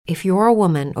If you're a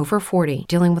woman over 40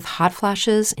 dealing with hot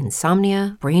flashes,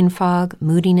 insomnia, brain fog,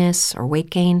 moodiness, or weight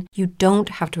gain, you don't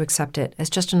have to accept it as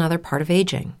just another part of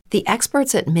aging. The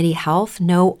experts at MIDI Health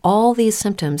know all these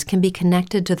symptoms can be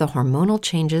connected to the hormonal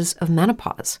changes of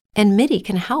menopause. And MIDI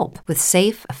can help with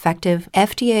safe, effective,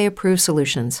 FDA-approved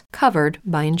solutions covered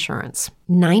by insurance.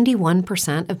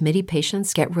 91% of MIDI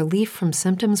patients get relief from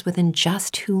symptoms within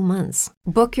just 2 months.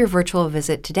 Book your virtual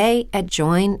visit today at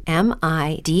joinmidi.com.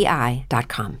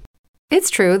 It's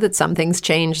true that some things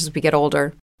change as we get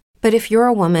older. But if you're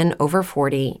a woman over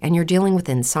 40 and you're dealing with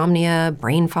insomnia,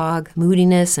 brain fog,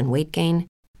 moodiness, and weight gain,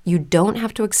 you don't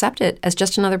have to accept it as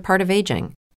just another part of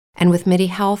aging. And with MIDI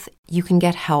Health, you can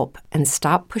get help and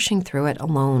stop pushing through it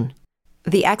alone.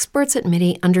 The experts at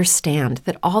MIDI understand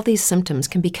that all these symptoms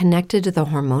can be connected to the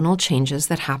hormonal changes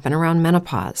that happen around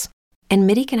menopause, and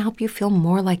MIDI can help you feel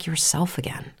more like yourself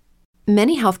again.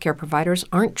 Many healthcare providers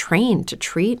aren't trained to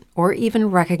treat or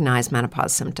even recognize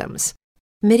menopause symptoms.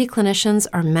 MIDI clinicians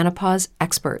are menopause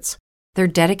experts. They're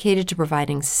dedicated to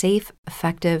providing safe,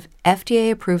 effective,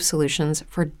 FDA-approved solutions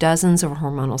for dozens of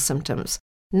hormonal symptoms,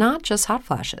 not just hot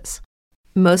flashes.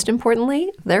 Most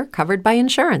importantly, they're covered by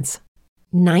insurance.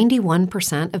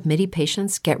 91% of MIDI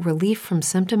patients get relief from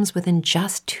symptoms within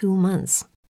just 2 months.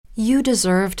 You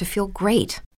deserve to feel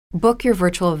great. Book your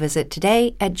virtual visit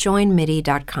today at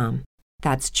joinmidi.com.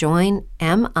 That's joinmidi.com.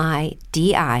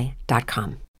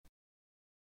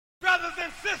 Brothers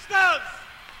and sisters!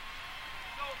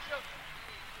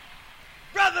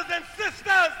 Brothers and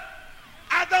sisters,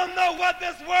 I don't know what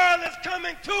this world is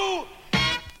coming to.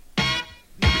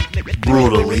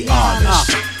 Brutally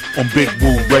honest on Big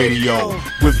Woo Radio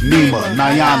with Nima,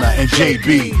 Niana and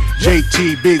JB.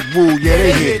 JT, Big Woo, yeah,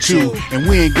 they here too. And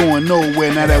we ain't going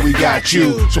nowhere now that we got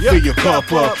you. So fill your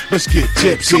cup up, let's get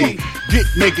tipsy. Get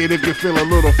naked if you feel a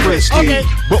little frisky. Okay.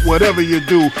 But whatever you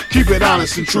do, keep it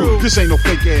honest and true. This ain't no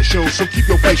fake ass show, so keep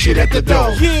your fake shit at the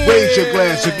door. Yeah. Raise your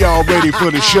glass if y'all ready for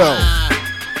the show.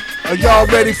 Are y'all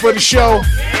ready for the show?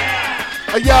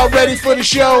 Are y'all ready for the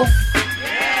show?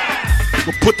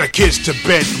 We'll put the kids to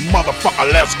bed,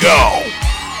 motherfucker, let's go.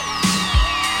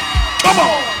 Come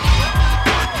on.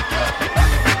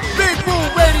 Big Woo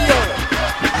Radio.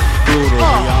 Brutally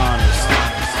honest.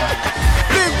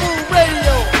 Big Woo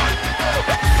Radio.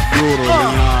 Brutally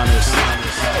honest.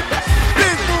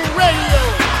 Big Woo Radio.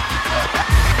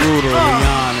 Brutally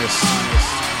honest.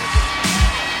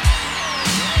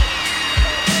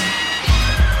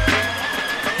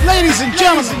 Ladies and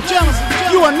gentlemen,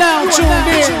 you are now tuned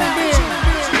in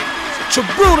to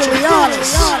Brutally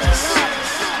Honest,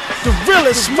 the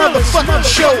realest motherfucking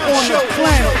show on the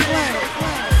planet.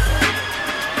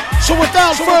 So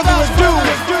without further ado,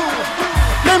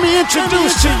 let me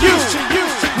introduce to you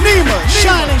Nima,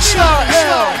 Shining Star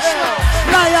L,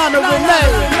 Niana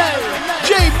Roulette,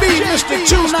 JB, Mr.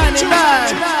 299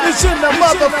 is in the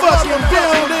motherfucking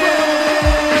building.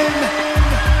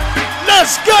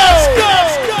 Let's go!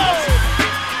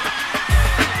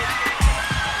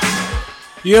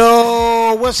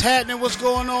 Yo, what's happening? What's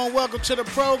going on? Welcome to the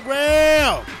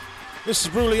program. This is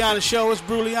Brutally Honest Show. It's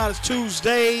Brutally Honest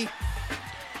Tuesday.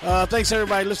 Thanks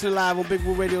everybody listening live on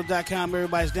BigWooRadio.com.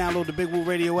 Everybody's download the Big Woo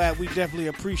Radio app. We definitely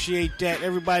appreciate that.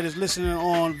 Everybody that's listening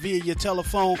on via your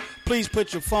telephone, please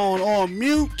put your phone on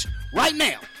mute right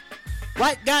now.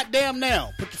 Right goddamn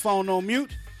now. Put your phone on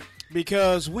mute.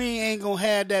 Because we ain't going to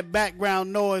have that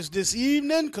background noise this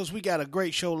evening, because we got a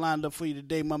great show lined up for you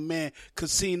today. My man,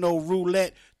 Casino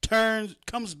Roulette,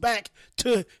 comes back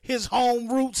to his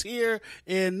home roots here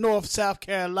in North South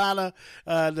Carolina.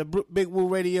 The Big Woo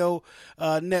Radio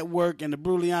Network and the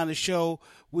Brutally Honest Show.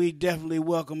 We definitely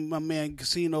welcome my man,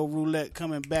 Casino Roulette,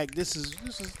 coming back. This is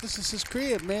his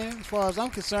crib, man, as far as I'm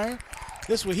concerned.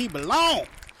 This is where he belongs.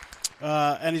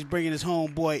 And he's bringing his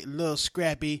homeboy, Li'l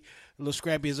Scrappy. Li'l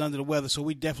Scrappy is under the weather, so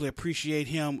we definitely appreciate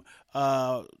him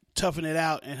toughing it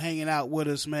out and hanging out with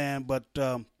us, man. But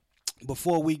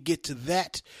before we get to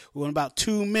that, we're in about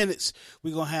 2 minutes.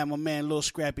 We're going to have my man Li'l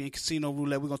Scrappy and Casino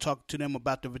Roulette. We're going to talk to them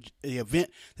about the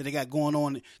event that they got going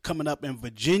on coming up in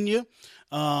Virginia.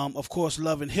 Of course,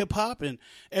 loving hip-hop and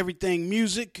everything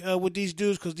music with these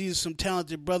dudes, because these are some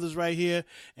talented brothers right here,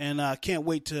 and I can't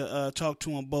wait to talk to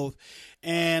them both.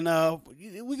 And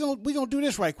we're gonna do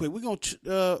this right quick. We're going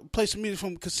to play some music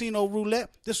from Casino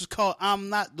Roulette. This is called I'm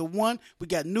Not the One. We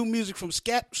got new music from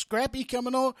Scrappy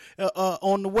coming on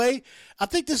the way. I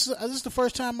think this is the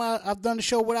first time I've done the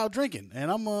show without drinking, and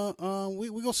we're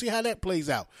going to see how that plays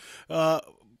out. But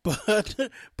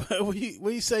what do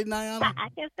you say, Niana? I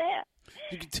can tell.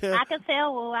 You can tell. I can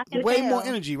tell. Well, I can way tell. more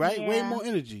energy, right? Yeah. Way more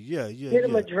energy. Yeah. Get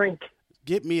him a drink.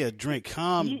 Get me a drink.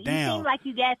 Calm down. You seem like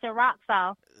you got your rocks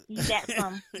off. You got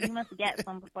some. You must have got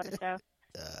some before the show.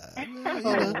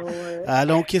 I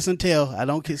don't kiss and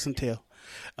tell.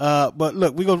 But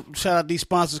look, we're going to shout out these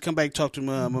sponsors. Come back and talk to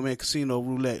my man Casino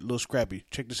Roulette, Li'l Scrappy.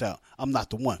 Check this out. I'm not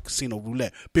the one. Casino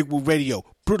Roulette. Big Woo Radio.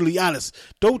 Brutally honest.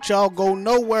 Don't y'all go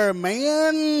nowhere,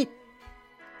 man.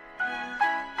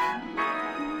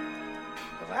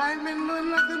 I ain't been doing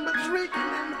nothing but drinking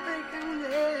and thinking,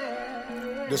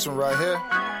 yeah. This one right here.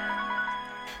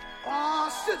 Oh,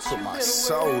 shit, Put my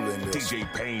soul in this.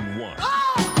 DJ Payne 1.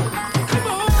 Oh, come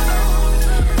on.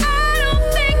 I don't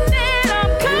think that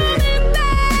I'm coming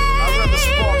back. I'd rather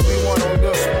spark me one on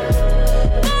this one.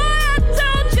 Boy, I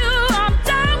told you I'm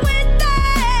done with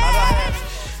that.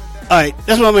 All right,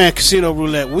 that's my man Casino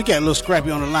Roulette. We got Li'l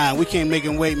Scrappy on the line. We can't make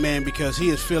him wait, man, because he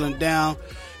is feeling down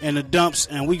in the dumps,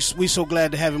 and we so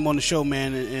glad to have him on the show,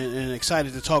 man, and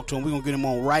excited to talk to him. We're going to get him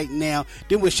on right now.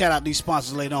 Then we'll shout out these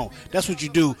sponsors later on. That's what you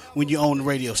do when you own the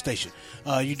radio station.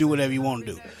 You do whatever you want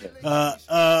to do.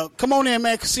 Come on in,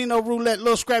 man. Casino Roulette,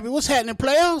 Li'l Scrappy. What's happening,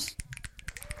 players?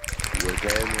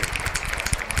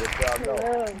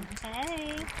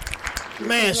 Hey.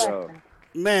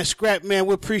 Man, Scrap, man,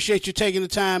 we appreciate you taking the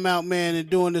time out, man, and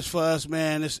doing this for us,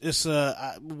 man. It's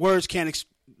words can't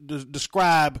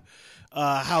describe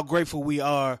how grateful we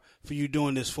are for you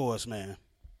doing this for us, man.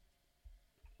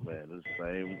 Man, it's the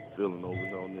same feeling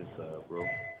over on this side, bro.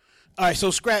 All right,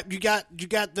 so Scrap, you got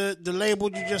the label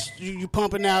you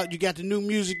pumping out. You got the new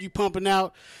music you pumping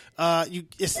out.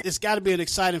 It's got to be an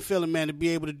exciting feeling, man, to be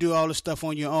able to do all this stuff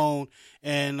on your own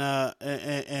and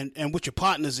with your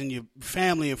partners and your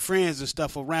family and friends and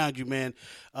stuff around you, man.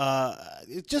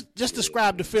 Just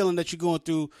describe the feeling that you're going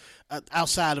through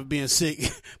outside of being sick,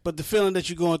 but the feeling that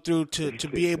you're going through to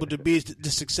be able to be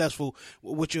this successful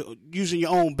with your using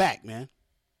your own back, man.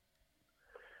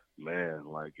 Man,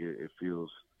 like it feels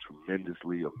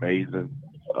tremendously amazing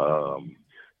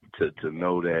to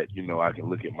know that, you know, I can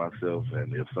look at myself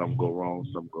and if something go wrong,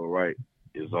 something go right,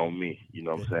 it's on me. You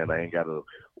know what I'm saying? I ain't got to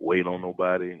wait on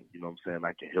nobody. You know what I'm saying?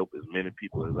 I can help as many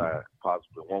people as I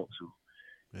possibly want to.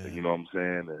 Yeah. You know what I'm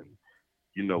saying? And,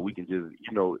 you know, we can just,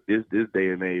 you know, this day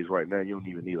and age right now, you don't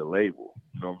even need a label.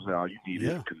 You know what I'm saying? All you need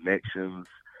is connections,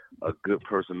 a good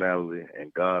personality,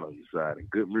 and God on your side, and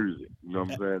good music. You know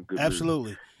what I'm saying? Good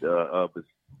Absolutely. Music. But,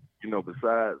 you know,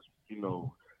 besides, you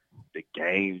know, the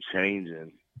game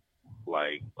changing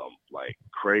like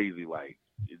crazy, like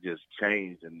it just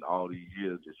changed, and all these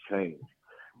years just changed.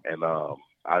 And I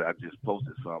just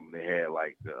posted something. They had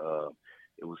like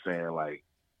it was saying like,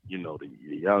 you know, the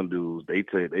young dudes, they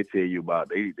tell you about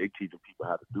they teaching people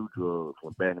how to do drugs.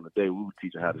 When back in the day we were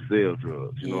teaching how to sell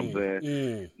drugs. You know what I'm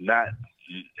saying?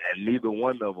 And neither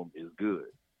one of them is good.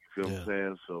 You feel what I'm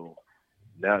saying? So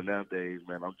nowadays,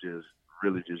 man, I'm just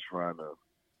really just trying to,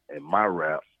 in my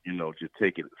rap, you know, just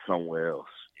take it somewhere else.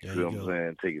 You feel what I'm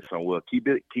saying? Take it somewhere. Keep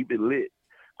it lit.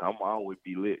 I'm always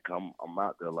be lit. I'm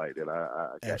out there like that.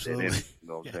 I got that in me. You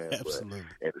know what I'm saying? Absolutely.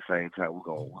 But at the same time, we're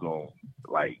gonna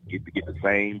like get the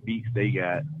same beats they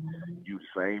got, use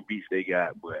the same beats they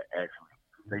got, but actually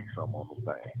say something on them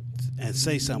things. And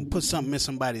say something. Put something in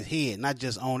somebody's head, not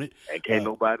just own it. And can't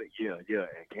nobody, and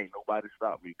can't nobody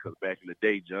stop me, because back in the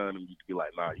day, John, used to be like,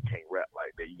 nah, you can't rap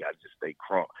like that. You got to just stay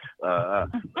crunk.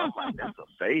 I'm like, that's a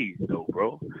phase, though,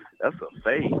 bro. That's a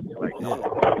phase. Like, you know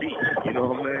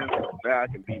what I'm saying? Now I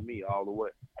can be me all the way.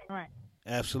 All right.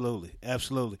 Absolutely.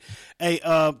 Hey,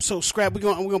 so Scrap, we're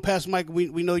gonna pass the mic.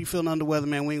 We know you feeling under the weather,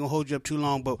 man. We ain't gonna hold you up too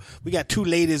long, but we got two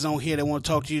ladies on here that want to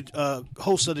talk to you.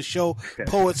 Hosts of the show,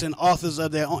 poets and authors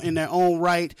of in their own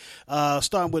right.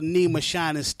 Starting with Nima,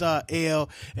 Shining Star L,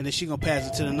 and then she gonna pass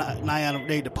it to the Niana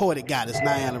Renee, the poetic goddess,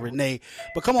 Niana Renee.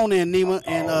 But come on in, Nima,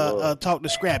 and talk to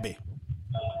Scrappy.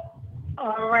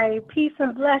 All right, peace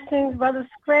and blessings, Brother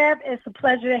Scrap. It's a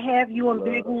pleasure to have you on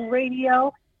Big Woo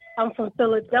Radio. I'm from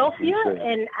Philadelphia,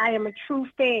 and I am a true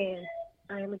fan.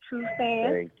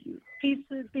 Thank you. Peace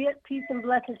and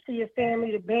blessings to your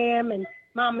family, to Bam and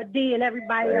Mama D and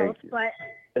everybody else. But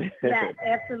yeah,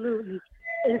 absolutely.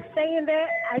 In saying that,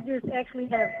 I just actually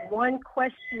have one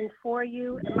question for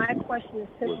you, and my question is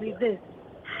simply this.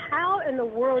 How in the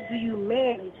world do you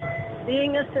manage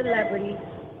being a celebrity,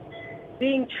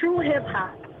 being true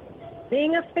hip-hop,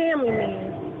 being a family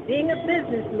man, being a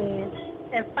businessman,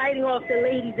 and fighting off the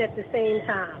ladies at the same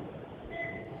time?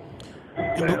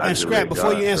 And Scrap,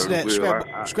 before you answer that,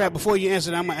 Scrap, before you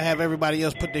answer that, I'm going to have everybody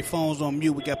else put their phones on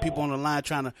mute. We got people on the line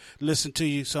trying to listen to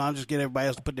you, so I'll just get everybody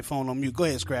else to put their phone on mute. Go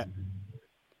ahead, Scrap.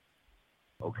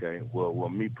 Okay. Well,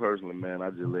 me personally, man,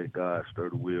 I just let God stir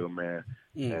the wheel, man,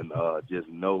 and just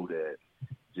know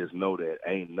that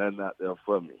ain't nothing out there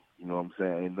for me. You know what I'm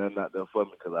saying? Ain't nothing out there for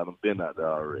me because I done been out there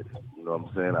already. You know what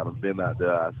I'm saying? I done been out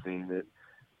there. I seen it.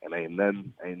 And ain't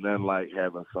nothing like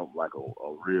having something like a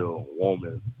real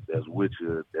woman that's with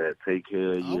you, that take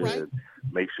care of you, and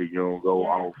make sure you don't go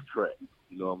off track.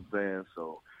 You know what I'm saying?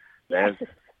 So that's,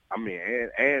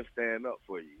 and stand up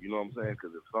for you. You know what I'm saying?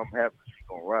 Because if something happens, she's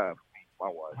going to ride for me, my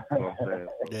wife. You know what I'm saying?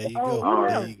 So, there you go.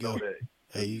 There you go.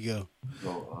 There you go.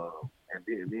 So, and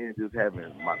then just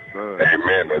having my son,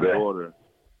 my daughter,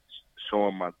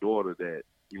 showing my daughter that,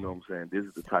 you know what I'm saying, this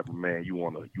is the type of man you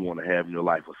wanna have in your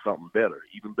life, or something better,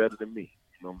 even better than me.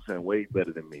 You know what I'm saying? Way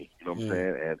better than me. You know what I'm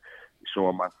saying? And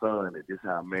showing my son that this is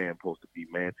how a man supposed to be.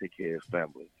 Man, take care of his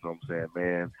family. You know what I'm saying?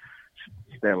 Man,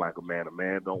 stand like a man. A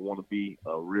man don't want to be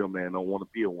a real man. Don't want to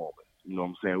be a woman. You know what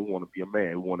I'm saying? We want to be a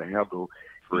man. We want to handle.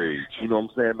 You know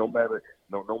what I'm saying? No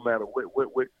matter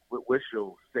what's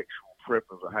your sexual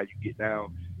preference or how you get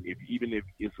down, even if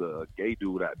it's a gay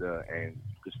dude out there, and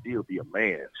you could still be a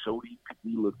man. Show these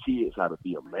little kids how to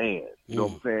be a man. You know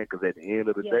what I'm saying? Because at the end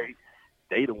of the day,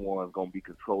 they the ones gonna be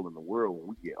controlling the world when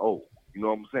we get old. You know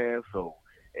what I'm saying? So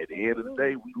at the end of the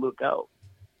day, we look out.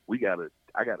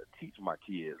 I gotta teach my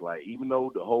kids. Like, even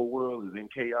though the whole world is in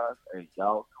chaos, and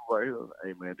y'all two right here,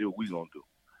 hey man, do what we gonna do.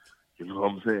 You know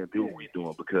what I'm saying? Do what we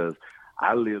doing, because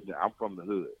I'm from the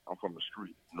hood. I'm from the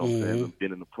street. You know what I'm saying? I've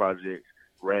been in the projects,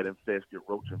 rat infested,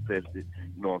 roach infested.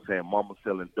 You know what I'm saying? Mama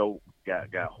selling dope,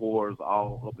 got whores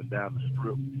all up and down the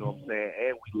strip. You know what I'm saying?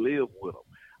 And we live with them.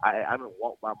 I done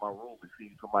walk by my room and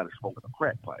see somebody smoking a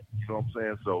crack pipe. You know what I'm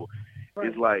saying? So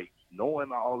it's like,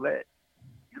 knowing all that,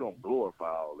 you don't glorify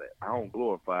all that. I don't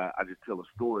glorify it. I just tell a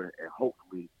story, and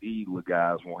hopefully these little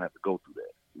guys won't have to go through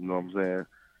that. You know what I'm saying?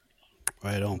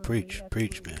 Right on. Preach,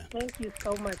 man. Thank you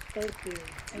so much. Thank you.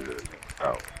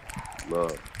 Oh,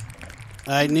 love.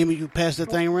 All right, Nima, you pass that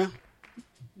thing around?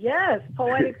 Yes,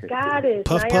 poetic goddess.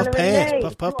 Puff, Niana pass.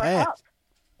 Renee. Puff, pass.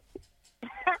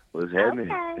 What's happening?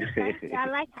 Okay. I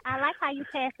like how you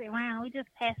pass it around. We just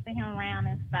passing him around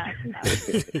and stuff.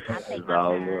 So I'll take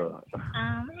my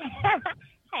turn.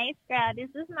 Hey, Scott, this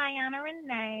is Niana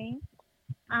Renee.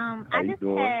 I just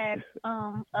had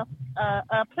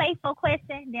a playful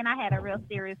question, then I had a real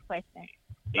serious question.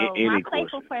 So my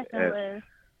playful question was,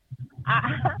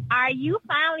 are you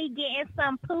finally getting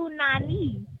some poo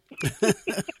nani?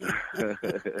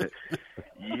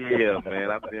 Yeah,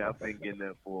 man. I've been getting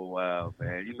that for a while,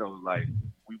 man. You know, like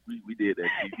we did that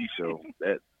TV show.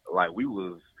 That, like, we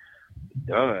was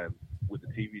done with the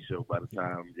TV show by the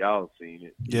time y'all seen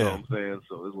it. You know what I'm saying?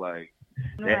 So it's like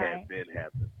that had been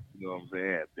happening. You know what I'm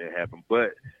saying? That been happening.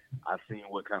 But I seen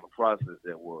what kind of process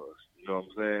that was. You know what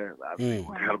I'm saying? I seen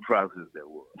what kind of process that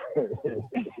was. You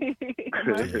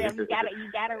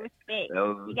gotta respect.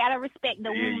 You gotta respect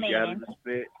the womb, man. You gotta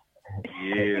respect.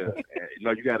 Yeah.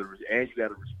 No, you gotta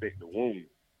respect the womb. You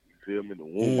feel me? The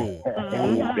womb. The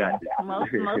womb got this.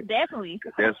 Most definitely.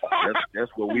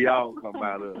 That's what we all come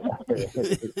out of.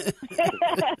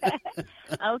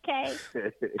 Okay.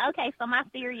 So my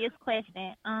serious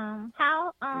question: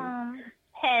 how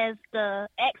has the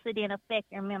accident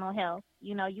affect your mental health?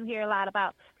 You know, you hear a lot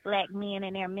about black men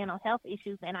and their mental health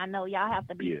issues, and I know y'all have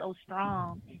to be so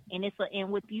strong. And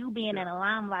with you being in the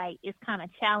limelight, it's kind of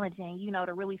challenging, you know,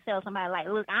 to really tell somebody like,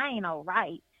 look, I ain't all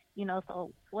right. You know,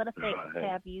 so what effects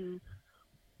have you?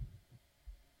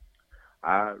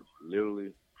 I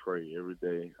literally pray every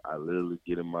day. I literally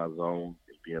get in my zone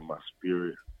and be in my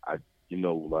spirit.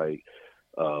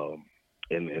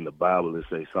 In the Bible it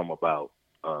says something about,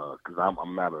 because I'm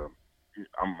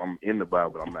in the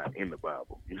Bible, but I'm not in the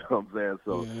Bible. You know what I'm saying?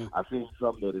 So I seen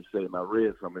something that it said, and I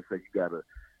read something that said you gotta,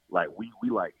 like, we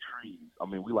like trees. I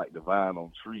mean, we like the vine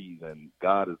on trees, and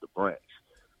God is the branch.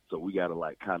 So we gotta,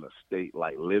 like, kind of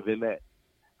live in that,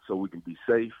 so we can be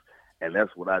safe. And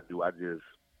that's what I do. I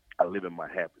live in my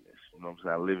happiness. You know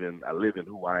what I'm saying? I live in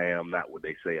who I am, not what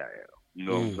they say I am. You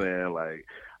know what I'm saying? Like,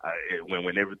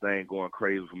 when everything going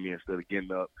crazy for me, instead of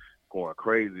getting up going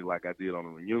crazy like I did on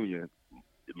the reunion,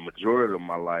 the majority of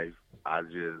my life, I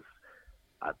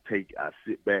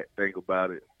sit back, think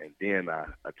about it, and then I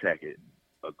attack it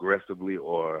aggressively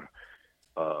or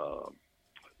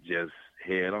just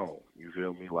head on. You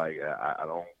feel me? Like,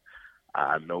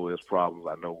 I know there's problems.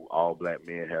 I know all black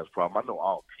men has problems. I know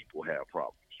all people have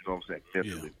problems. You know what I'm saying?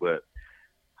 Mentally, but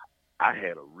I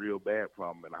had a real bad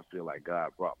problem, and I feel like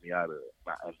God brought me out of it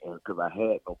because I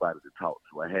had nobody to talk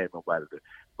to.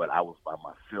 But I was by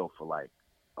myself for like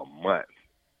a month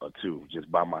or two,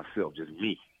 just by myself, just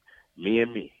me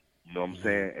and me. You know what I'm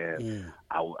saying? And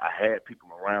I had people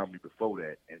around me before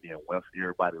that, and then once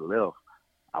everybody left,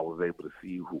 I was able to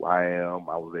see who I am.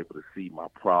 I was able to see my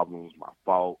problems, my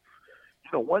faults.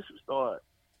 You know, once you start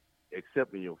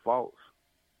accepting your faults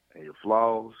and your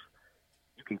flaws,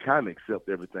 you can kind of accept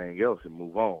everything else and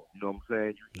move on. You know what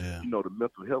I'm saying? You know, the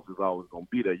mental health is always going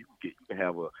to be there. You can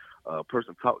have a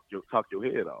person talk your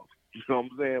head off. You know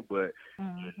what I'm saying? But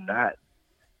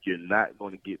you're not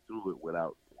going to get through it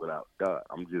without God.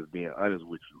 I'm just being honest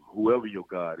with you. Whoever your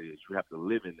God is, you have to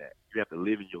live in that. You have to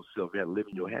live in yourself. You have to live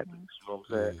in your happiness. You know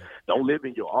what I'm saying? Don't live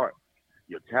in your art,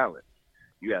 your talent.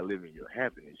 You got to live in your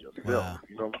happiness yourself. Wow.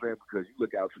 You know what I'm saying? Because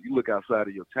you look outside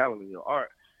of your talent and your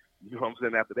art. You know what I'm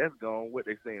saying? After that's gone, what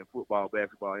they say in football,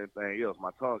 basketball, anything else,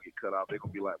 my tongue get cut off. They're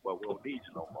going to be like, well, we don't need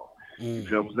you no more. You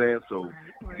know what I'm saying? So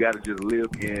you got to just live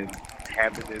in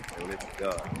happiness and live in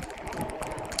God.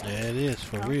 Yeah, it is,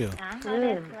 for real. I know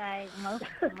that's right. Most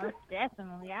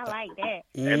definitely. I like that.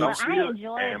 And I'm still, I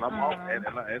enjoy and I'm off,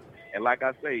 and like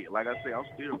I say, I'm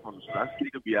still from the street. I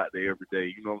still be out there every day.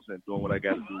 You know what I'm saying? Doing what I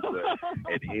got to do. But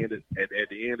at the end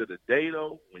of the day,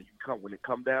 though, when it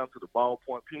come down to the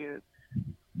ballpoint pen,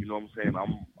 you know what I'm saying?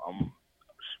 I'm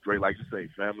straight, like you say,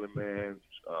 family man.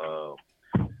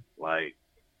 Like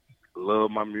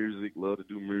love my music, love to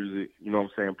do music. You know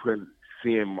what I'm saying?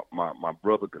 Seeing my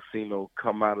brother Casino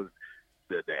come out of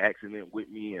the accident with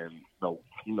me, and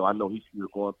you know I know he's still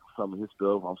going through some of his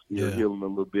stuff. I'm still healing a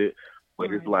little bit,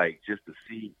 but it's like just to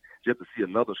see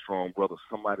another strong brother,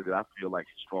 somebody that I feel like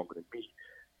is stronger than me,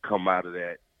 come out of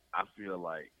that. I feel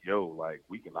like like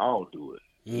we can all do it.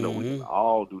 You know, we can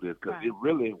all do this because it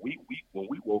really when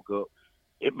we woke up,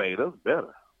 it made us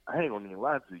better. I ain't gonna even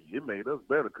lie to you, it made us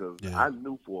better because I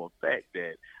knew for a fact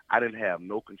that I didn't have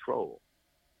no control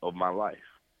of my life.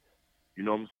 You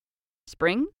know what I'm saying?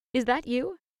 Spring? Is that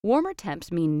you? Warmer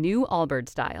temps mean new Allbirds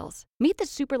styles. Meet the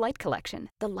Super Light Collection,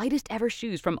 the lightest ever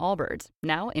shoes from Allbirds,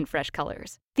 now in fresh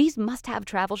colors. These must-have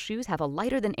travel shoes have a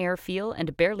lighter-than-air feel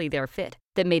and barely their fit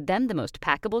that made them the most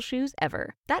packable shoes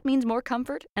ever. That means more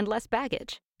comfort and less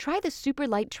baggage. Try the Super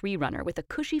Light Tree Runner with a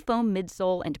cushy foam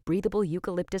midsole and breathable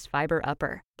eucalyptus fiber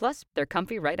upper. Plus, they're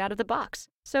comfy right out of the box.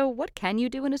 So what can you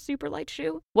do in a super light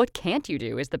shoe? What can't you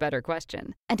do is the better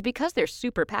question. And because they're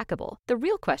super packable, the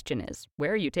real question is,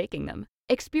 where are you taking them?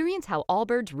 Experience how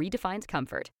Allbirds redefines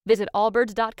comfort. Visit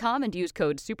allbirds.com and use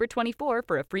code SUPER24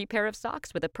 for a free pair of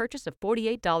socks with a purchase of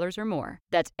 $48 or more.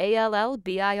 That's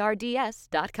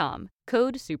ALLBIRDS.com.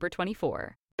 Code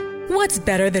SUPER24. What's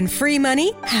better than free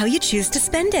money? How you choose to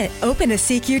spend it. Open a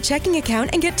CQ checking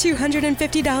account and get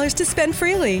 $250 to spend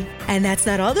freely. And that's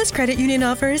not all this credit union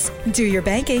offers. Do your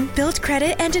banking, build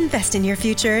credit, and invest in your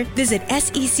future. Visit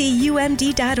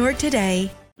secumd.org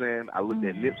today. Then I looked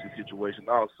at Nipsey's situation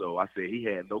also. I said he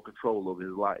had no control over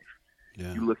his life.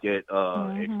 Yeah. You look at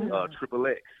Triple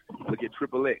X. Look at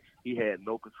Triple X. He had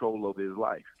no control over his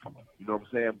life. You know what I'm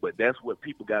saying? But that's what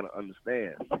people got to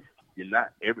understand. It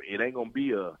ain't gonna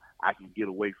be I can get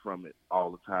away from it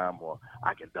all the time, or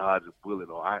I can dodge a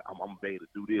bullet, or I'm able to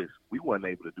do this. We weren't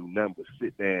able to do nothing but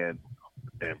sit there and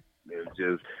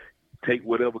just take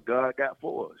whatever God got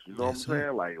for us. You know what I'm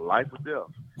saying? Like life or death,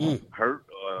 hurt,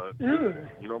 you know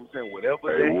what I'm saying? Whatever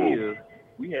that is,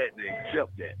 we had to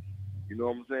accept that. You know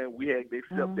what I'm saying? We had to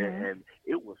accept that, and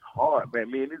it was hard,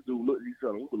 man. Me and this dude looked at each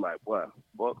other, and we were like, "Boy,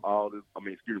 fuck all this."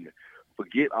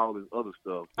 Forget all this other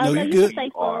stuff. No, you good.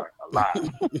 We are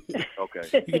alive. Okay.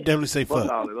 You can definitely say fuck.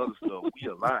 Fuck all that other stuff. We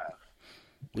alive.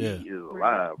 Yeah. We is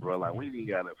alive, bro. Like, we ain't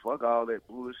got to fuck all that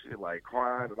bullshit, like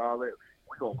crying and all that.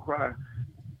 We gonna cry,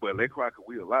 but they cry because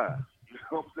we alive. You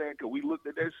know what I'm saying? Because we looked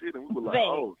at that shit and we were like,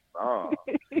 oh, nah.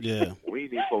 Yeah. We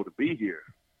ain't even supposed to be here.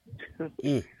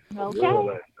 Okay.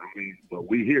 But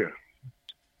we here.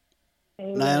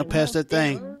 Now pass that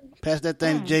thing. Pass that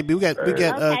thing to JB. We got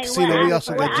Casino. Well, we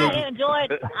also got JB. I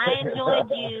enjoyed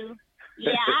you.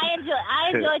 Yeah, I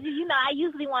enjoyed you. You know, I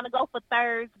usually want to go for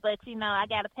thirds, but you know, I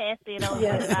gotta pass it on.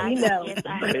 Yes, we know.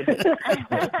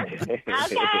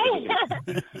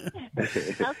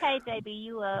 Okay, JB,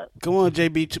 you up? Come on,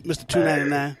 JB, Mr.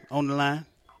 299 on the line.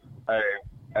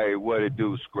 Hey, what it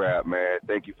do, Scrap, man?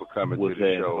 Thank you for coming to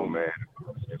the show, man.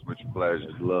 It's with your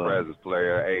pleasure. Presence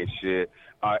player, ain't shit.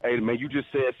 Hey, man, you just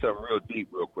said something real deep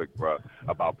real quick, bro,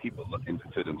 about people looking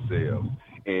to themselves.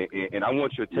 And I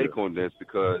want your take on this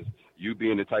because you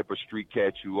being the type of street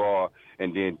cat you are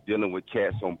and then dealing with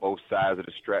cats on both sides of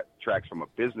the tracks from a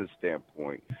business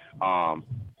standpoint, how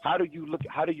do you look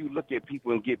at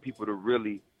people and get people to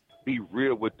really be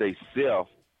real with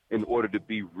themselves in order to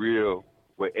be real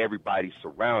with everybody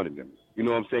surrounding them? You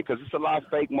know what I'm saying? Because it's a lot of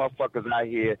fake motherfuckers out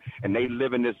here, and they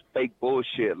living this fake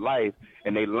bullshit life,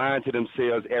 and they lying to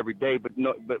themselves every day. But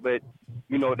you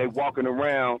know, they walking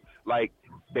around like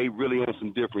they really on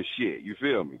some different shit. You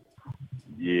feel me?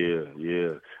 Yeah.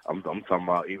 I'm talking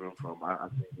about even from I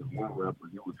think this one rapper,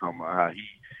 he was talking about how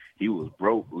he was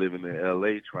broke living in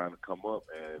L.A. trying to come up,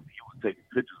 and he was taking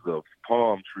pictures of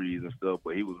palm trees and stuff,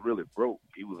 but he was really broke.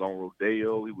 He was on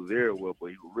Rodeo. He was everywhere, but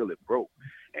he was really broke.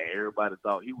 And everybody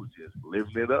thought he was just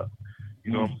living it up.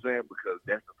 You know what I'm saying? Because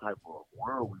that's the type of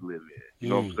world we live in. You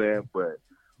know what I'm saying? But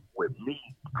with me,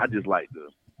 I just like to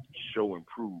show and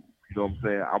prove. You know what I'm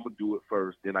saying? I'm going to do it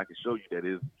first, then I can show you that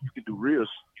you can do real, you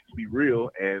can be real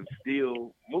and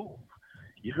still move.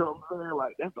 You know what I'm saying?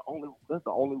 Like, that's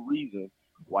the only reason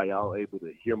why y'all able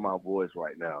to hear my voice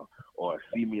right now or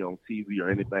see me on TV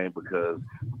or anything, because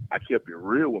I kept it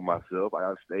real with myself.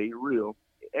 I stayed real,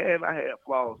 and I had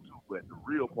flaws too, but the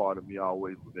real part of me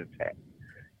always was intact.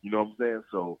 You know what I'm saying?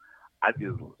 So I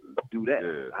just do that.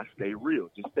 Yeah. I stay real.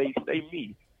 Just stay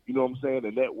me. You know what I'm saying?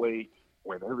 And that way,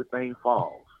 when everything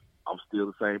falls, I'm still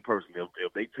the same person.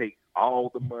 If they take all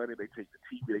the money, they take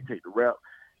the TV, they take the rap,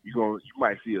 you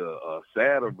might see a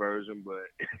sadder version, but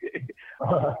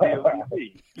I'm still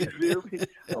me. You feel me?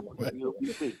 I'm still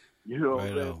me. You know what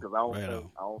I'm saying? Because I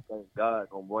don't think God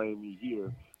gonna blame me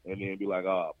here and then be like,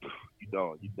 oh, you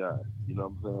done. You know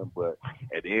what I'm saying? But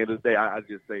at the end of the day, I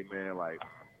just say, man, like,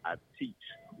 I teach.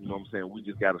 You know what I'm saying? We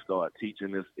just got to start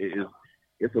teaching this.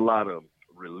 It's a lot of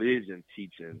religion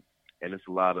teaching, and it's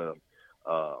a lot of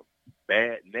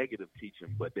bad, negative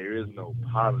teaching, but there is no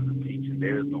positive teaching.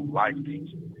 There is no life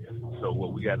teaching. So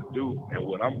what we got to do, and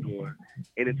what I'm doing,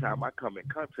 anytime I come in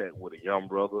contact with a young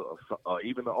brother or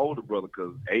even an older brother,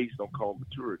 because age don't call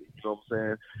maturity. You know what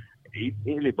I'm saying?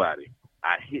 Anybody,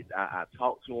 I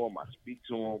talk to them, I speak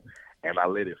to them, and I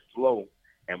let it flow.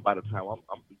 And by the time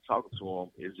I'm talking to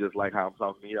them, it's just like how I'm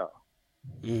talking to y'all.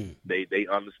 They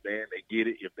understand, they get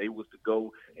it. If they was to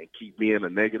go and keep being a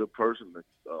negative person,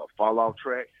 fall off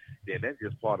track, then that's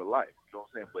just part of life. You know what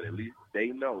I'm saying? But at least they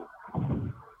know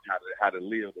how to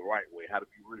live the right way, how to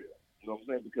be real. You know what I'm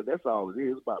saying? Because that's all it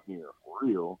is, about being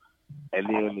real. And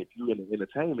then if you're in the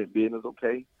entertainment business,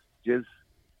 okay, just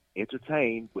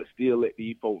entertain, but still let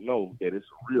these folk know that it's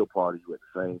a real part of you at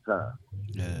the same time.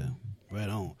 Yeah, right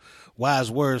on. Wise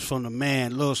words from the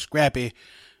man, Li'l Scrappy.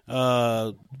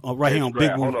 Right here on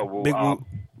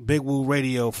Big Woo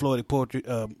Radio, Florida Poetry,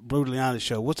 Brutally Honest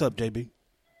Show. What's up, JB?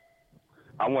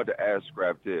 I wanted to ask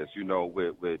Scrap this. You know,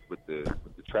 with the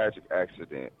tragic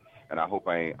accident, and I hope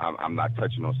I'm not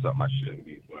touching on something I shouldn't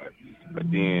be,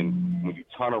 but then when you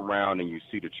turn around and you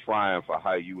see the triumph of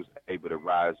how you was able to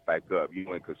rise back up,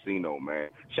 you in Casino, man.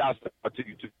 Shouts out to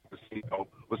you to Casino.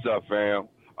 What's up, fam?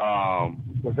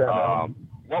 What's up,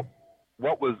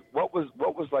 What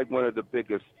was like one of the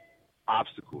biggest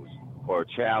obstacles or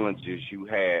challenges you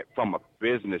had from a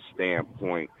business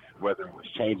standpoint, whether it was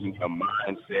changing your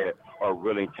mindset or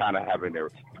really kind of having to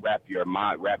wrap your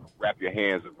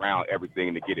hands around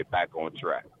everything to get it back on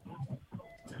track?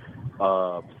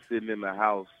 Sitting in the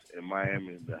house in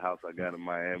Miami, the house I got in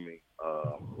Miami,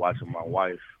 watching my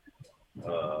wife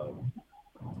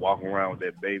walking around with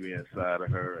that baby inside of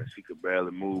her, and she could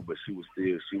barely move, but she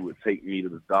would take me to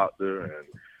the doctor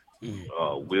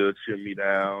and wheelchair me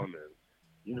down, and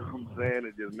you know what I'm saying,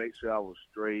 and just make sure I was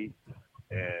straight.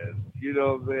 And you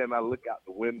know what I'm saying, I look out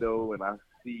the window and I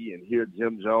see and hear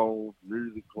Jim Jones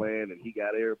music playing, and he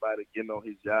got everybody getting on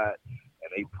his yacht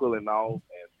and they pulling off,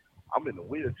 and I'm in the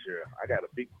wheelchair. I got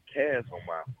a big cast on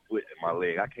my foot and my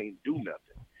leg. I can't do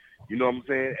nothing. You know what I'm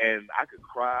saying? And I could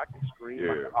cry, I could scream.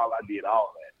 Yeah. I did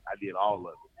all that. I did all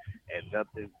of it. And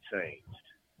nothing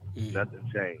changed. Nothing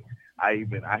changed. I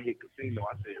hit Casino.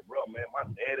 I said, bro, man, my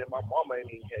dad and my mama ain't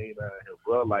even came down here,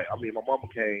 bro. Like, I mean, my mama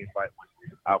came like when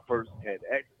I first had the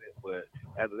accident. But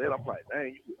after that, I'm like,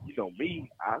 dang, you know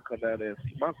me. I'll come down there and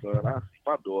see my son. I'll see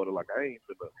my daughter. Like, I ain't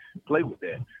finna play with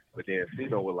that. But then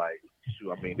Casino was like,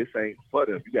 shoot, I mean, this ain't for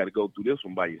them. You got to go through this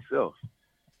one by yourself.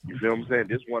 You feel what I'm saying?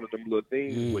 This one of them little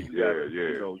things where you gotta,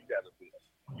 you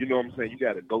know what I'm saying? You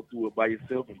gotta go through it by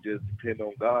yourself and just depend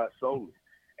on God solely.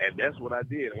 And that's what I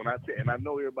did. And I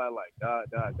know everybody like God,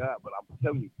 but I'm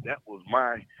telling you, that was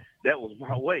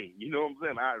my way. You know what I'm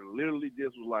saying? I literally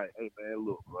just was like, hey man,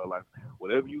 look, bro, like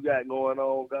whatever you got going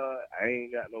on, God, I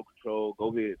ain't got no control.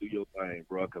 Go ahead, do your thing,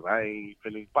 bro, because I ain't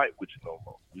finna fight with you no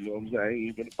more. You know what I'm saying? I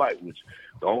ain't finna fight with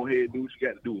you. Go ahead, do what you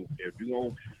got to do. If you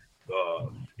gonna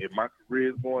if my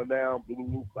career is going down,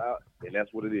 blue out, then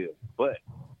that's what it is. But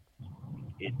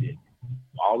it didn't.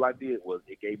 All I did was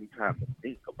it gave me time to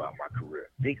think about my career,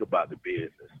 think about the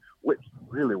business, what you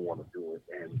really want to do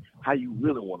and how you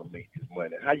really want to make this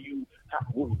money.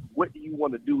 What do you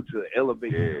want to do to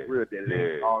elevate your career that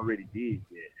it already did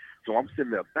yet? So I'm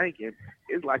sitting there thinking,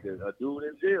 it's like a dude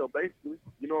in jail, basically.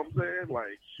 You know what I'm saying?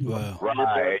 Like, shoot,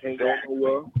 can't go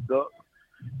nowhere, stuck.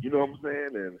 You know what I'm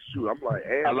saying? And shoot, I'm like,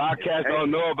 a lot of cats don't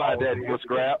know about that, Li'l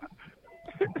Scrap.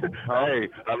 Hey,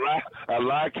 a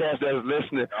lot of cats that's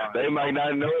listening, they might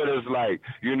not know what it's like.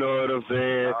 You know what I'm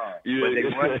saying? But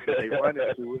they run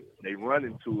into it. They run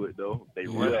into it though. They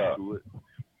run into it.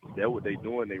 That's what they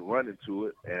doing. They run into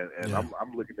it, and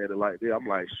I'm looking at it like this. I'm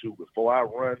like, shoot, before I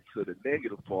run to the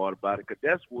negative part about it, because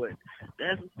that's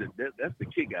the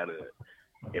kick out of it.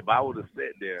 If I would have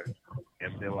sat there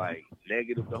and been like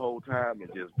negative the whole time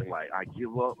and just been like, I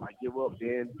give up,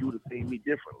 then you would have seen me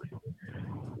differently.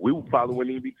 We probably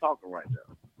wouldn't even be talking right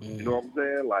now. You know what I'm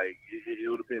saying? Like, it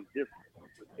would have been different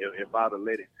if I'd have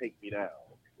let it take me down.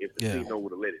 If the casino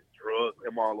would have let it drug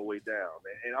him all the way down.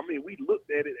 And I mean, we looked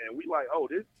at it and we like, all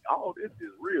this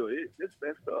is real. This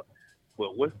messed up.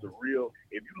 But what's the real,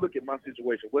 if you look at my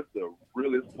situation, what's the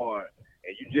realest part?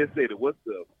 And you just said it, what's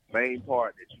the main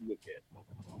part that you look at?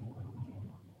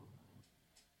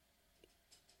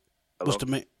 Hello?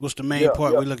 What's the main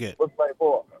part we look at? What's the main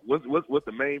part? What's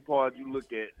the main part you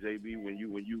look at, JB, when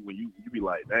you be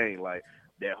like, dang, like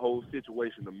that whole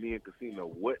situation of me and casino,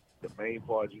 what the main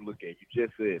part you look at? You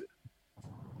just said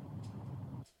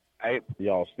it.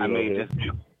 Just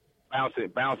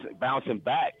bouncing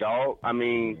back, dog. I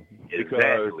mean,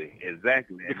 exactly.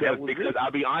 Because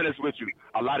I'll be honest with you,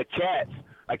 a lot of cats,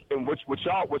 like what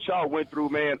y'all went through,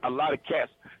 man. A lot of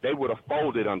cats, they would have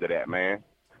folded under that, man.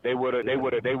 They would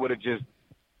have just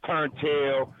turned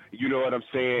tail, you know what I'm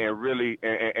saying, and really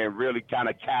kind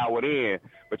of cowered in.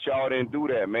 But y'all didn't do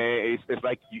that, man. It's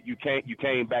like you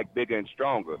came back bigger and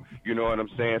stronger. You know what I'm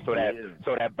saying? So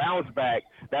that bounce back,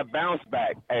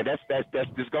 and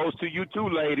this goes to you too,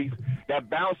 ladies. That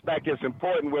bounce back is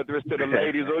important, whether it's to the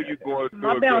ladies or you going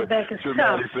through a good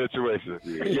traumatic situation.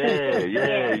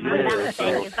 Yeah.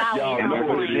 So, y'all know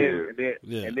what it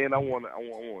is. And then I want to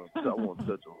touch on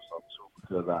something too,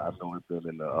 because I know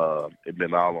it's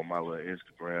been all on my little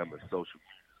Instagram and social.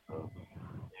 You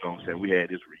know what I'm saying? We had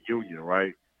this reunion,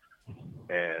 right?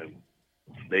 And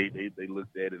they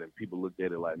looked at it, and people looked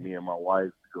at it like me and my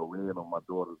wife go in on my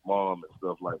daughter's mom and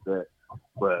stuff like that.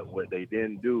 But what they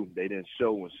didn't do, they didn't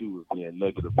show when she was being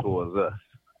negative towards us.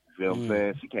 You feel what I'm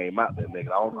saying? She came out that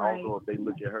negative. I don't know if they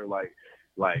look at her like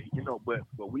you know, but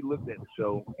we looked at the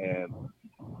show, and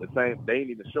the same, they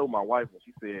didn't even show my wife when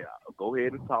she said, go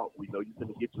ahead and talk. We know you're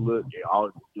going to get your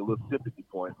little sympathy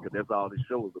points, because that's all this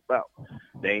show is about.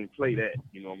 They ain't play that,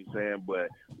 you know what I'm saying? But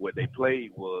what they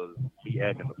played was me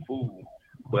acting a fool,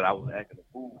 but I was acting a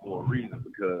fool for a reason,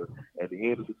 because at the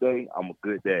end of the day, I'm a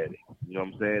good daddy. You know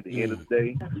what I'm saying? At the end of the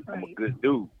day, I'm a good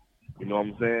dude. You know what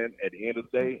I'm saying? At the end of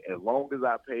the day, as long as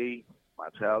I pay my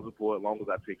child support, as long as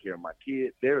I take care of my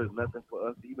kids, there is nothing for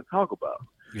us to even talk about.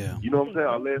 Yeah. You know what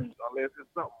I'm saying? Unless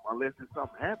it's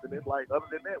something happening. Like, other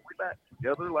than that, we're not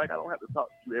together. Like, I don't have to talk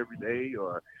to you every day,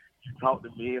 or you talk to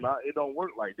me, and it don't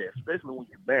work like that, especially when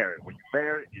you're married. When you're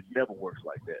married, it never works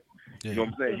like that. Yeah. You know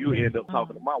what I'm saying? You end up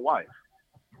talking to my wife.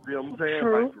 You know what I'm saying?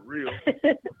 True. Like, for real.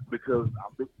 Because,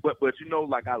 but you know,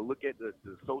 like, I look at the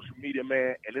social media,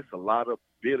 man, and it's a lot of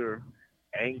bitter,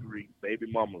 angry baby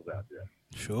mamas out there.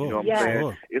 Sure. You know what I'm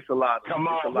saying? It's a lot of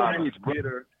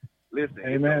bitter. Listen,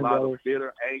 it's a lot of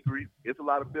bitter, angry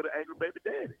baby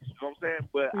daddies. You know what I'm saying?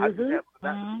 But I just happen to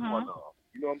not be one of them.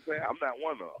 You know what I'm saying? I'm not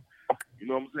one of them. You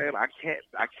know what I'm saying?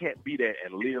 I can't be that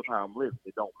and live how I'm living.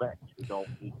 It don't match.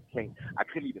 I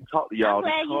couldn't even talk to y'all.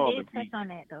 I'm glad you did touch on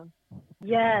that, though.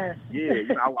 Yes. Yeah, you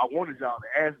know, I wanted y'all to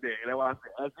ask that, and that's why I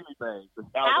said ask anything.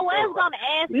 I was going to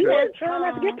ask. We were trying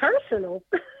not to get personal.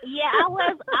 Yeah, I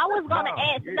was going to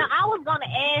ask. No, I was going to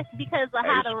ask because of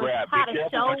how the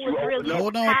show was really,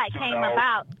 how it came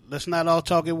about. Let's not all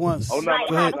talk at once. Oh, no,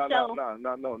 go ahead.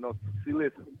 No. See,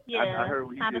 listen. Yeah, I heard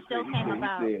what he how just the show said. came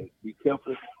about. He said, be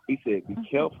careful. He said, be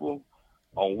careful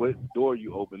on what door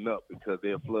you open up, because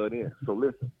they'll flood in. So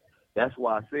listen. That's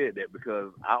why I said that,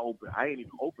 because I ain't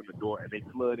even open the door and they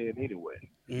flood in anyway.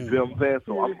 You feel what I'm saying?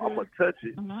 So I'm gonna touch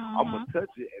it. I'm gonna touch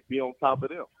it and be on top of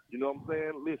them. You know what I'm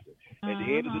saying? Listen, at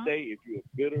the end of the day, if you're a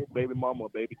bitter baby mama or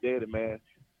baby daddy, man,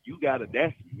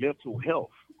 that's mental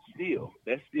health still.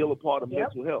 That's still a part of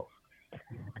mental health.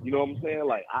 You know what I'm saying?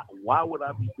 Like, why would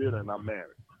I be bitter and I'm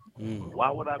married?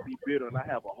 Why would I be bitter and I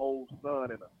have a whole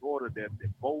son and a daughter that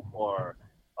both are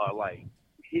like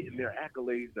hitting their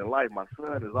accolades in life? My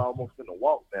son is almost in the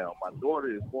walk now. My daughter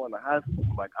is going to high school.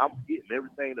 Like, I'm getting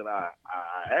everything that I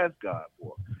asked God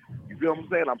for. You feel what I'm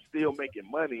saying? I'm still making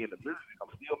money in the business. I'm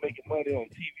still making money on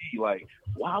TV. Like,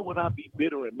 why would I be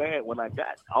bitter and mad when I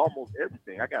got almost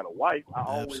everything? I got a wife. I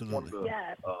always wanted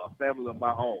a family of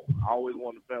my own. I always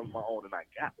wanted a family of my own, and I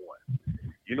got one.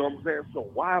 You know what I'm saying? So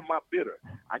why am I bitter?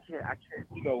 I can't,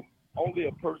 you know, only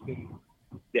a person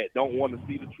that don't want to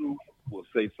see the truth will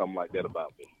say something like that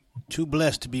about me. Too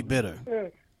blessed to be bitter.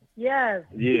 Yes.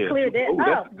 Yeah. Clear that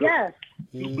up. Yes.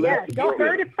 Yes. Don't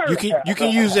hurt it first. You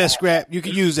can use that, Scrap. You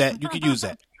can use that.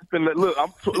 Look,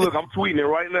 I'm tweeting it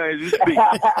right now as you speak.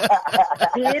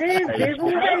 Here it is, Big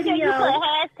Woo Radio. You put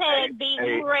hashtag Big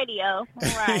Woo Radio.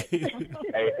 Right.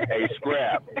 Hey,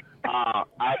 Scrap.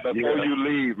 Before you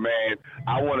leave, man,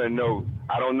 I want to know.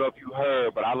 I don't know if you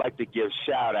heard, but I like to give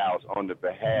shout outs on the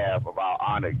behalf of our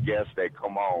honored guests that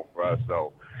come on, bro.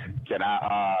 So, can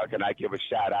I give a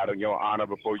shout out in your honor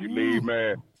before you leave,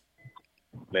 man?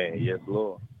 Man, yes,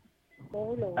 Lord.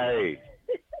 Hey,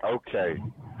 okay.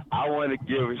 I want to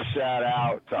give a shout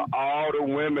out to all the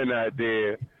women out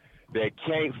there that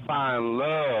can't find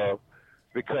love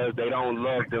because they don't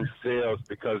love themselves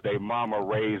because their mama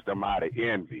raised them out of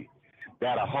envy.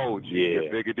 That'll hold you. Yeah.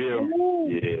 You bigger deal?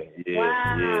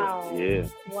 Yeah.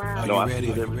 Wow. No, Are I you ready?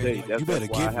 see it every day. You better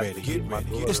get ready.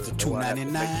 It's the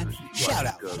 $2.99 shout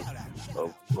out.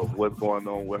 Of what's going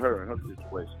on with her and her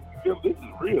situation. This is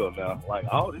real now. Like,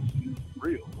 all this shit is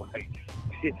real. Like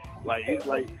it's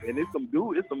like, and it's some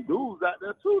dudes out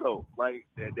there too though. Like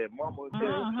that mama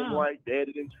didn't treat them right,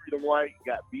 daddy didn't treat them right,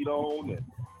 got beat on, and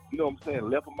you know what I'm saying,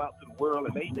 left them out to the world,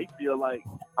 and they feel like,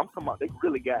 I'm talking about, they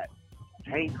really got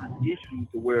dangerous issues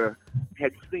to where,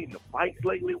 have you seen the fights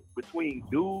lately between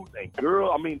dudes and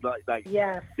girls? I mean, like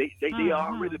yes. they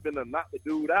already been to knock the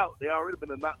dude out.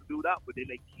 But then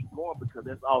they keep going because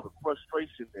that's all the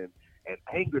frustration and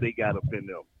anger they got up in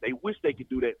them. They wish they could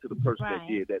do that to the person that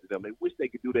did that to them. They wish they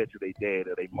could do that to their dad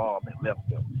or their mom that left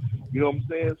them. You know what I'm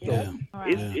saying? So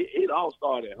it all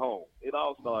started at home. It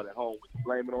all started at home with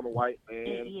blaming on the white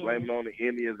man, blaming on the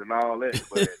Indians and all that.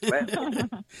 But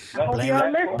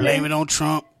blame it on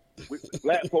Trump.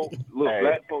 Black folk,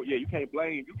 black folk, you can't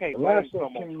blame some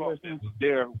on Trump that was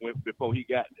there before he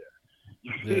got there.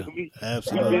 You feel me?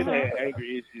 Absolutely. He had anger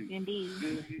issues. Indeed.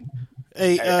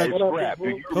 Hey, Scrap, do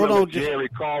you hold remember on, Jerry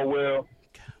Caldwell?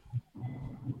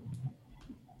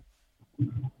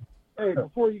 Hey,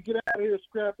 before you get out of here,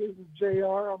 Scrap, this is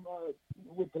JR. I'm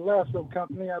with the Lasso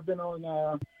Company. I've been on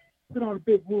the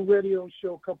Big Woo Radio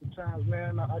show a couple times,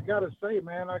 man. I gotta say,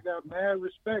 man, I got mad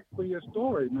respect for your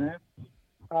story, man,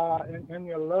 and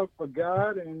your love for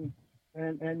God and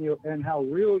how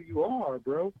real you are,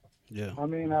 bro. Yeah. I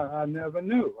mean, I never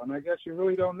knew, and I guess you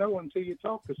really don't know until you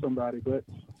talk to somebody. But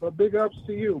big ups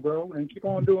to you, bro, and keep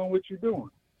on doing what you're doing.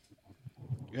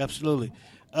 Absolutely.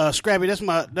 Scrappy, that's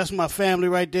my family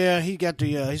right there. He's got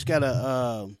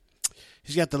the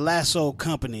Lasso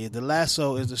Company. The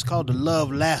Lasso it's called the Love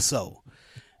Lasso,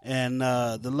 and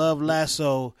the Love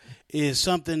Lasso is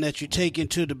something that you take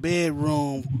into the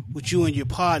bedroom with you and your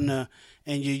partner,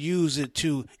 and you use it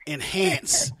to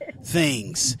enhance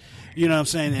things. You know what I'm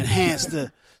saying?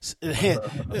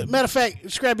 Matter of fact,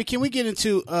 Scrappy, can we get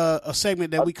into a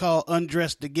segment that we call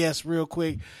Undress the Guest real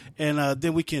quick, and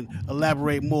then we can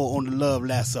elaborate more on the Love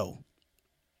Lasso?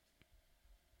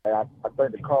 Hey, I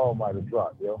think the call might have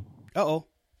dropped, yo. Uh-oh.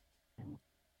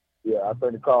 Yeah, I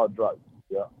think the call dropped,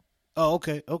 yeah. Oh,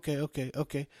 okay.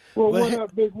 Well, what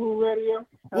up, Big Woo Radio?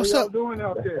 How y'all doing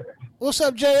out there? What's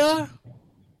up, JR?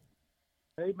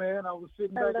 Hey, man, I was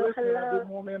sitting back listening. I didn't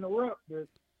want to interrupt, but,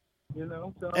 you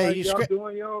know, so hey, y'all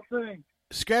doing y'all thing.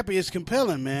 Scrappy is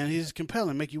compelling, man. He's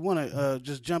compelling. Make you want to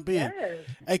just jump in. Yes.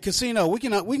 Hey, Casino,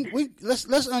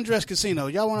 let's undress Casino.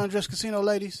 Y'all want to undress Casino,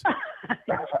 ladies?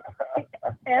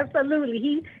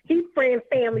 Absolutely. He brings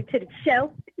family to the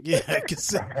show. Yeah,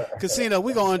 Casino,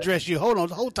 we're going to undress you.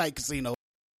 Hold tight, Casino.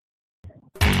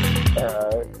 I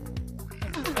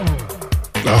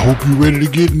hope you're ready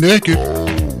to get naked. Oh,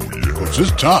 yeah.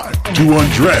 It's time to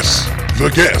undress the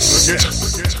guest.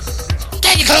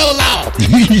 Take your clothes off.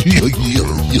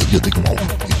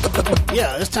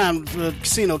 Yeah, it's time for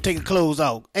Casino taking clothes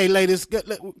off. Hey, ladies,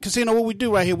 Casino, what we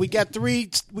do right here? We got three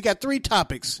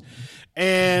topics,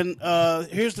 and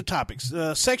here's the topics: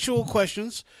 sexual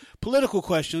questions, political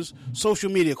questions, social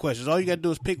media questions. All you got to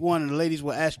do is pick one, and the ladies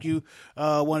will ask you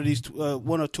one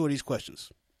or two of these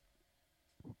questions.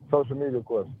 Social media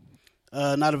question.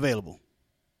 Not available.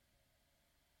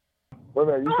 Wait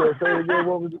a minute, you said say it again.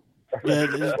 What was it? Wait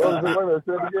a minute,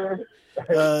 say it again.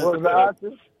 What was the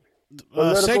option?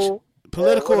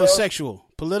 Political or sexual?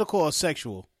 Political or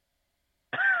sexual?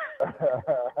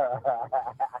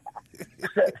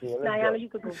 Niana, you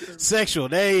could go first. Sexual.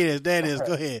 There it is.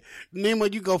 Go ahead.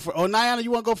 Nima, you go first. Oh, Niana,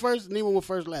 you want to go first? Nima went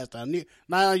first last time.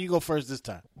 Niana, you go first this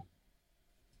time.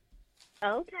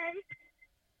 Okay.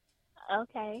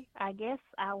 I guess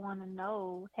I want to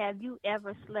know, have you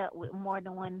ever slept with more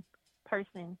than one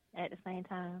person at the same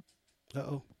time?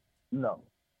 Uh-oh. No.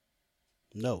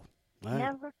 All right.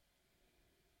 Never?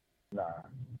 Nah.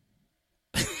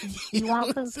 You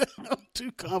want to? I'm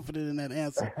too confident in that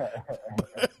answer.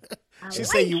 She like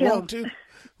said you him. want to.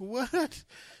 What?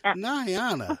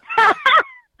 Niana.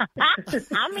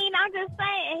 I mean, I'm just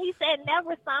saying. He said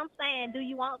never, so I'm saying, do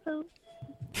you want to?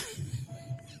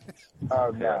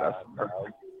 Oh, no.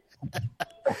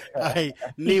 All right,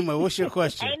 Nima, what's your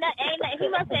question? He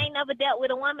must say ain't never dealt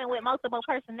with a woman with multiple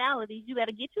personalities. You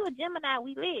better get you a Gemini.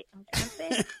 We lit. I'm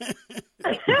saying.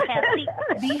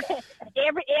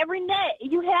 every nut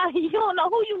you have, you don't know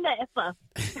who you nutting for.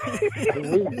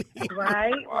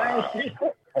 Right. All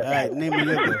right, Nima,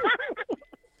 you're good.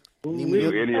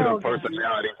 Do any of the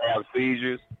personalities have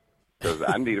seizures? Because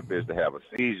I need a bitch to have a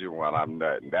seizure while I'm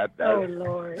nutting. Oh,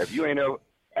 Lord. If you ain't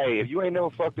never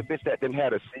fucked a bitch that then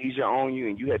had a seizure on you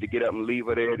and you had to get up and leave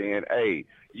her there, then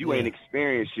you ain't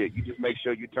experienced shit. You just make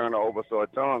sure you turn her over so her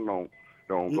tongue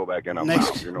don't go back in her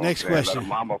mouth. You know next what I'm saying? question.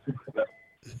 Mama,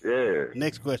 yeah.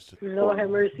 Next question. Lord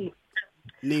have mercy.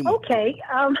 Nima. Okay.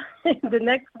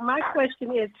 My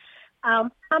question is, how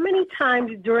many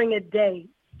times during a day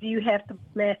do you have to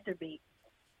masturbate?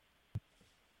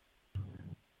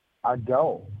 I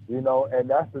don't, and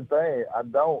that's the thing. I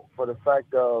don't, for the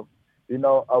fact of,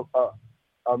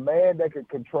 a man that can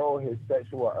control his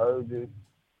sexual urges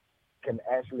can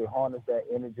actually harness that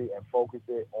energy and focus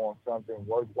it on something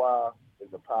worthwhile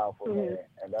is a powerful man,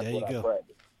 and that's what I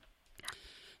practice.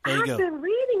 There you I've go. been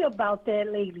reading about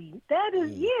that lately. That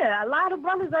is, a lot of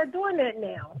brothers are doing that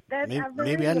now.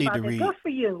 Maybe I need to read. Good for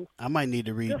you. I might need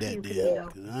to read Good that for then. you,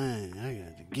 'Cause I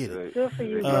got to get it. Good for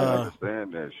you. I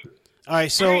understand that shit. All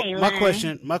right, so my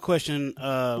question. They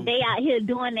out here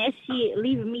doing that shit,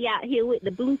 leaving me out here with the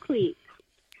blue clip.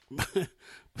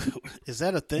 Is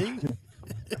that a thing?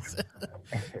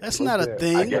 That's not a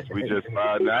thing. I guess we just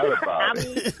found out about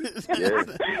it.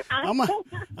 I'm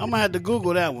gonna have to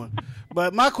Google that one.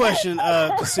 But my question,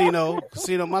 Casino,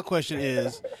 my question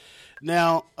is,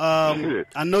 now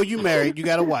I know you married, you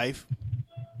got a wife.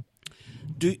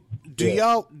 Do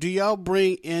y'all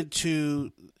bring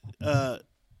into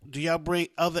do y'all bring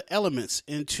other elements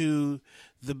into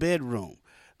the bedroom?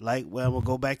 Like, well, we'll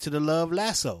go back to the Love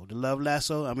Lasso. The Love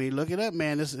Lasso, I mean, look it up,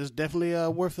 man. This is definitely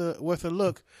worth a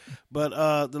look. But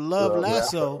the Love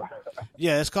Lasso,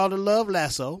 it's called the Love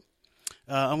Lasso.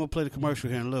 I'm going to play the commercial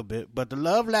here in a little bit. But the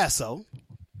Love Lasso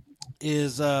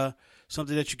is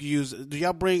something that you can use. Do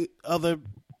y'all bring other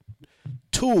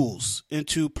tools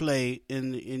into play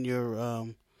in your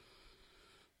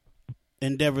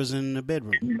endeavors in the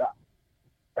bedroom?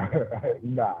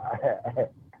 Nah.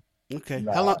 Okay.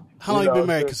 Nah. How long you been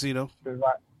married, Casino?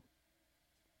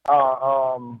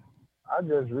 I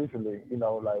just recently, we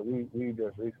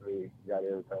just recently got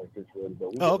everything situated,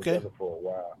 but we've been together for a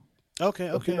while. Okay.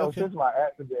 Since my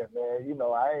accident, man,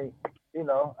 I ain't,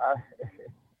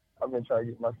 I've been trying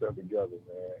to get myself together,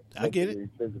 man. I get it.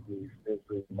 Physically,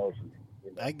 emotionally.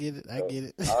 I get it.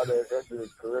 All that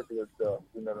extracurricular stuff,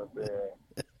 you know what I'm saying?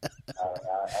 I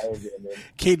ain't getting in.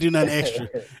 Can't do nothing extra.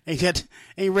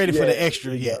 Ain't ready for the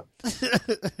extra yet.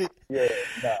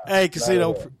 Hey,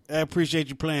 Casino, I appreciate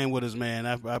you playing with us, man.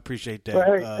 I appreciate that.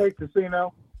 But hey,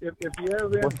 Casino, if you're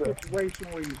ever in a situation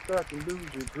where you start to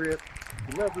lose your grip,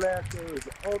 the Love Lasso is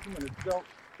the ultimate adult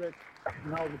sex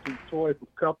novelty toy for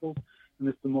couples, and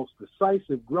it's the most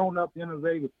decisive, grown-up,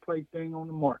 innovative plaything on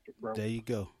the market, bro. There you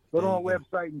go. Go on our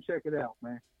website and check it out,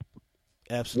 man.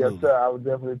 Absolutely. Yes, sir. I would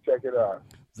definitely check it out.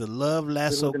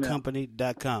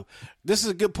 TheLoveLassoCompany.com. This is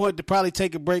a good point to probably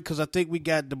take a break because I think we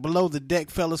got the Below the Deck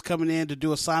fellas coming in to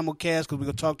do a simulcast because we're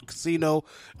going to talk to Casino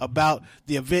about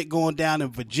the event going down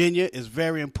in Virginia. It's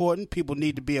very important. People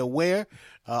need to be aware.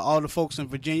 All the folks in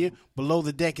Virginia. Below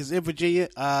the Deck is in Virginia.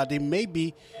 They may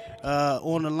be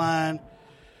on the line.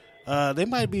 They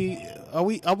might be. Are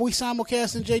we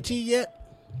simulcasting JT yet?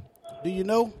 Do you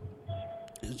know?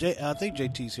 I think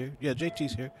JT's here. Yeah,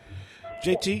 JT's here.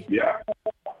 JT? Yeah.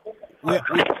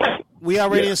 We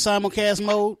already in simulcast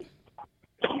mode?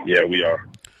 Yeah, we are.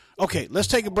 Okay, let's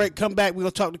take a break. Come back. We're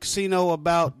going to talk to Casino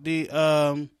about the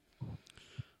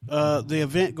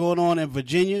event going on in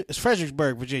Virginia. It's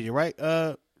Fredericksburg, Virginia, right,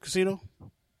 Casino?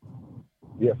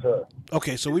 Yes, sir.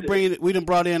 Okay, so we done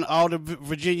brought in all the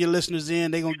Virginia listeners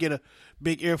in. They're going to get a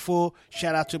big earful.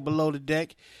 Shout out to Below the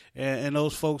Deck and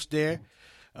those folks there.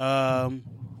 I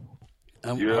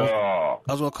was going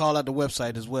to call out the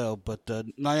website as well, but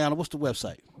Niana, what's the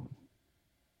website?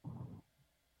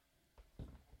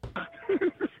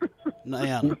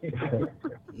 Niana,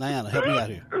 help me out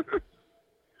here.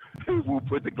 We'll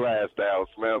put the glass down,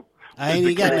 Slim. I ain't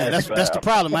even got nothing. That's the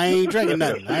problem. I ain't drinking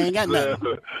nothing. I ain't got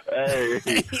nothing. Hey,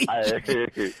 I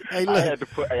had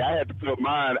to put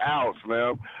mine out,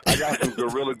 Slim. I got some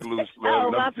Gorilla Glue, Slim,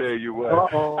 and I'm telling you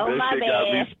what, that shit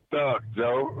got me stuck,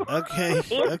 Joe. Okay.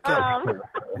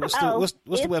 What's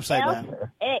the website now?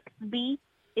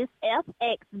 It's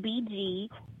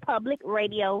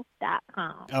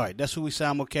FXBGpublicradio.com. All right, that's who we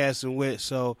simulcasting with.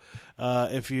 So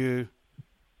if you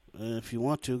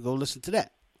want to, go listen to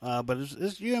that. But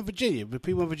you're in Virginia. But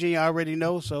people in Virginia already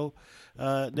know, so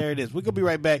there it is. We're going to be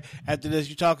right back after this.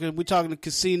 We're talking the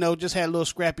casino. Just had Li'l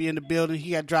Scrappy in the building.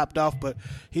 He got dropped off, but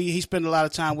he spent a lot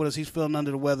of time with us. He's feeling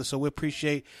under the weather, so we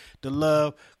appreciate the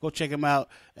love. Go check him out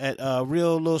at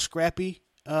Real Li'l Scrappy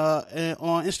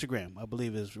on Instagram. I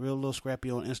believe it's Real Li'l Scrappy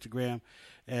on Instagram.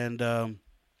 And we'll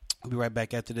be right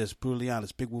back after this. Brutally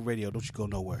Honest, Big Woo Radio. Don't you go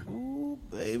nowhere. Ooh,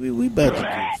 baby, we about to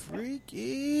get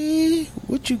freaky.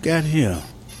 What you got here?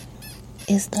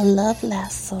 It's the Love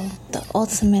Lasso, the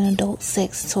ultimate adult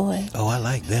sex toy. Oh, I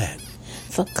like that.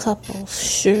 For couples,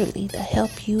 surely to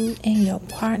help you and your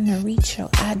partner reach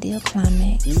your ideal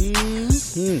climax.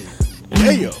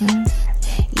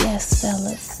 Yes,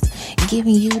 fellas.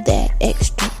 Giving you that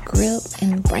extra grip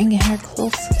and bringing her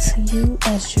closer to you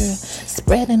as you're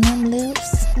spreading them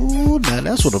lips. Ooh, now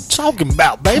that's what I'm talking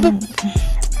about, baby.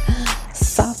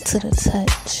 Soft to the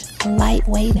touch,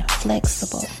 lightweight and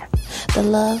flexible. The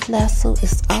Love Lasso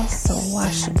is also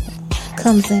washable.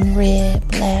 Comes in red,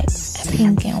 black,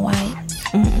 pink, and white.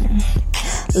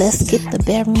 Let's get the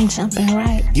bedroom jumping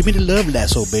right. Give me the Love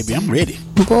Lasso, baby. I'm ready.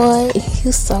 Boy,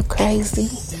 you so crazy.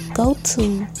 Go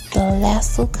to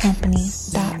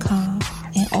thelassocompany.com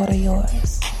and order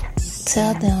yours.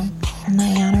 Tell them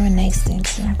Niana and they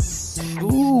sent you.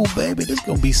 Ooh, baby, this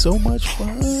gonna be so much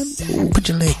fun. Ooh, put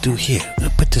your leg through here.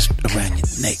 Put this around your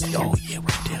neck. Oh, yeah,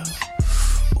 right there.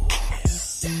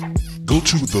 Go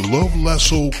to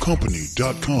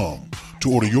thelovelassocompany.com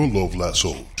to order your Love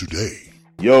Lasso today.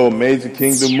 Yo, Major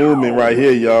Kingdom Movement right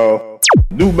here, y'all.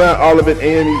 New Mount Olivet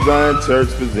A&E Zion Church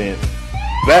presents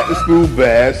Back to School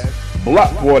Bash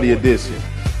Block Party Edition,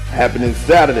 happening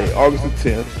Saturday, August the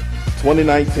 10th,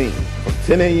 2019, from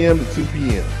 10 a.m. to 2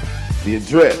 p.m. The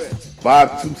address,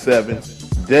 527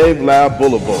 Dave Lau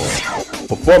Boulevard.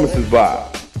 Performances by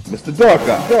Mr. Dark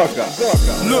Eye.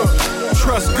 Look,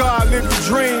 trust God, live your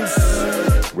dreams.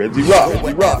 Reggie Rock.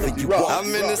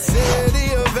 I'm in the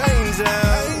city of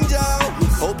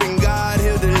angels, hoping God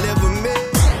he'll deliver me.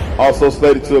 Also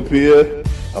slated to appear,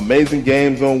 Amazing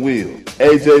Games on Wheels,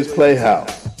 AJ's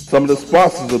Playhouse. Some of the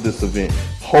sponsors of this event: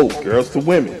 Hope Girls to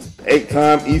Women,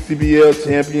 8-time ECBL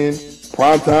champion,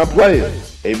 Primetime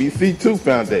Players, ABC2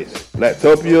 Foundation,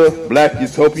 Blacktopia, Black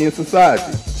Utopian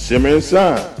Society, Shimmer and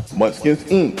Shine, Munchkins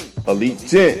Inc., Elite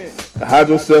Gents, the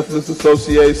Hydrocephalus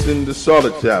Association, the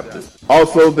Charlotte chapter.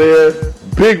 Also there,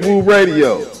 Big Woo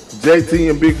Radio. JT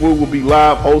and Big Woo will be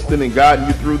live hosting and guiding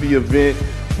you through the event.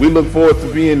 We look forward to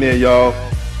being there, y'all.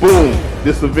 Boom!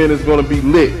 This event is going to be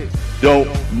lit. Don't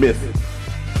miss it.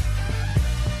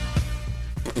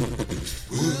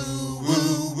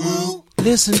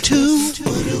 Listen to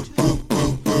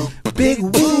Big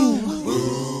Woo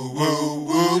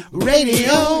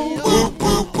Radio.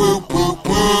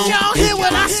 Y'all hear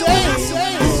what I say?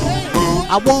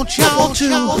 I want y'all to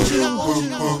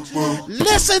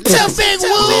listen to Big Woo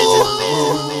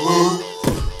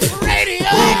Radio.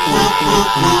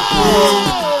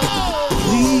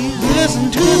 Please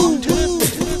listen to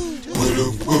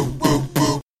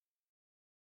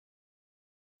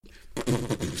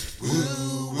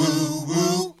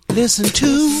listen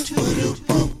to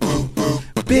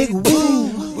Big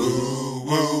Woo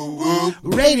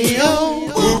Radio.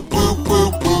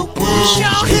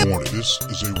 This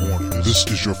is a warning. This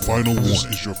is your final warning. This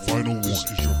is your final warning. This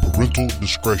is your parental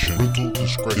discretion.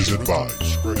 Is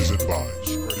advised.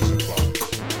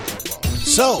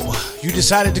 So, you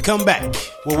decided to come back.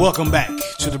 Well, welcome back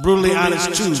to the Brutally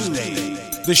Honest Tuesday.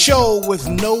 The show with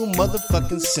no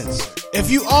motherfucking censor. If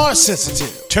you are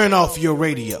sensitive, turn off your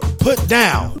radio. Put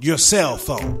down your cell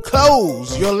phone.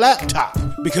 Close your laptop.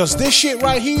 Because this shit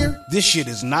right here, this shit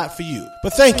is not for you.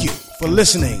 But thank you for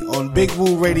listening on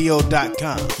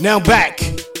BigWooRadio.com. Now back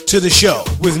to the show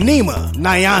with Nima,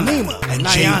 Niana, and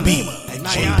JB.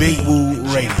 On Big Woo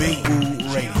Radio.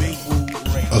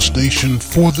 A station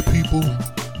for the people,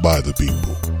 by the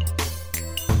people.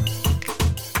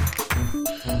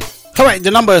 All right,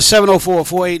 the number is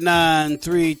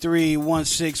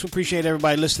 704-489-3316. We appreciate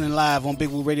everybody listening live on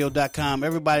BigWooRadio.com.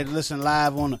 Everybody listening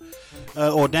live on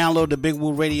or download the Big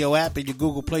Woo Radio app in your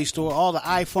Google Play Store. All the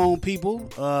iPhone people,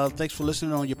 thanks for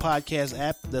listening on your podcast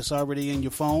app that's already in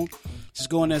your phone. Just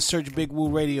go in there, search Big Woo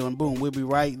Radio, and boom, we'll be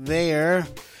right there.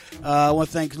 I want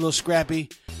to thank Li'l Scrappy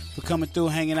for coming through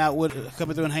and hanging out with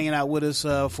us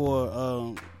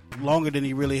for longer than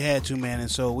he really had to, man.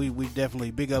 And so we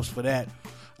definitely big ups for that.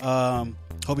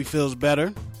 Hope he feels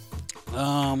better.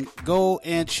 Go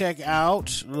and check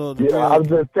out. I was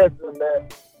just texting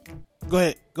that.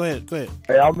 Go ahead. Hey,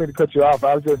 I don't mean to cut you off.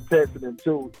 I was just texting him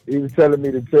too. He was telling me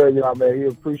to tell y'all, man, he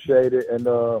appreciated it, and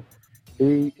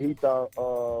he thought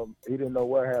he didn't know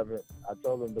what happened. I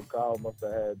told him the call must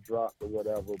have had dropped or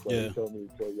whatever, but he told me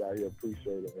to tell y'all he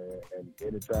appreciated it, man. And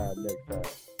anytime, next time.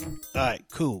 All right,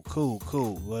 cool.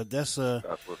 Well, that's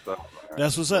what's up.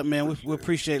 That's what's up, man. We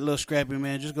appreciate Li'l Scrappy,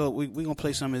 man. Just go. We gonna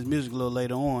play some of his music a little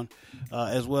later on,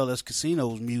 as well as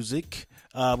Casino's music.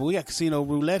 But we got Casino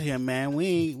Roulette here, man.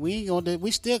 We ain't gonna.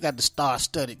 We still got the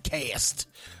star-studded cast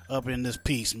up in this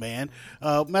piece, man.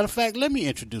 Matter of fact, let me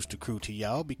introduce the crew to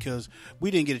y'all because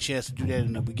we didn't get a chance to do that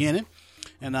in the beginning.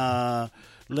 And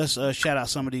let's shout out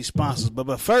some of these sponsors.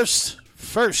 But first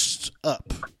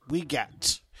up, we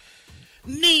got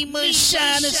Nima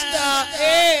Shining Star.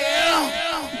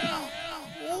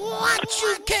 What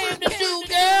you came to do,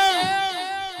 girl?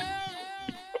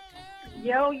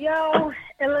 Yo,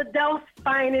 Philadelphia's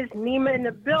finest, Nima in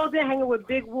the building, hanging with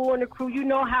Big Woo and the crew. You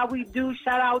know how we do.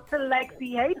 Shout out to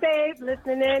Lexi. Hey, babe,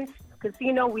 listening in.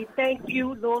 Casino, we thank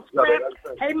you. Li'l Scrap.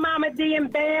 Hey, Mama D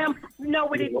and Bam. You know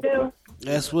what it do.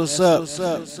 That's what's up.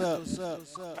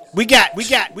 We got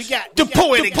the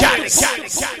poetic goddess,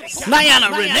 Niana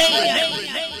Renee.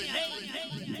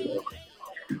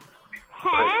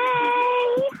 Hey,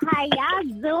 how y'all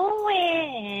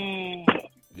doing?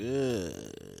 Good.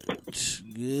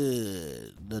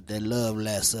 Look, that love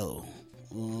lasso.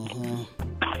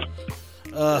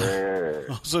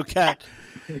 Also got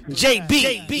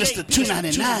JB, Mr.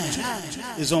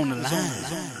 299 is on the line.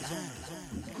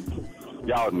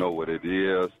 Y'all know what it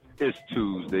is. It's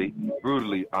Tuesday.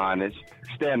 Brutally honest.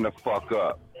 Stand the fuck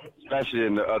up. Especially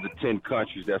in the other 10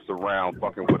 countries that's around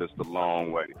fucking with us the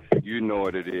long way. You know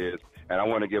what it is. And I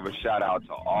want to give a shout out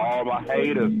to all my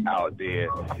haters out there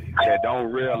that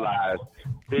don't realize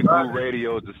Big Woo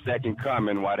Radio is the second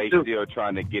coming while they still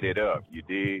trying to get it up. You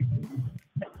dig?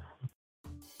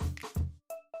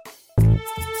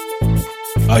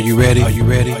 Are you ready? You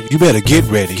better get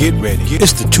ready.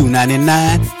 It's the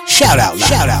 299 shout out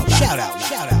line.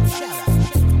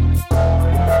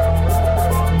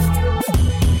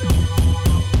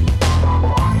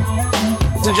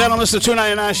 Ladies and gentlemen, it's the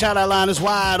 299 shout out line. It's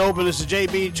wide open. It's the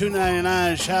JB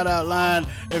 299 shout out line.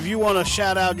 If you want to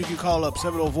shout out, you can call up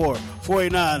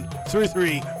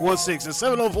 704-489-3316. It's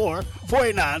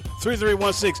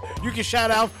 704-489-3316. You can shout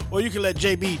out, or you can let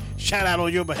JB shout out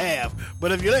on your behalf.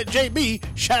 But if you let JB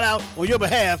shout out on your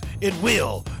behalf, it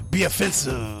will be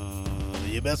offensive.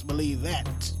 You best believe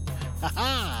that.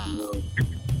 Ha-ha.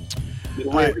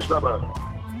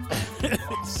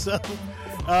 So,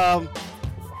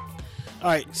 all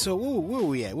right, so where are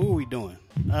we at? What are we doing?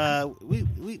 We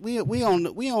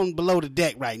on below the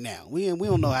deck right now. We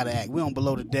don't know how to act. We on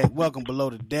below the deck. Welcome below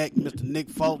the deck, Mr. Nick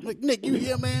Faltz. Nick, you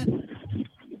here, man?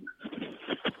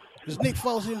 Is Nick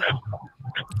Faltz here?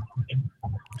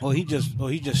 He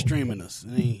just streaming us.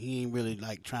 And he ain't really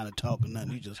like trying to talk or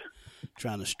nothing. He just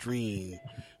trying to stream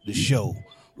the show,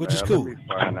 which is cool. Let me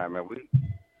find out, man.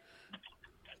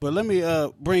 But let me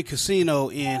bring Casino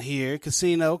in here.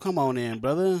 Casino, come on in,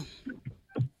 brother.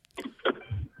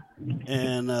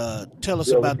 And tell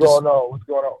us about what's going on? What's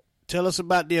going on? Tell us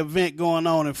about the event going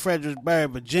on in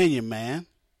Fredericksburg, Virginia, man.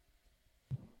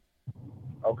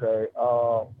 Okay.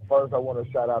 First, I want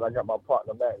to shout out. I got my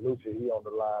partner Matt Lucci. He on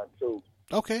the line too.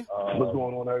 Okay. What's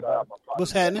going on, everybody?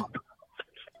 What's happening?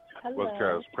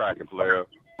 What's cracking, player?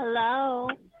 Hello.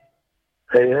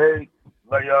 Hey.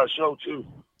 Like y'all show too.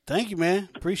 Thank you, man.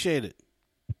 Appreciate it.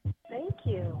 Thank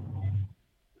you.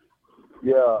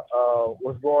 Yeah,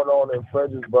 what's going on in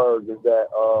Fredericksburg is that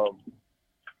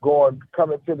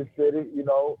coming to the city,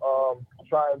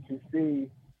 trying to see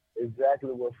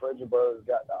exactly what Fredericksburg's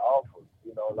got to offer.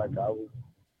 Like I was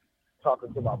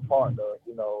talking to my partner,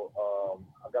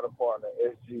 I got a partner,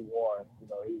 SG1,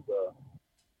 he's a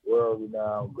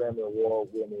world-renowned Grammy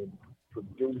Award-winning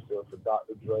producer for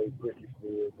Dr. Dre, Britney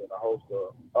Spears, and a host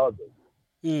of others.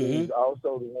 Mm-hmm. He's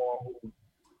also the one who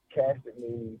casted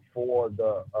me for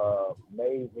the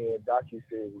Made Men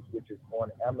docuseries, which is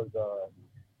on Amazon,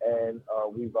 and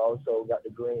we've also got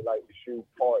the Green Light to Shoot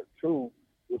Part 2,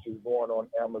 which is going on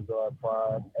Amazon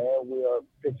Prime, and we are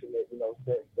pitching it,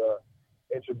 since the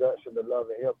introduction to Love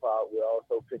and Hip Hop, we're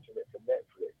also pitching it to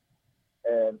Netflix.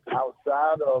 And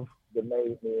outside of the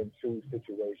Made Men 2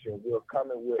 situation, we're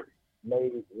coming with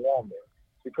Made Woman,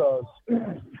 because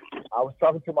I was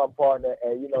talking to my partner,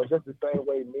 and just the same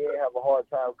way men have a hard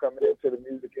time coming into the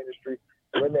music industry,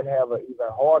 women have an even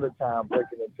harder time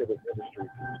breaking into the industry.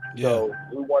 Yeah. So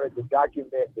we wanted to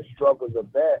document the struggles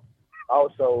of that,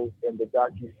 also in the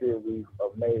docu-series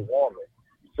of Made Woman.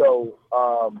 So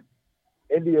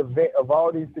in the event of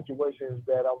all these situations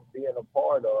that I'm being a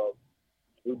part of,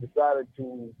 we decided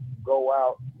to go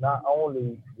out not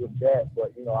only with that,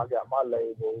 but I got my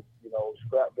label,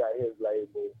 Scrap got his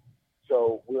label.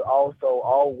 So we're also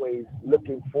always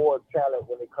looking for talent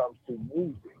when it comes to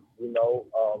music,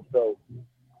 So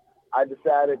I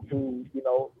decided to,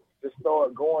 just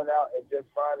start going out and just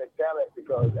finding talent,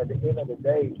 because at the end of the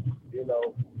day,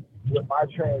 with my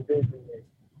transition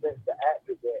since the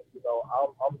accident,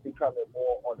 I'm becoming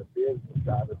more on the business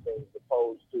side of things,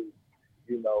 opposed to,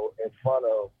 in front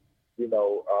of,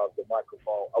 the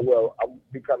microphone. Well, I'm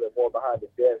becoming more behind the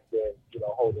desk than,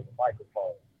 holding the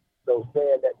microphone. So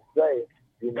saying that to say,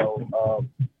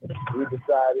 we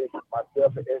decided,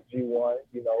 myself and SG1,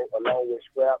 along with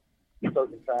Scrap,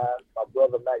 certain times, my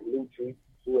brother Mac Lucci,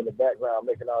 who in the background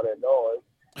making all that noise,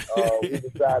 we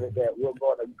decided that we're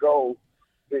going to go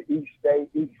to each state,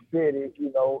 each city, and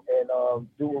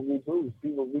do what we do, see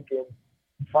what we can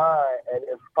find, and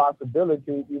if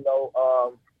possibility,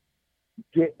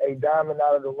 get a diamond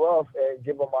out of the rough and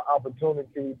give them an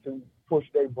opportunity to push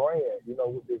their brand,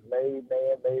 with this Made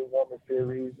Man, Made Woman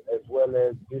series, as well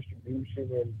as distribution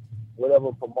and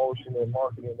whatever promotion and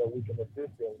marketing that we can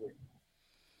assist them with.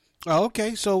 Oh,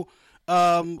 okay. So,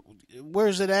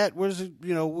 where's it at? Where's it?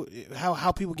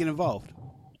 How people get involved?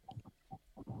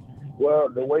 Well,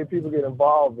 the way people get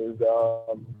involved is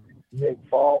Nick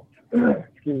Faltz.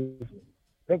 Excuse me.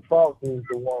 Nick Faltz is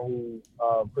the one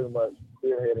who pretty much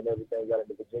spearheaded everything out in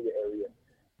the Virginia area.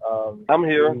 I'm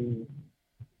here.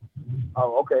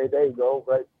 Okay, there you go.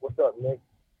 Right. What's up, Nick?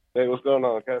 Hey, what's going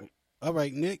on, Kevin? All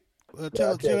right, Nick.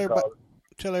 Tell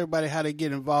everybody how they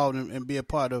get involved and be a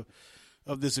part of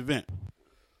this event.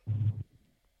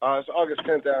 It's August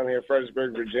 10th down here,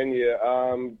 Fredericksburg, Virginia.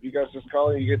 You guys just call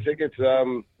and you get tickets. I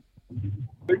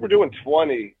think we're doing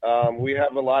 20. We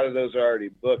have a lot of those already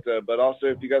booked, but also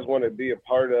if you guys want to be a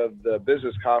part of the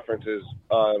business conferences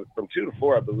from 2 to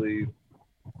 4, I believe.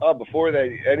 Before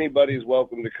that, anybody's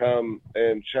welcome to come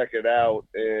and check it out,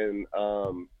 and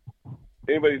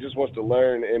anybody just wants to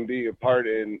learn and be a part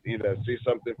and see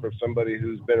something from somebody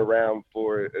who's been around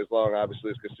for as long,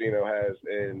 obviously, as Casino has,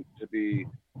 and to be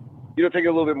take it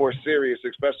a little bit more serious,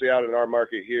 especially out in our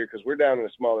market here, because we're down in a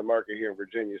smaller market here in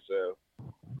Virginia, so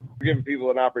we're giving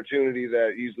people an opportunity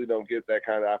that usually don't get that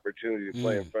kind of opportunity to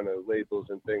play in front of labels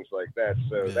and things like that.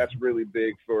 So that's really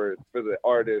big for the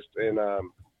artist. And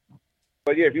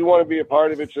but yeah, if you want to be a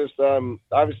part of it, just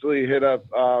obviously hit up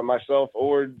myself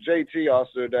or JT,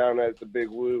 also down at the Big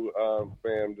Woo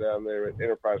fam down there at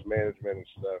Enterprise Management and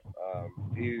stuff.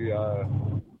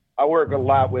 I work a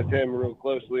lot with him real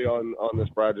closely on this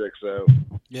project, so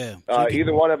yeah,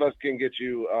 either one of us can get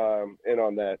you in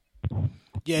on that.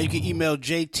 Yeah, you can email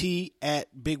JT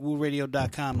at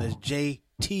BigWooRadio.com. That's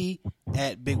JT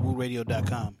at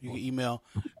BigWooRadio.com. You can email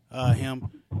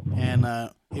him, and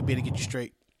he'll be able to get you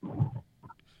straight.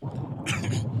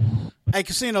 Hey,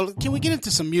 Casino, can we get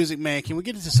into some music, man? Can we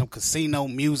get into some Casino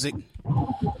music? Know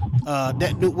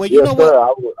what? Sir,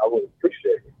 I would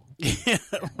appreciate it. Yeah,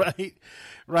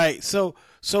 right. So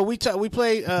we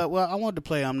played. Well, I wanted to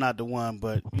play "I'm Not the One,"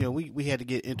 but we had to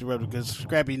get interrupted because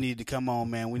Scrappy needed to come on,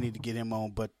 man. We need to get him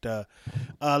on, but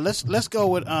let's go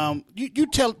with you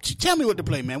tell me what to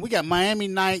play, man. We got Miami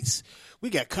Nights,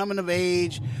 we got Coming of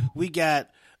Age, we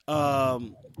got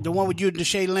the one with you and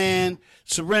Deshae Land,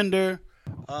 Surrender.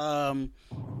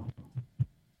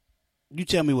 You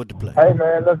tell me what to play. Hey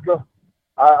man, let's go.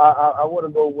 I want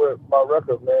to go with my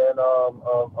record, man.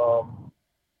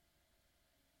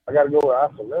 I got to go with I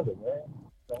Surrender, man.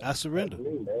 I Surrender. That's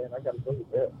me, man. I got to go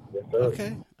with that. Yes, sir.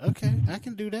 Okay. I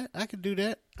can do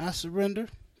that. I Surrender.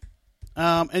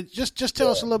 And just tell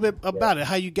us a little bit about it.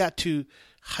 How you got to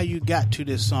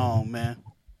this song, man.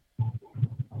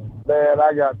 Man,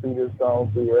 I got through this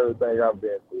song through everything I've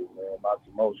been through, man. My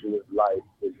tumultuous life,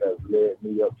 which has led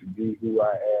me up to be who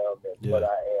I am and what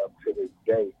I am to this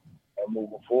day and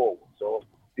moving forward. So,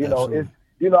 it's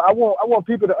I want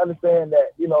people to understand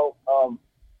that,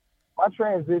 my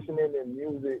transition in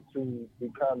music to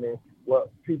becoming what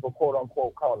people quote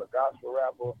unquote call a gospel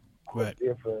rapper is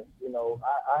different.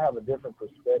 I have a different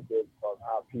perspective of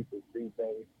how people see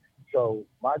things. So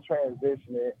my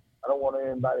transitioning, I don't want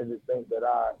anybody to think that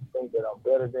I'm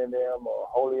better than them or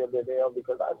holier than them,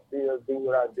 because I still do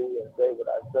what I do and say what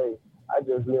I say. I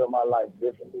just live my life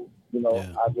differently.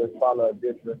 I just follow a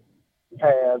different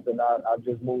path, and I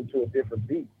just move to a different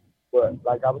beat. But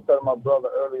like I was telling my brother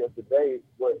earlier today,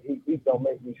 he don't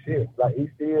make me shit. Like he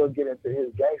still get into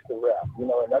his gangster rap, you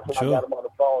know, and that's why I got him on the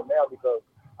phone now because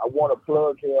I want to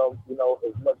plug him, you know,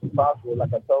 as much as possible.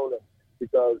 Like I told him,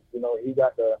 because you know he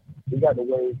got the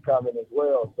waves coming as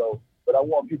well. So, but I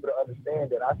want people to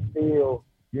understand that I still,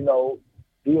 you know,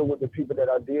 deal with the people that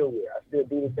I deal with. I still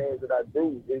do the things that I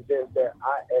do. It's just that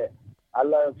I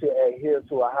learned to adhere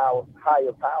to a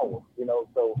higher power, you know.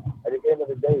 So at the end of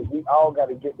the day, we all got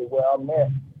to get to where I'm at,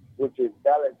 which is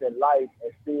balancing life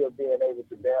and still being able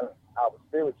to balance our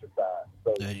spiritual side.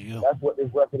 So that's what this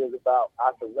record is about.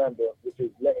 I surrender, which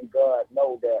is letting God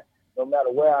know that no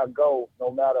matter where I go,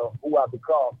 no matter who I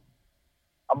become,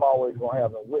 I'm always going to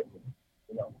have him with me,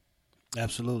 you know.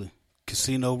 Absolutely.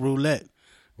 Casino Roulette.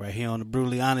 Right here on the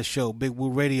Brutally Honest Show, Big Woo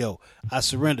Radio. I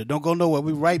surrender. Don't go nowhere.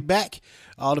 We'll be right back.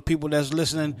 All the people that's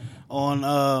listening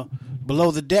on Below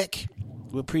the Deck,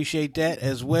 we appreciate that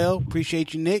as well.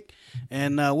 Appreciate you, Nick.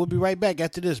 And we'll be right back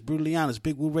after this. Brutally Honest,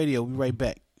 Big Woo Radio. We'll be right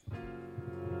back.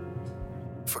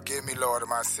 Forgive me, Lord, of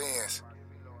my sins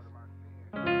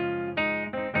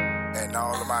and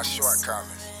all of my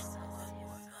shortcomings.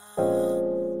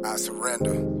 I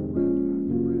surrender,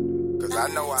 because I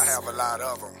know I have a lot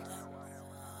of them.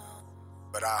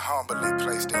 But I humbly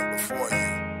place them before you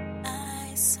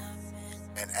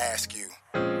and ask you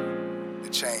to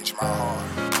change my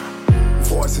heart.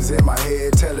 Voices in my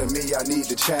head telling me I need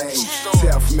to change.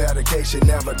 Self-medication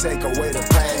never take away the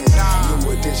pain.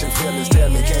 New addiction feelings tell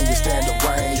me, can you stand the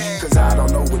rain? Cause I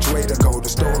don't know which way to go, the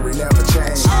story never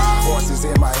changed. Voices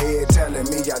in my head telling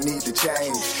me I need to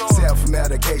change.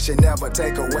 Self-medication never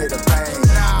take away the pain.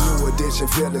 New addiction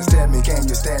feelings tell me, can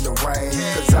you stand the rain?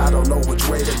 Cause I don't know which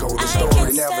way to go, the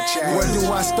story never changed. Where do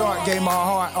I start? Gave my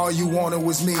heart, all you wanted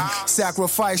was me.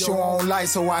 Sacrifice your own life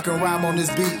so I can rhyme on this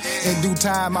beat. In due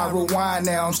time I rewind,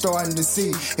 now I'm starting to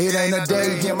see. It ain't a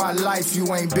day in my life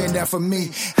you ain't been there for me.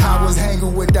 I was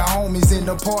hanging with the homies in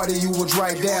the party, you was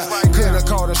right there. Could've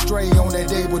caught a stray on that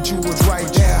day, but you was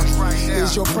right there.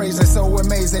 It's your praise that's so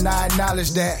amazing, I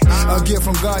acknowledge that. A gift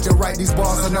from God to write these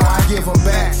bars, so no, I give them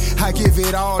back. I give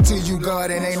it all to you, God,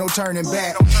 and ain't no turning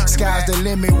back. Sky's the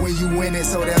limit when you win it,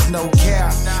 so there's no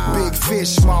cap. Big fish,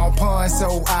 small pond,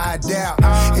 so I adapt.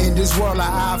 In this world, like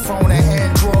iPhone and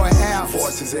Android app.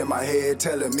 Voices in my head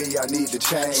telling me I need to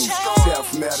change.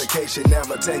 Self-medication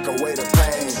never take away the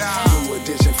pain. New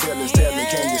addiction feelings tell me,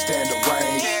 can you stand the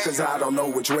rain? Cause I don't know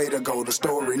which way to go, the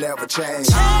story never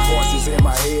changed. Voices in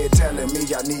my head telling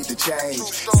me I need to change.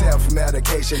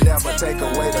 Self-medication never take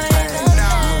away the pain.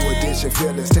 New addiction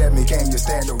feelings tell me, can you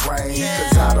stand the rain?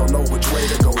 Cause I don't know which way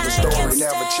to go, the story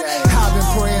never changed. I've been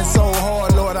praying so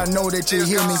hard, Lord, I know that you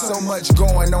hear me. So much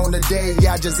going on today,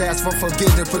 I just ask for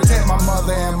forgiveness. Protect my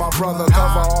mother and my brother,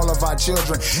 cover all of our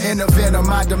children. In the event of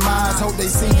my demise, hope they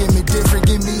see in me different.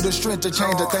 Give me the strength to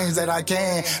change the things that I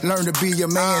can. Learn to be a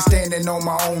man, standing on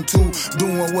my own too,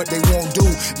 doing what they won't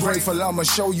do. Grateful I'ma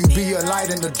show you, be a light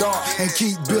in the dark, and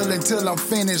keep building till I'm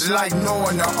finished like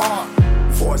knowing the art.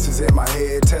 Voices in my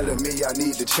head telling me I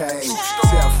need to change.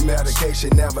 Self-medication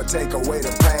never take away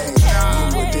the pain.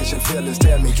 New addiction feelings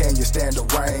tell me, can you stand the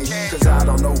rain? Cause I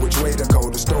don't know which way to go,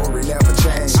 the story never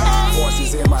changed.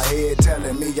 Voices in my head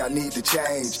telling me I need to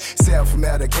change.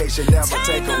 Self-medication never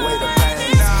take away the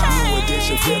pain. New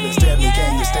addiction feelings tell me,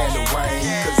 can you stand the rain?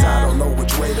 Cause I don't know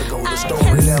which way to go, the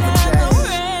story never changed.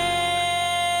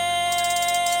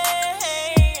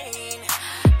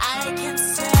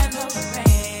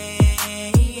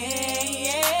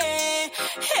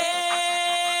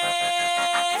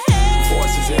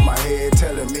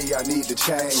 I need to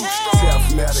change.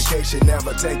 Self-medication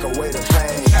never take away the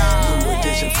pain. New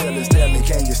addiction feelings tell me,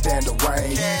 can you stand the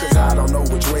rain? Cause I don't know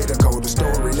which way to go, the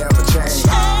story never changed.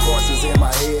 Voices in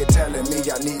my head telling me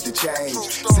I need to change.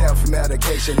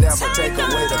 Self-medication never take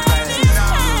away the pain.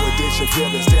 New addiction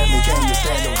feelings tell me, can you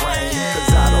stand the rain?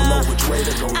 Cause I don't know which way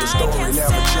to go, the story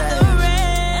never changed.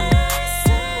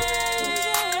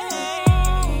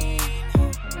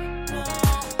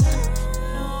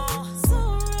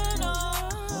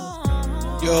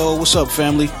 Yo, what's up,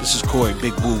 family? This is Corey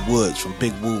Big Woo Woods from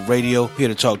Big Woo Radio, here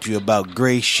to talk to you about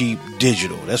Gray Sheep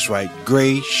Digital. That's right,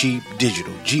 Gray Sheep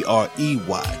Digital, Grey,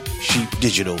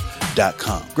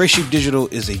 sheepdigital.com. Gray Sheep Digital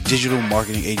is a digital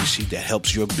marketing agency that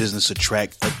helps your business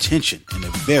attract attention in a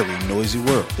very noisy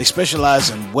world. They specialize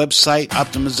in website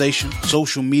optimization,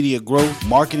 social media growth,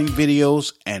 marketing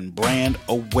videos, and brand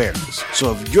awareness.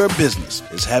 So if your business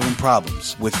is having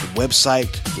problems with the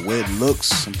website, the way it looks,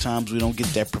 sometimes we don't get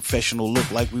that professional look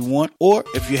like we want, or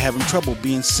if you're having trouble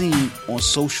being seen on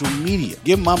social media,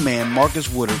 give my man Marcus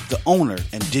Woodard, the owner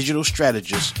and digital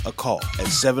strategist, a call at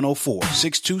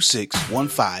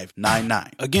 704-626-1599.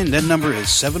 1599. Again, that number is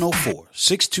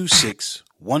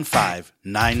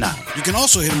 704-626-1599. You can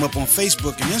also hit him up on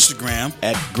Facebook and Instagram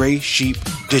at Gray Sheep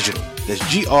Digital. That's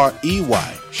Grey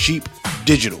Sheep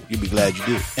Digital. You'll be glad you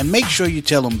did. And make sure you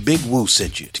tell them Big Woo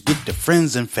sent you to get the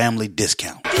friends and family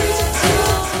discount.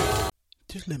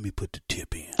 Just let me put the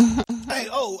tip in.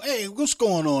 Hey, what's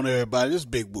going on, everybody? This is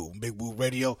Big Woo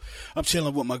Radio. I'm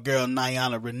chilling with my girl,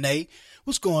 Niana Renee.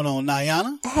 What's going on,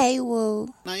 Niana? Hey, Woo.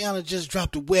 Niana just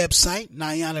dropped a website,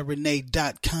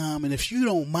 NianaRenee.com. And if you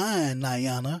don't mind,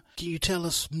 Niana, can you tell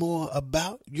us more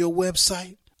about your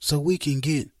website so we can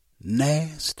get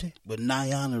nasty with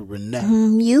Niana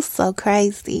Renee? You so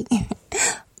crazy.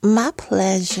 My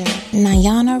pleasure.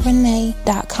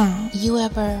 NianaRenee.com. You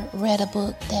ever read a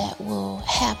book that will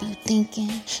have you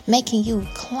thinking, making you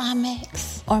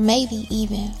climax, or maybe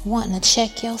even wanting to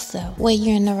check yourself where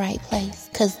you're in the right place?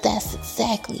 Because that's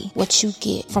exactly what you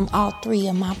get from all 3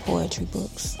 of my poetry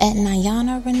books at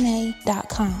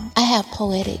NianaRenee.com. I have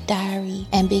Poetic Diary,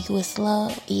 Ambiguous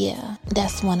Love. Yeah,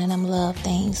 that's one of them love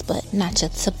things, but not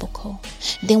your typical.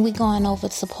 Then we going over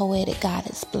to Poetic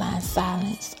Goddess, Blind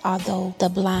Silence, although the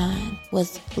blind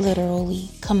was literally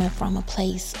coming from a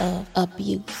place of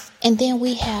abuse. And then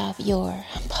we have your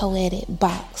poetic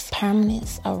box,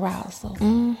 Permanence Arousal.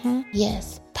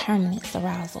 Yes, Permanence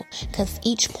Arousal. Because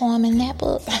each poem in that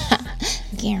book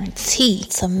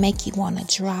guaranteed to make you want to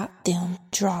drop them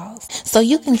draws. So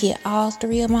you can get all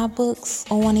 3 of my books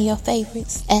or one of your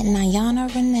favorites at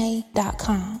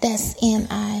NianaRenee.com. That's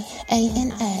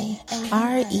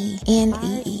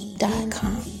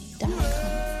NianaRenee.com.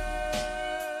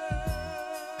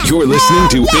 You're listening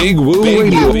to Big Woo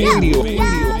Radio.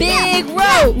 Big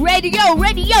Woo Radio, Big Woo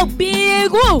Radio,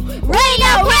 Big Woo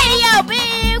Radio.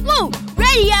 Woo!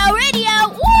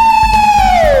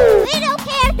 We don't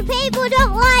care if the people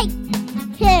don't like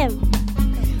him.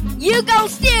 You gon'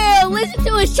 still listen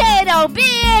to his channel,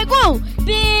 Big Woo.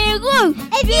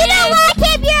 If you don't like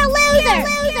him, you're a loser.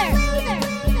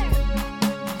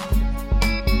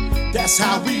 That's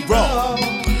how we roll.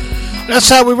 That's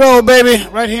how we roll, baby.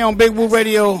 Right here on Big Woo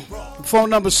Radio. Phone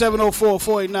number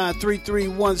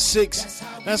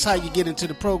 704-489-3316. That's how you get into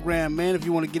the program, man, if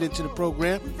you want to get into the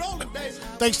program.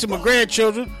 Thanks to my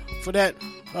grandchildren for that,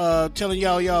 telling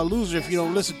y'all loser if you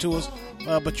don't listen to us.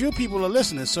 But you people are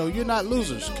listening, so you're not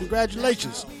losers.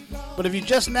 Congratulations. But if you're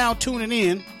just now tuning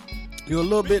in, you're a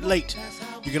little bit late.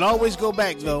 You can always go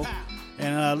back, though,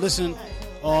 and listen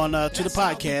on to the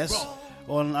podcast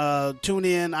on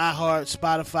TuneIn, iHeart,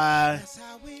 Spotify,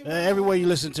 everywhere you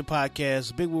listen to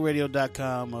podcasts,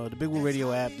 BigWooRadio.com, the Big Woo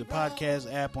Radio app, the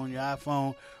podcast app on your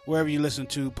iPhone, wherever you listen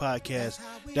to podcasts,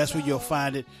 that's where you'll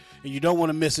find it. And you don't want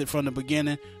to miss it from the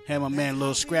beginning. Have my man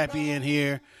Li'l Scrappy in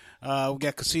here. We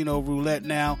got Casino Roulette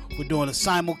now. We're doing a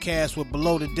simulcast with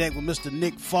Below the Deck with Mr.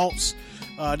 Nick Faltz.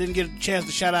 Didn't get a chance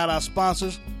to shout out our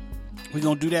sponsors. We're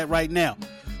going to do that right now.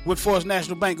 Woodforest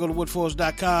National Bank, go to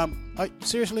woodforest.com.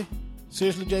 Seriously,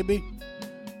 JB?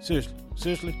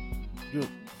 Seriously?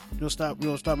 You'll stop me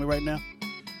right now?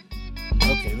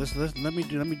 Okay, let me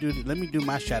do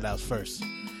my shout outs first.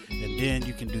 And then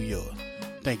you can do yours.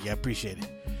 Thank you, I appreciate it.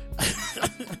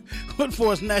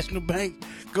 Woodforest National Bank,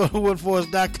 go to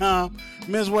woodforest.com.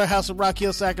 Men's Warehouse of Rock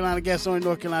Hill, South Carolina, Gastonia,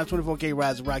 North Carolina, 24K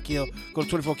Rides of Rock Hill. Go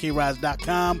to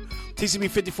 24krides.com. TCB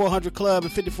 5400 Club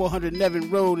at 5400 Nevin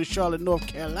Road in Charlotte, North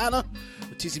Carolina.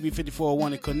 The TCB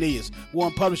 5401 in Cornelius.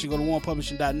 Warren Publishing, go to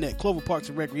warrenpublishing.net. Clover Parks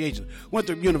and Recreation,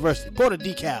 Winthrop University, Porter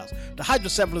Decals, the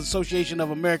Hydrocephalus Association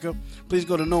of America. Please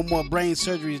go to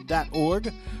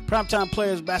nomorebrainsurgeries.org. Primetime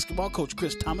Players Basketball, Coach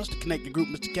Chris Thomas. To connect the group,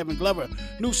 Mr. Kevin Glover.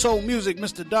 New Soul Music,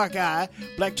 Mr. Dark Eye.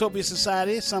 Blacktopia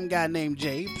Society, some guy named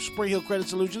Jay. Spring Hill Credit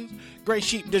Solutions.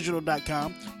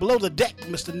 GraySheepDigital.com. Below the Deck,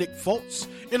 Mr. Nick Faltz.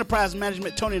 Enterprise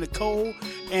Management, Tony Nicole.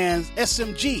 And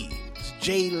SMG,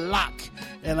 J Locke.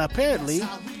 And apparently,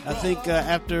 I think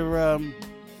after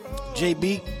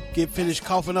JB get finished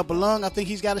coughing up a lung, I think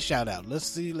he's got a shout out. Let's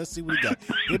see what he got.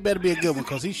 It better be a good one,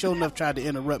 because he sure enough tried to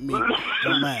interrupt me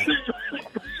on mine.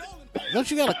 Don't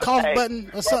you got a cough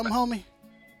button or something, homie?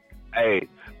 Hey,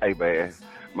 man.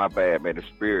 My bad, man. The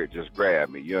spirit just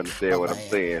grabbed me. You understand what I'm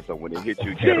saying? So when it hits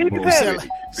you, you gotta move.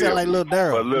 Sound like Lil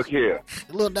Durham. But look here.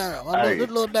 Lil Durham.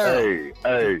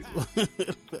 Hey.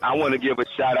 I want to give a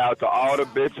shout out to all the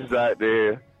bitches out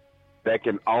there that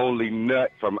can only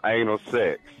nut from anal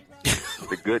sex.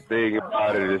 The good thing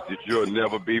about it is that you'll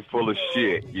never be full of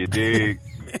shit. You dig?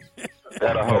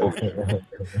 That a hoe.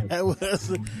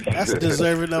 That's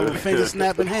deserving of a finger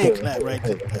snapping hand clap right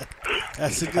there.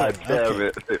 That's a good one. Damn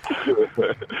it.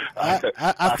 I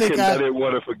didn't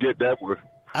want to forget that one.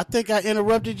 I think I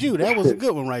interrupted you. That was a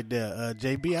good one right there,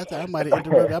 JB. I thought I might have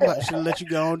interrupted. I should have let you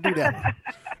go on and do that one.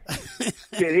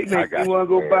 Yeah, he makes me want to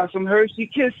go buy some Hershey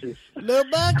Kisses. Little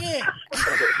Bucky. Hey,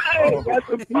 got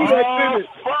some peanuts in it.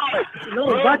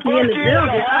 Little Bucky in the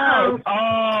building.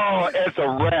 Oh, it's a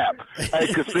wrap. Hey,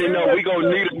 Casino, we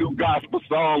gonna need a new gospel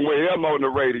song with him on the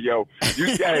radio.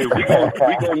 We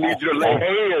gonna need you to lay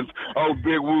hands on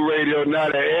Big Woo Radio now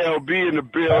that LB in the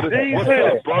building. What's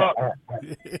up, Buck?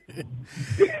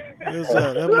 What's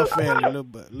up? That's my family,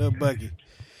 Little Bucky.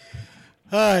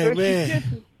 All right,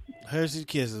 man. Hershey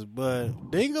Kisses, but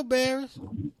Dingleberries.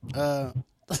 But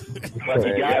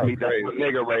he got me. That's my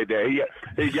nigga right there.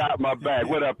 He got my back.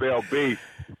 What up, LB?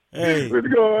 Hey, what's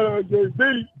going on,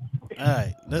 JB? All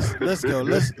right, let's go.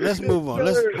 Let's move on.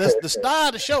 Let's the star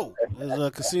of the show is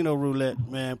Casino Roulette.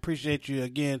 Man, appreciate you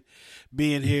again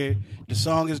being here. The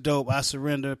song is dope. I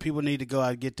Surrender. People need to go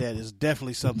out and get that. It's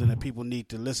definitely something that people need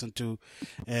to listen to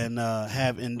and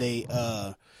have in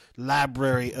their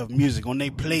library of music on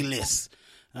their playlists.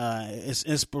 It's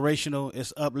inspirational,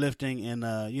 it's uplifting, and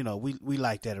we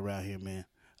like that around here, man.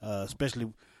 Especially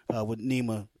with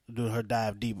Nima doing her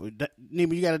dive deep.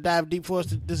 Nima, you got to dive deep for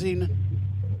us this evening?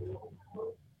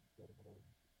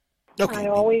 Okay. I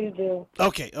always do.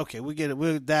 Okay, we get it.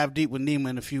 We'll dive deep with Nima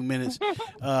in a few minutes.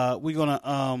 We're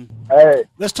gonna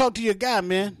let's talk to your guy,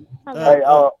 man.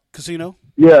 Casino.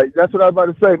 Yeah, that's what I was about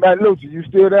to say. Matt Lucci, you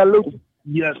still there, Lucci?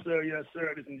 Yes, sir.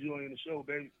 Just enjoying the show,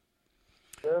 baby.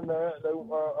 Yeah, man. They,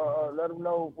 let them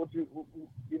know what you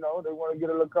know. They want to get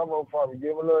a little come on from you.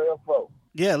 Give them a little info.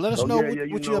 Yeah, let us know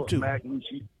what you up to. Mac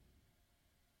Lucci.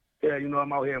 Yeah,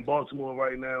 I'm out here in Baltimore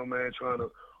right now, man, trying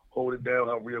to hold it down,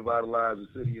 help revitalize the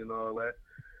city and all that.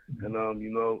 And,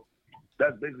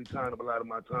 that's basically tying up a lot of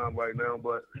my time right now,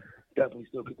 but definitely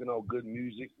still kicking out good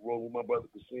music, roll with my brother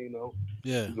Casino.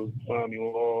 Yeah. You can find me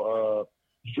on all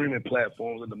streaming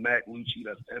platforms under Mac Lucci.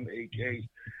 That's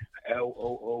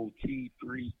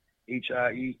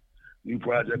MAKLOOT3HIE. New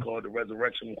project called The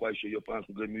Resurrection. I'm quite sure you'll find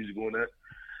some good music on that.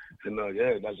 And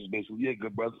that's just basically it,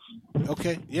 good brothers.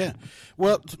 Okay, yeah.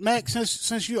 Well, Mac,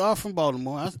 since you are from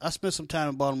Baltimore, I spent some time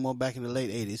in Baltimore back in the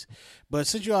late '80s. But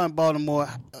since you are in Baltimore,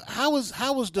 how was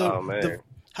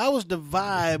the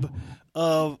vibe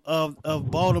of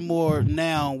Baltimore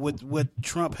now with what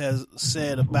Trump has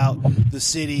said about the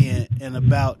city and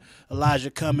about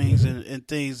Elijah Cummings and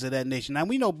things of that nature? Now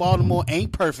we know Baltimore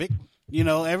ain't perfect.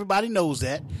 Everybody knows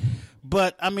that.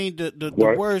 But I mean, the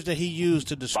words that he used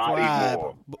to describe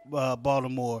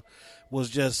Baltimore was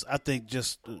just, I think, a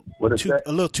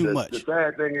little too much. The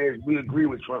sad thing is, we agree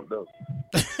with Trump, though.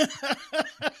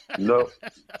 No.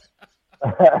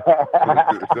 We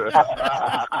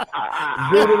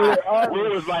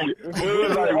was like,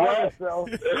 what?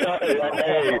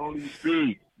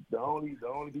 The only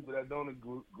people that don't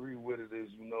agree with it is,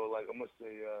 like I'm gonna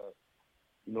say,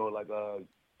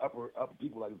 upper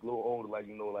people like a little older, like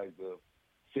like the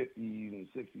 50s and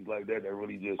 60s, like that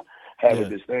really just have a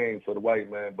disdain for the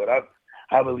white man. But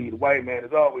I believe the white man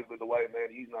has always been the white man.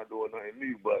 He's not doing nothing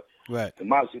new. But in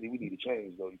my city, we need to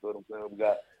change, though. You feel what I'm saying? We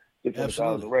got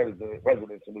 600,000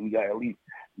 residents, and we got at least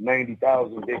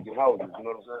 90,000 vacant houses. You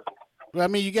know what I'm saying? Well, I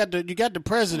mean, you got the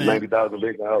president 90,000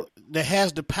 vacant houses that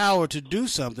has the power to do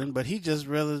something, but he just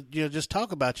rather just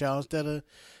talk about y'all instead of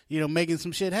making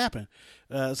some shit happen.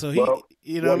 So he,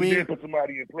 he did put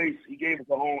somebody in place. He gave us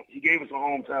a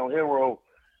hometown hero,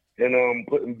 and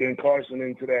putting Ben Carson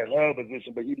into that hub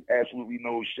position. But he absolutely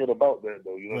knows shit about that,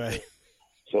 though. You know what I'm saying?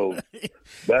 So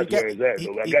that's where it's at.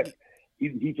 So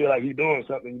he feel like he's doing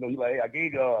something. He's like, hey, I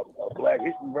gave y'all a Black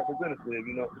history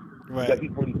representative. Right. That he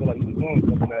really feel like he was doing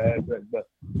something that aspect. But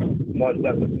now you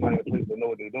got to put somebody in place that know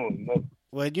what they're doing.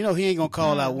 Well, he ain't gonna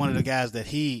call out one of the guys that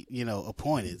he,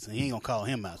 appointed. So he ain't gonna call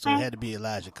him out. So it had to be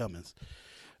Elijah Cummings.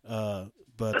 But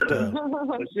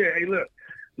shit, hey, look,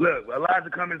 Elijah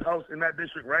Cummings' house in that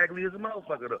district, Ragley, is a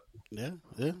motherfucker though. Yeah.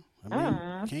 I mean,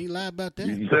 can't lie about that.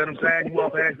 You see what I'm saying? You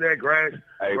walk past that grass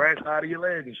out of your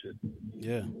leg and shit.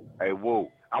 Yeah. Hey,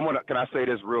 whoa! Can I say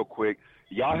this real quick?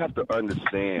 Y'all have to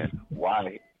understand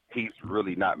why he's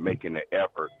really not making the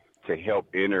effort to help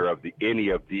any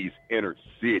of these inner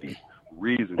cities.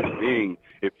 Reason being,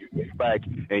 if you go back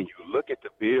and you look at the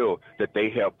bill that they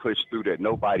have pushed through that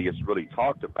nobody has really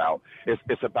talked about,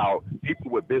 it's about people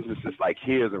with businesses like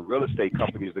his and real estate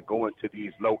companies that go into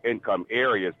these low-income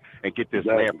areas and get this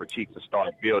land for cheap to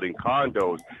start building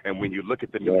condos. And when you look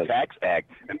at the new Tax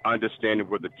Act and understanding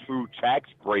where the true tax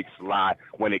breaks lie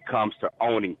when it comes to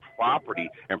owning property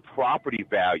and property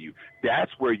value,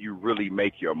 that's where you really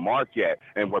make your mark at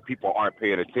and what people aren't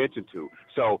paying attention to.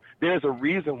 So there's a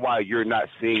reason why you're we're not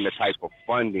seeing the type of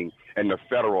funding and the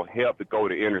federal help to go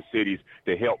to inner cities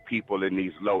to help people in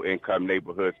these low-income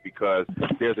neighborhoods, because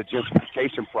there's a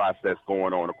gentrification process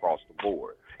going on across the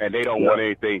board, and they don't want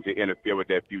anything to interfere with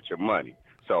their future money.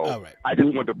 So I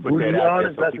just wanted to put that out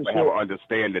there so people have an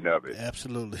understanding of it.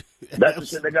 Absolutely. That's the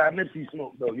shit that got Nipsey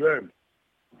smoked, though. You heard me?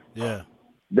 Yeah.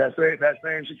 That same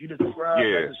shit you just described,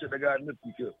 Yeah. that's the shit that got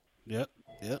Nipsey killed. Yep.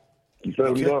 You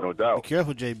feel me? No doubt. Be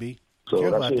careful, JB. So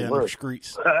Careful that out shit there in the works.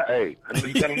 streets. Hey, but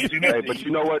you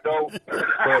know what though?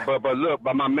 but look,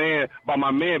 by my man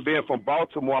being from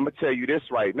Baltimore, I'm gonna tell you this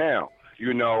right now.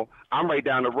 You know, I'm right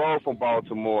down the road from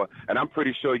Baltimore, and I'm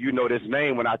pretty sure you know this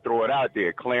name when I throw it out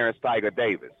there, Clarence Tiger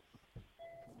Davis.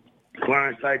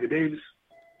 Clarence Tiger Davis?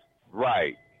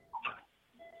 Right.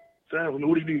 Sam, what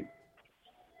do you do?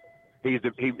 He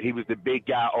was the big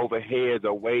guy overhead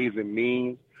of Ways and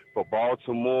Means for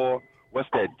Baltimore. What's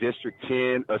that, District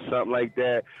 10 or something like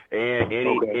that? And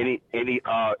any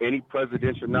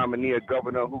presidential nominee or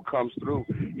governor who comes through,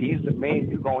 he's the man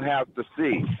you're gonna have to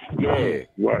see. Yeah,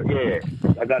 right. Yeah,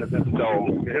 I got to so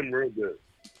him real good.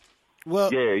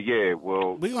 Well, yeah.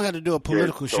 Well, we're gonna have to do a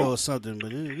political so- show or something,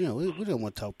 but we don't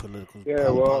want to talk political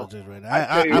politics right now.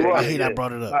 I tell you I hate I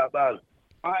brought it up.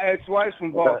 My ex-wife's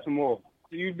from Baltimore.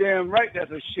 You damn right that's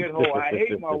a shithole. I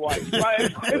hate my wife. My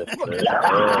ex-wife's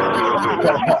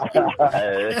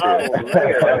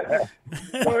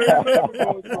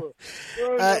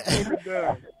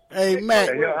Hey, Matt.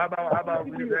 Hey, yo, how about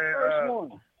we just had,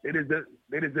 they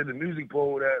just did the music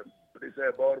poll that they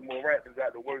said Baltimore rappers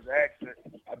got the worst accent.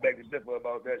 I beg to differ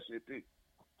about that shit too.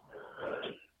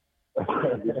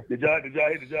 Did y'all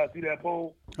see that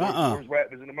poll? Worst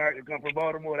rappers in America come from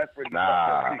Baltimore. That's pretty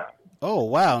fucked up. Oh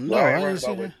wow, no, Well, I ain't didn't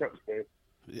see worried that. about what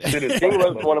Trump's He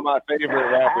was one of my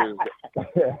favorite rappers.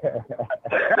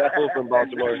 That fool from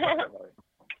Baltimore.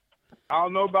 I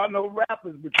don't know about no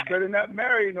rappers, but you better not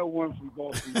marry no one from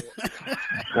Baltimore.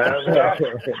 Hey,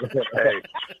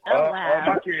 all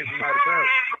my kids from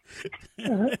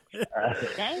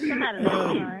out of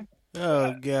town.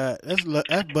 Oh God, that's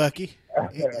Bucky.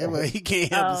 He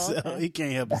can't help himself. He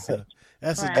can't help himself.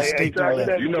 That's a distinct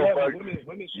laugh. You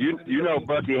know,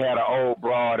 Bucky had an old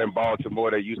broad in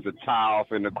Baltimore that used to tie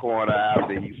off in the corner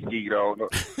after he skied on her.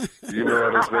 You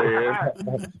know what I'm saying?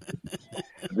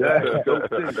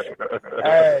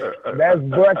 Hey, that's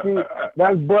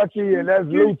Bucky, and that's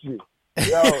Lucci.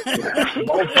 Yo,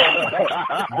 both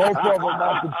of them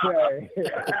off the chain.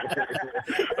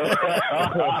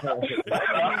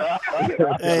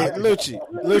 Hey, Lucci,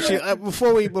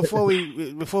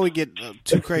 before we get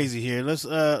too crazy here, let's.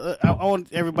 I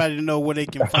want everybody to know where they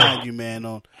can find you, man,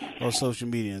 on social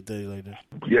media and things like that.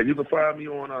 Yeah, you can find me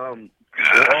on all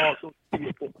social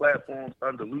media platforms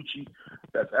under Lucci.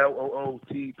 That's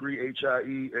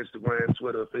LOOT3HIE, Instagram,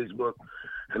 Twitter, Facebook.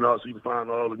 And also you can find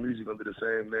all the music under the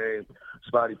same name,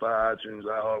 Spotify, iTunes,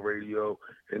 iHeartRadio,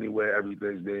 anywhere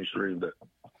everything's being streamed at.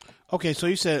 Okay, so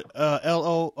you said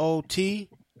LOOT? Yes,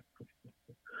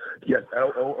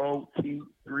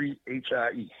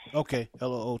 LOOT3HIE. Okay,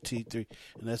 LOOT3.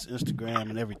 And that's Instagram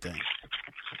and everything.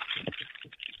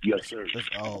 Yes, sir. That's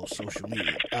all social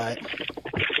media. All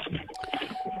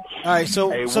right,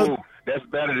 so... Hey, Woo, that's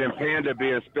better than Panda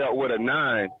being spelled with a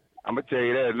 9. I'm going to tell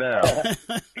you that now.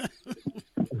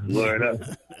 Word up.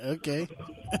 Okay.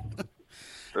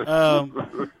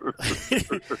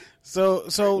 So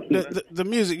the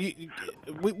music,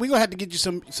 we gonna have to get you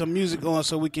some music on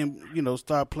so we can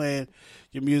start playing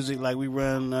your music like we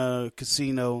run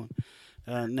Casino.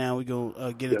 Now we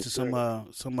gonna get into some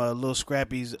Li'l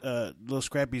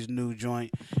Scrappy's new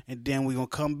joint, and then we gonna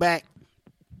come back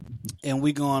and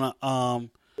we gonna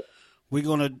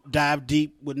dive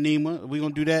deep with Nima. Are we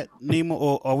gonna do that, Nima,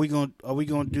 or are we gonna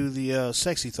do the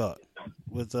Sexy Thought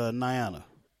with Niana?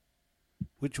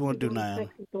 Which one do Niana?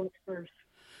 Sexy Thought first.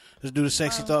 Let's do the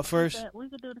Sexy Thought first. We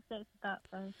could do the Sexy Thought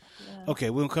first. Yeah.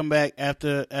 Okay, we're gonna come back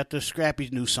after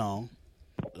Scrappy's new song.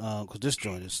 Because this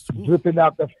joint is dripping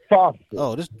out the faucet.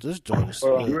 Oh, this joint is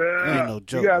ain't no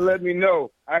joke. You gotta let me know.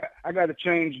 I gotta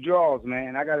change draws,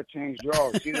 man. I gotta change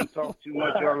draws. She didn't talk too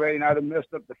much already, and I done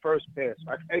messed up the first pass.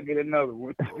 I can't get another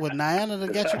one. Well, Niana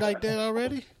done got you like that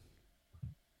already?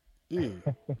 Wait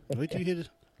till you hear the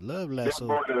Love Lasso.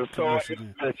 All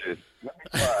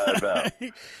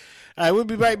right, we'll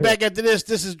be right back after this.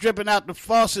 This is Dripping Out the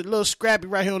Faucet, Li'l Scrappy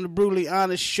right here on the Brutally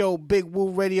Honest Show, Big Woo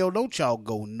Radio. Don't y'all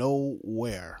go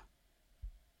nowhere.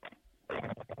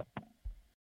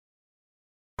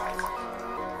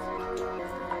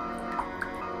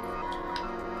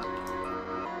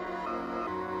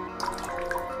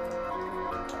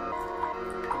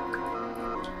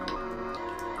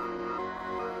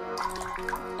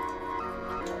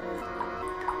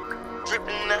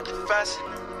 dripping out the faucet.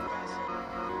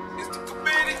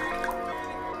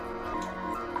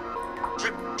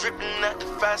 Dripping out the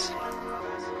faucet.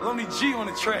 Only G on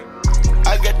the track.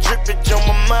 I got drippage on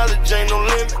my mileage, ain't no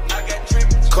limit.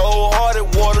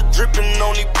 Cold-hearted water dripping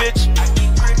on these bitches. The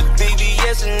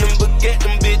BBS and them baguette,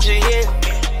 them bitches here.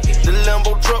 The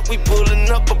Lambo truck, we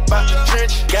pulling up about the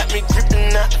trench. Got me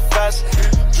dripping out the faucet,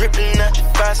 dripping out the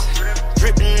faucet,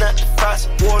 dripping out the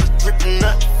faucet. Water dripping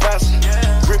out the faucet,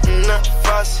 dripping out the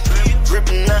faucet,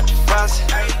 dripping out the faucet,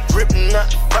 dripping out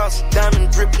the faucet. Diamond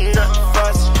dripping out the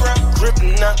faucet,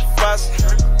 dripping out the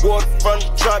faucet. Water from the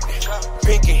tropic,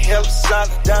 pink and hella solid.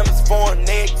 Diamonds foreign,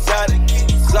 they exotic.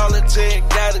 Solitaire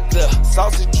got it there,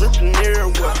 sausage dripping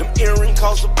everywhere. Them earrings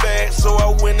cost a bag, so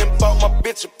I went and bought my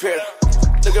bitch a pair.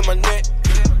 Look at my neck,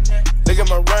 look at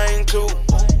my ring too.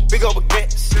 Big over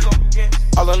baguettes,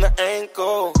 all on the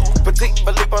ankle. Petite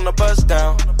but leap on the bus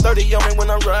down. 30 on me when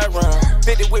I ride round.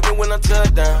 50 with me when I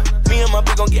touch down. Me and my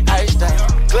bitch gon' get iced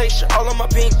out. Glacier all on my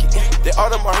pinky. The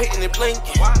Audemars hitting it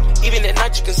blinking. Even at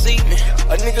night you can see me.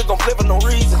 A nigga gon' flip for no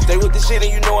reason. Stay with this shit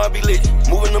and you know I be lit.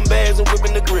 Moving them bags and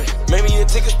whipping the grip. Maybe a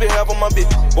ticket spit half on my bitch.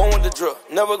 Born with the drug,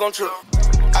 never gon' trip.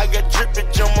 I got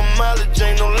drippage on my mileage,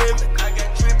 ain't no limit.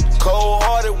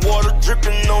 Cold-hearted water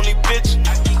dripping on these bitches.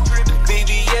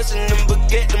 BBS and them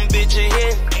baguette, them bitches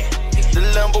here. The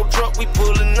Lambo truck, we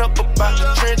pulling up about the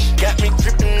trench. Got me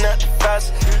dripping out the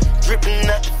faucet, dripping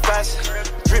out the faucet,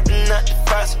 dripping out the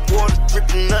faucet. Water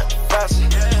dripping out the faucet,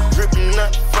 dripping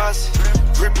out the faucet,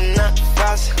 dripping out the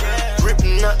faucet,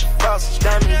 dripping out the faucet.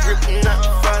 Diamond dripping out the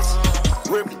faucet,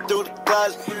 ripping through the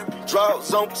closet.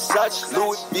 Drawers on Versace,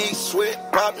 Louis V,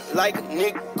 sweat popping like a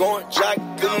nigga going jockey.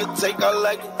 Gonna take out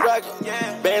like a rocket,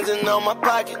 bands in on my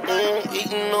pocket,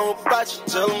 eating on hibachi.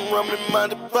 Tell them I'm in my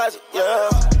deposit, yeah.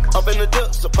 Up in the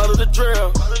dip, so follow the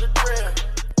drill.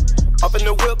 Up in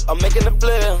the whip, I'm making it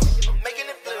flare.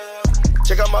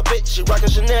 Check out my bitch, she rockin'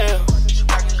 Chanel.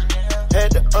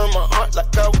 Had to earn my heart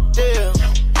like I was there.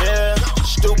 Yeah,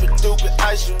 stupid,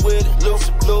 icy with it.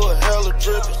 Lucid blue, hella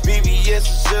drippin'. BBS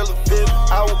is hella vivid.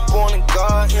 I was born in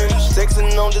God image.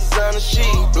 Sexin' on designer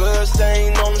sheet. Blood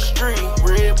stain on the street.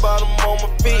 Red bottom on my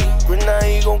feet.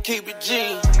 Grenade gon' keep it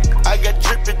G. I got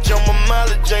drippage on my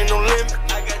mileage, ain't no limit.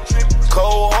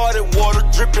 Cold-hearted water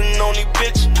dripping on these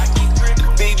bitches.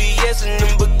 BBS and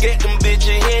them baguette, them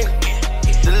bitches here.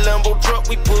 The Lambo truck,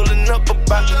 we pulling up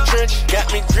about the trench.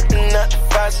 Got me dripping out the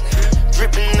faucet,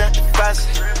 dripping out the faucet,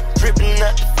 dripping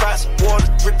out the faucet. Water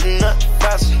dripping out the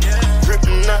faucet,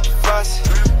 dripping out the faucet,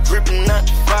 dripping out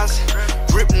the faucet,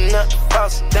 dripping out the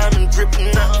faucet. Diamond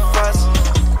dripping out the faucet.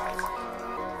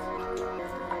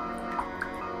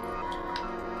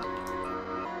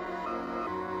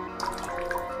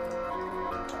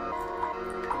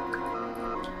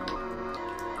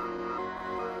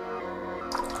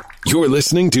 You're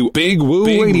listening to Big Woo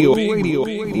Radio.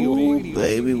 Ooh,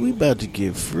 baby, we about to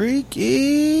get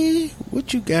freaky.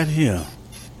 What you got here?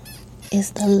 It's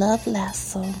the Love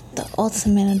Lasso, the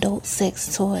ultimate adult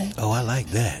sex toy. Oh, I like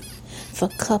that. For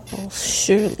couples,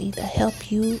 surely to help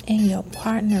you and your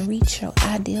partner reach your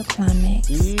ideal climax.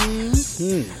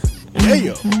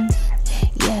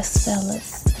 Yes,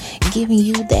 fellas. Giving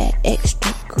you that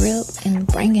extra grip and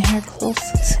bringing her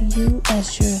closer to you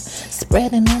as you're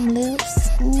spreading them lips.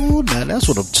 Ooh, now that's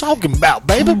what I'm talking about,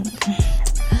 baby.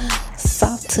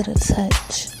 Soft to the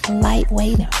touch,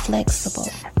 lightweight and flexible.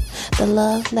 The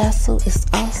Love Lasso is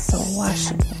also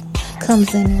washable.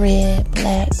 Comes in red,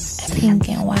 black, pink,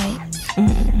 and white.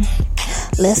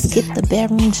 Let's get the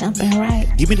bedroom jumping right.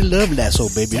 Give me the Love Lasso,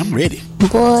 baby. I'm ready.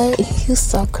 Boy, you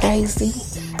so crazy.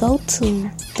 Go to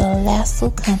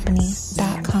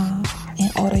thelassocompany.com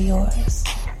and order yours.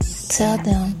 Tell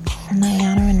them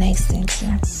Niana and they sent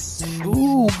you.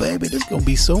 Ooh, baby, this gonna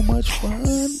be so much fun.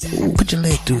 Ooh, put your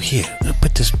leg through here.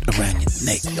 Put this around your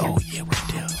neck. Oh, yeah, right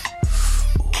there.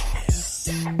 Ooh,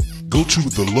 yeah. Go to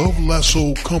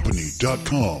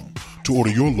thelovelassocompany.com to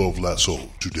order your Love Lasso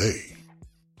today.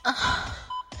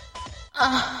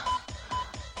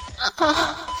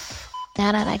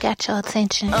 Now that I got your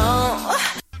attention.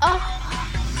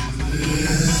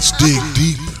 Let's dig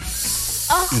deep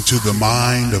into the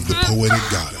mind of the poetic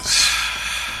goddess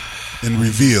and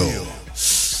reveal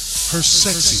her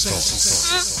sexy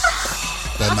thoughts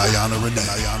by Niana Renee.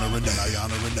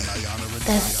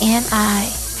 That's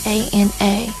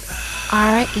NianaRenee.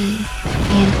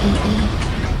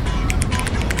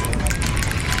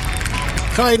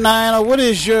 Okay, Niana, what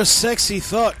is your sexy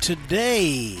thought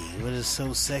today? What is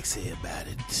so sexy about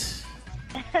it?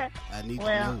 I need to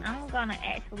know. I'm gonna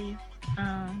actually,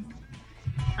 I'm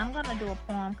gonna do a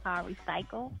poem called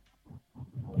 "Recycle."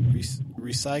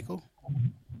 Recycle?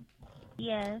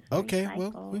 Yes. Okay,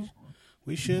 recycle. well,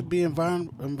 we should be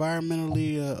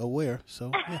environmentally aware.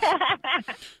 So yes.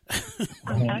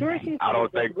 I'm sure she's I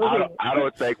don't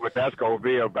think what that's gonna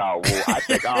be about. Well, I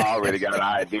think I already got an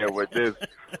idea what this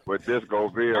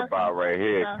gonna be about right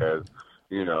here. Cause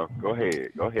go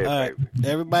ahead, All right, baby.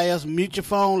 everybody else, mute your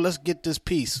phone. Let's get this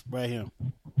piece right here.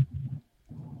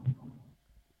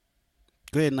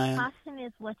 Go ahead, Niana. Caution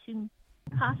is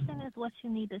what you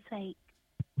need to take.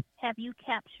 Have you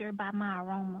captured by my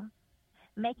aroma,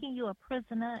 making you a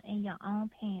prisoner in your own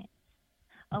pants,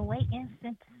 awaiting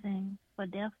sentencing for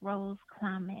death row's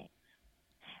climax,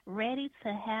 ready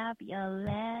to have your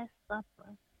last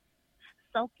supper,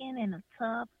 soaking in a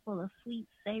tub full of sweet,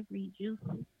 savory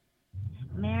juices,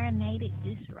 marinated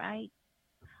just right,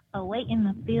 awaiting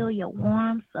to feel your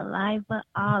warm saliva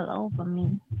all over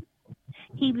me.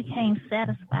 He became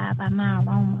satisfied by my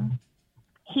aroma.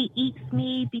 He eats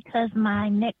me because my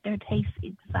nectar tastes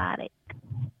exotic.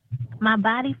 My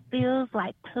body feels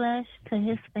like plush to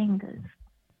his fingers.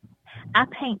 I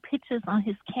paint pictures on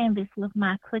his canvas with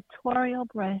my clitoral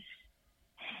brush.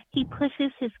 He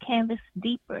pushes his canvas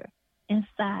deeper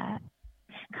inside,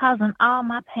 causing all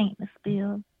my paint to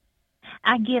spill.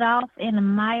 I get off and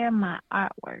admire my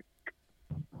artwork.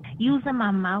 Using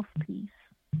my mouthpiece,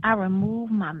 I remove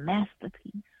my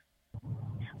masterpiece.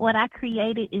 What I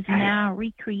created is now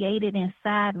recreated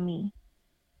inside me.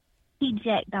 He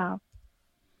jacked off,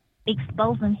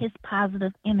 exposing his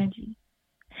positive energy.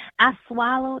 I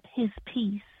swallowed his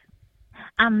peace.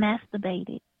 I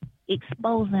masturbated,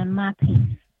 exposing my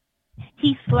peace.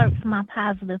 He slurps my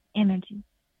positive energy.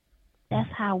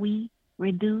 That's how we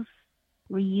reduce,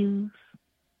 reuse,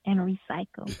 and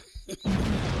recycle.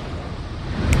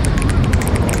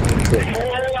 Hell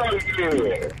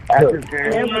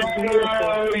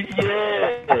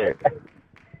yeah.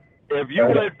 If you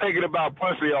weren't thinking about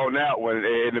pussy on that one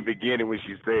in the beginning when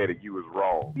she said it, you was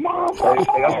wrong. I'm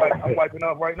wiping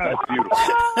off right now. That's beautiful.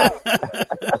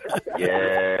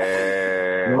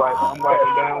 Yeah. I'm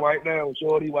wiping down right now,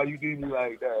 shorty, while you do me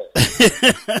like that.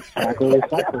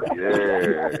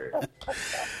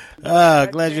 Yeah.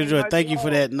 Glad you enjoyed. Thank you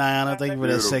for that, Niana. Thank you for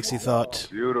that sexy thought.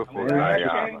 Beautiful,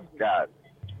 Niana. God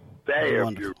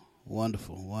damn.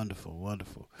 Wonderful.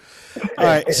 All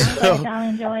right, so I'll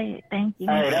enjoy it. Thank you.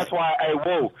 Hey, that's why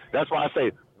I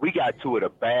say we got two of the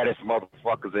baddest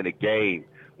motherfuckers in the game.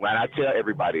 When I tell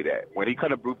everybody that, when he come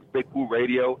to Big Woo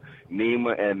Radio,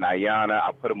 Nima and Niana,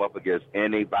 I put them up against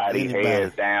anybody.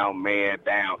 Hands down, man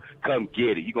down. Come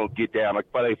get it. You gonna get down like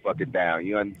they fucking down.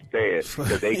 You understand?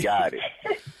 Because they got it.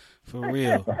 For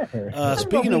real.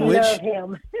 Speaking of which,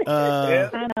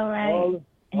 I know, right?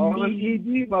 All them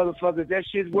ED motherfuckers, that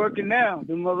shit's working now.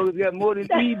 Them motherfuckers got more than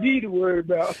ED to worry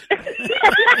about.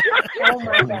 Oh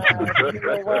my God.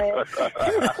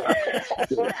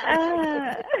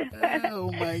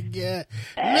 Oh my God.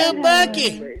 Little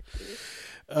Bucky.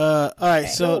 All right,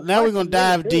 so now we're going to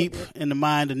dive deep in the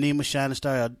mind of Nima Shining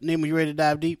Star. Nima, you ready to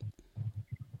dive deep?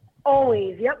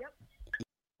 Always, yep.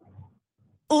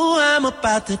 Oh, I'm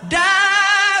about to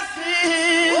dive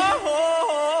in.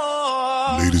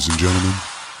 Ladies and gentlemen,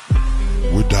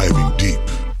 we're diving deep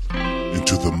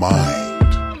into the mind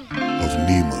of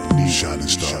Nima Shining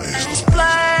Star.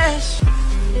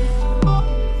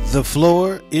 The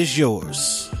floor is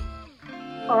yours.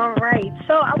 All right.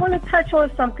 So I want to touch on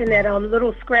something that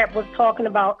Li'l Scrap was talking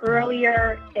about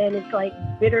earlier, and it's like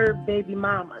bitter baby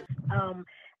mamas.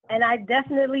 And I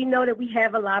definitely know that we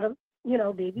have a lot of,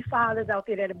 baby fathers out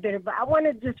there that are bitter, but I want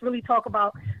to just really talk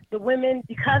about the women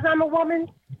because I'm a woman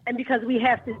and because we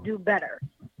have to do better.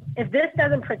 If this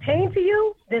doesn't pertain to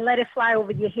you, then let it fly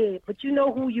over your head. But you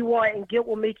know who you are, and guilt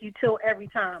will make you tilt every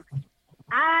time.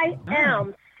 I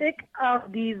am sick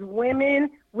of these women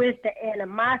with the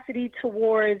animosity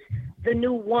towards the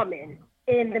new woman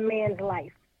in the man's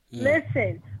life.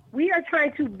 Listen, we are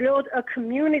trying to build a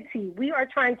community. We are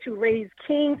trying to raise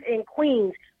kings and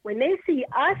queens. When they see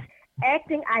us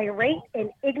acting irate and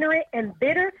ignorant and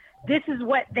bitter, this is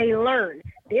what they learn.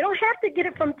 They don't have to get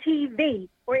it from TV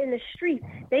or in the street.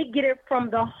 They get it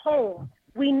from the home.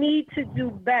 We need to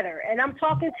do better. And I'm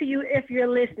talking to you if you're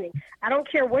listening. I don't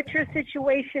care what your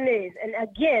situation is. And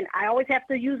again, I always have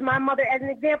to use my mother as an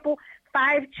example.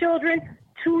 5 children,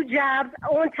 2 jobs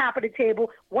on top of the table,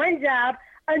 1 job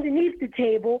underneath the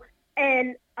table,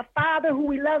 and a father who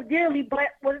we love dearly but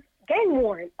was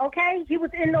gang-worn, okay? He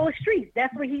was in those streets.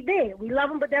 That's what he did. We love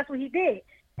him, but that's what he did.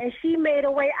 And she made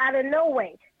a way out of no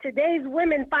way. Today's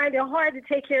women find it hard to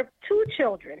take care of 2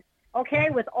 children, okay,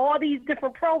 with all these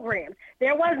different programs.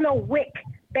 There was no WIC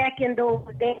back in those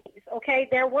days, okay?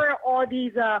 There weren't all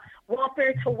these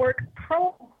welfare to work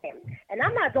programs. And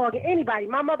I'm not dogging anybody.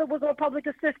 My mother was on public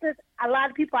assistance. A lot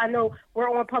of people I know were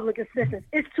on public assistance.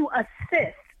 It's to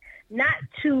assist, not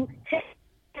to take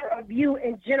care of you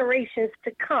in generations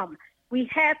to come. We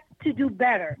have to do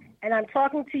better. And I'm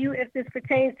talking to you if this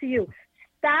pertains to you.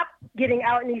 Stop getting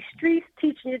out in these streets,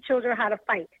 teaching your children how to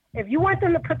fight. If you want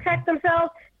them to protect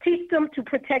themselves, teach them to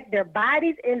protect their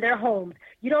bodies and their homes.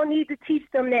 You don't need to teach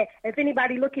them that if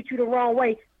anybody look at you the wrong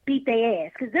way, beat their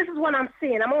ass. Because this is what I'm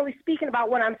seeing. I'm only speaking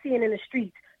about what I'm seeing in the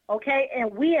streets, okay?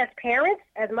 And we as parents,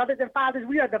 as mothers and fathers,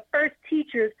 we are the first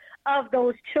teachers of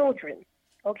those children,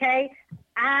 okay?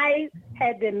 I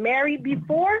had been married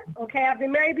before, okay? I've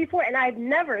been married before, and I've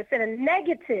never said a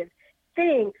negative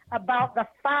thing about the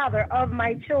father of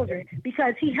my children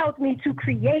because he helped me to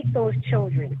create those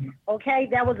children, okay?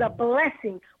 That was a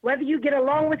blessing. Whether you get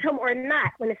along with him or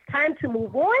not, when it's time to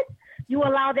move on, you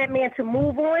allow that man to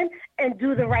move on and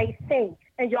do the right thing.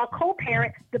 And y'all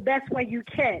co-parent the best way you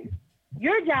can.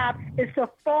 Your job is to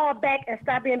fall back and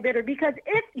stop being bitter because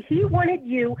if he wanted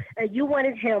you and you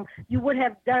wanted him, you would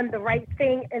have done the right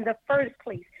thing in the first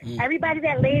place. Everybody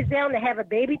that lays down to have a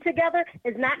baby together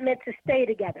is not meant to stay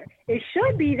together. It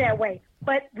should be that way,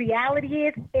 but reality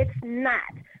is it's not.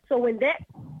 So when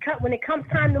it comes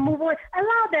time to move on,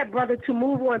 allow that brother to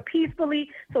move on peacefully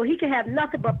so he can have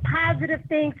nothing but positive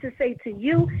things to say to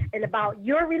you and about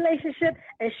your relationship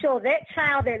and show that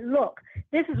child that, look,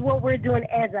 this is what we're doing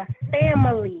as a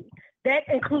family. That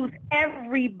includes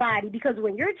everybody because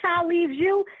when your child leaves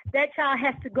you, that child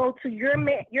has to go to your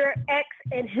ex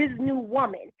and his new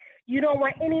woman. You don't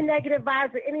want any negative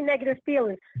vibes or any negative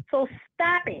feelings. So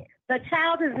stop it. The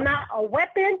child is not a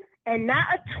weapon and not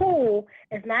a tool.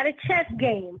 It's not a chess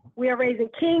game. We are raising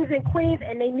kings and queens,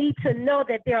 and they need to know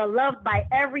that they are loved by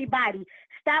everybody.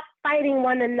 Stop fighting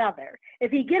one another.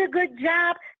 If he get a good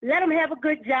job, let him have a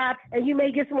good job, and you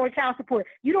may get some more child support.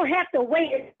 You don't have to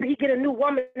wait until he get a new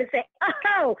woman and say,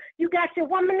 oh, you got your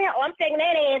woman now? Oh, I'm taking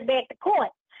that ass back to court.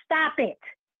 Stop it.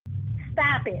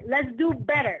 Stop it. Let's do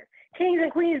better. Kings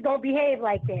and queens don't behave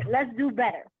like that. Let's do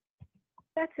better.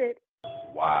 That's it.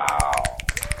 Wow.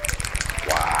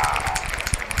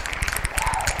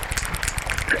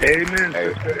 Amen.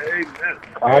 Hey, Amen.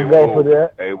 I'll go for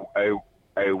that.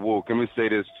 Hey, Wolf, let me say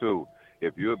this too.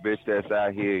 If you're a bitch that's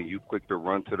out here and you quick to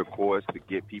run to the courts to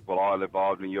get people all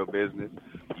involved in your business,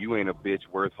 you ain't a bitch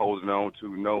worth holding on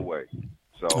to no way.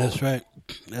 So That's right.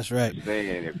 That's right. I'm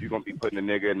saying if you're gonna be putting a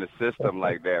nigga in the system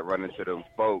like that, running to them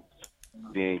folks,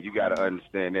 then you got to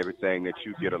understand everything that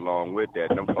you get along with that.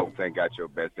 Them folks ain't got your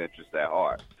best interest at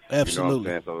heart.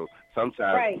 Absolutely. You know what I'm saying? So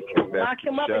sometimes Right. it's best Lock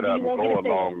him to up shut and up you and won't go get a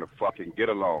thing. along to fucking get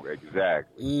along.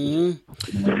 Exactly.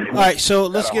 All right, so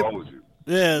let's That'll get hold you.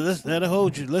 that'll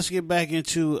hold you. Let's get back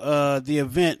into the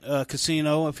event,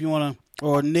 Casino, if you want to,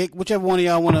 or Nick, whichever one of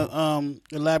y'all want to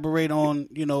elaborate on,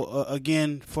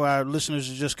 again, for our listeners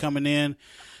who are just coming in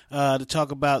to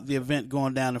talk about the event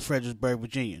going down in Fredericksburg,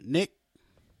 Virginia. Nick,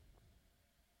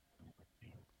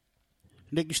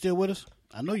 you still with us?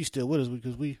 I know you're still with us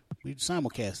because we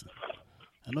simulcasting.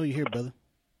 I know you're here, brother.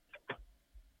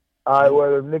 All right,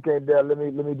 well, if Nick ain't there, let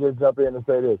me just jump in and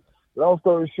say this. Long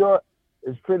story short,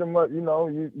 it's pretty much,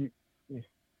 you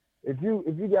if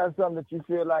you got something that you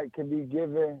feel like can be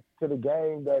given to the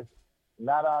game that's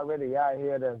not already out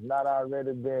here, that's not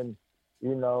already been,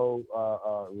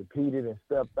 repeated and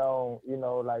stepped on,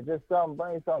 like just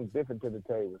bring something different to the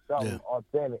table, something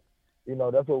authentic.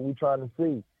 That's what we're trying to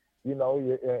see,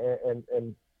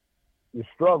 and your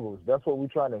struggles. That's what we're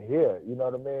trying to hear. You know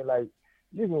what I mean? Like,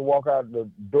 you can walk out the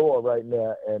door right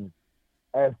now and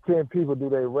ask 10 people, do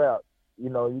they rap?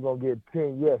 You're going to get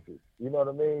 10 yeses. You know what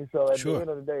I mean? So at the end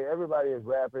of the day, everybody is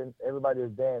rapping, everybody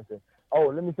is dancing. Oh,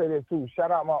 let me say this too.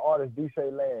 Shout out my artist, D.Shay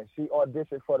Land. She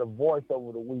auditioned for The Voice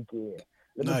over the weekend.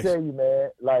 Let me tell you, man,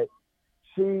 like,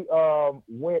 she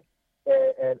went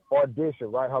and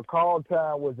auditioned, right? Her call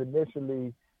time was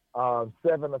initially 7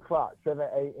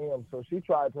 a.m. So she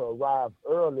tried to arrive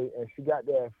early, and she got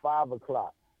there at 5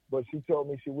 o'clock. But she told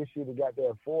me she wished she'd have got there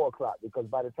at 4 o'clock because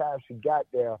by the time she got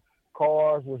there,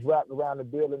 cars was wrapped around the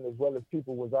building as well as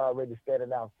people was already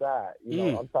standing outside.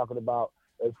 I'm talking about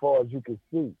as far as you could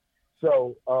see.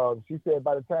 So she said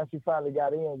by the time she finally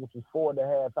got in, which was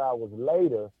 4.5 hours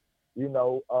later,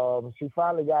 she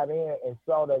finally got in and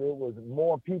saw that it was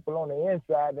more people on the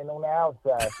inside than on the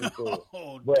outside. She said.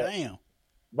 Damn.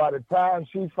 By the time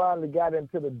she finally got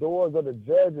into the doors of the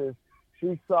judges,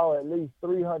 she saw at least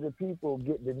 300 people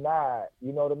get denied.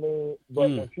 You know what I mean? But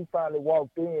when she finally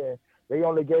walked in, they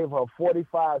only gave her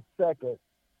 45 seconds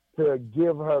to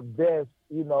give her best,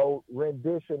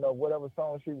 rendition of whatever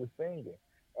song she was singing.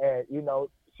 And,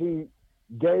 she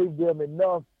gave them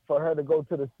enough for her to go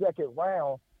to the second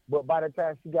round, But by the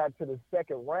time she got to the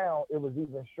second round, it was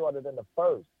even shorter than the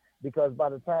first. Because by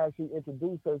the time she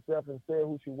introduced herself and said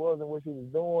who she was and what she was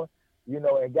doing, you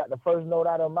know, and got the first note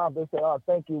out of her mouth, they said, "Oh,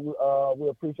 thank you. We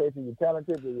appreciate you. You're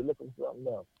talented, but you're looking for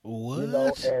something else." What? You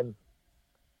know, and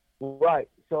right.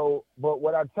 So, but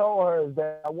what I told her is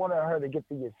that I wanted her to get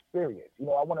the experience. You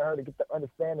know, I wanted her to get the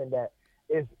understanding that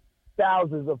it's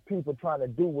thousands of people trying to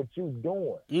do what you're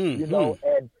doing. Mm-hmm. You know,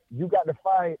 and you got to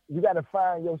find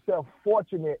yourself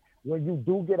fortunate when you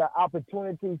do get an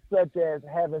opportunity, such as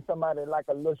having somebody like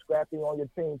a Li'l Scrappy on your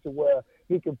team, to where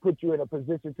he can put you in a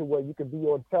position to where you can be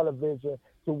on television,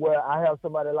 to where I have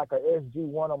somebody like a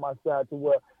SG1 on my side, to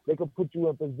where they can put you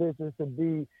in positions to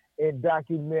be in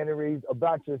documentaries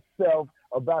about yourself,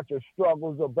 about your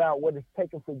struggles, about what it's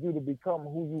taken for you to become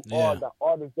who you are, the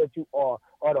artist that you are,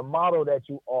 or the model that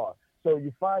you are. So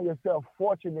you find yourself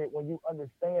fortunate when you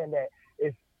understand that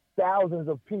it's thousands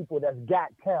of people that's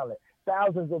got talent,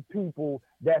 thousands of people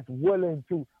that's willing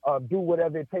to do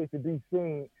whatever it takes to be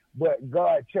seen, but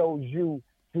God chose you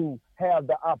to have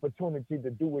the opportunity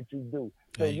to do what you do.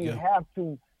 So you have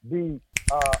to be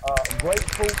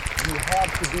grateful. You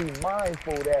have to be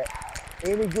mindful that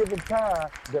any given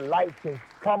time, the lights can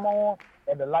come on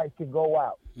and the lights can go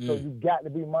out. So you got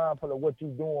to be mindful of what you're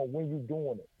doing when you're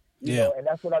doing it. You know, and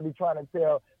that's what I be trying to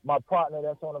tell my partner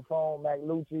that's on the phone, Mac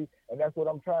Lucci, and that's what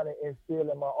I'm trying to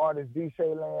instill in my artist, D.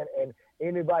 Shayland, and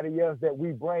anybody else that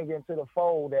we bring into the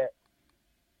fold, that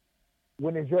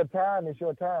when it's your time, it's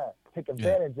your time. Take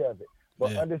advantage of it.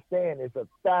 But understand it's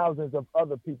thousands of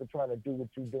other people trying to do what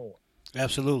you're doing.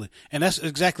 Absolutely. And that's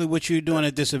exactly what you're doing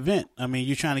at this event. I mean,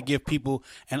 you're trying to give people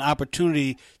an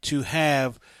opportunity to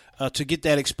have to get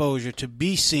that exposure, to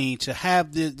be seen, to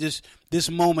have this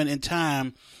moment in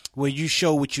time where you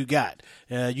show what you got,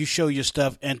 you show your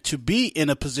stuff, and to be in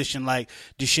a position like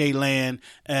Deshae Land,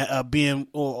 being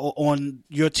on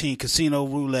your team, Casino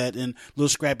Roulette and Li'l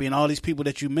Scrappy and all these people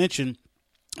that you mentioned,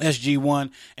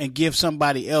 SG1, and give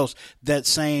somebody else that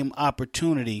same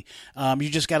opportunity. You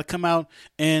just got to come out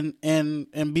and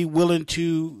be willing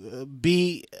to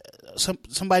be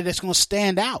somebody that's going to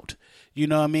stand out. You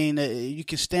know what I mean? You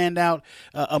can stand out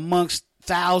amongst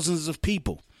thousands of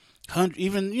people.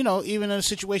 Even in a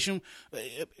situation,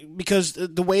 because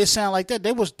the way it sounded like that,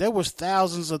 there was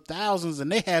thousands of thousands,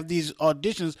 and they have these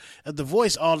auditions at The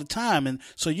Voice all the time, and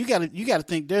so you got to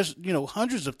think there's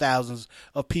hundreds of thousands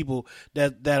of people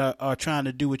that are trying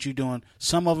to do what you're doing.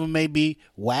 Some of them may be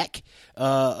whack,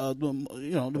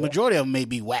 the majority of them may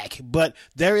be whack, but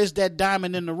there is that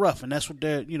diamond in the rough, and that's what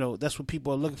that's what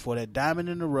people are looking for, that diamond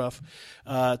in the rough,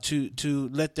 to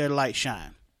let their light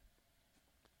shine.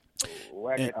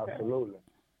 Absolutely.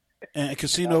 And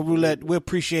Casino Roulette, we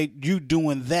appreciate you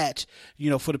doing that,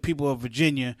 for the people of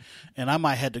Virginia. And I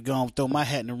might have to go and throw my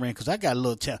hat in the ring because I got a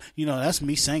little talent. That's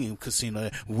me singing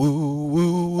Casino. Woo,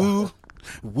 woo, woo.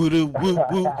 Woo, woo,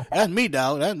 woo. That's me,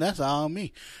 dog. That's all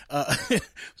me.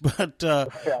 But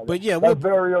yeah. That's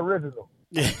very original.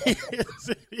 It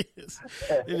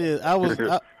is. I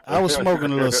was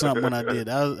smoking a little something when I did.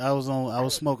 I was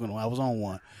on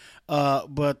one.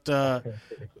 But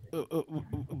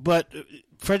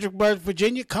Fredericksburg,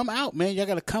 Virginia, come out, man. Y'all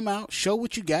got to come out, show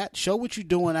what you got, show what you're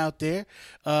doing out there.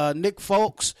 Nick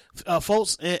Faltz,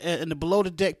 and the Below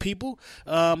the Deck people,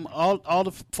 all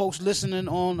the folks listening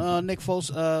on Nick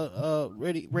Faltz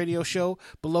radio show,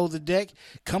 Below the Deck,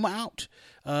 come out.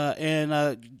 And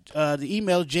the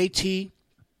email JT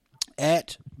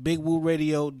at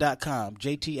BigWooRadio.com.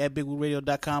 JT at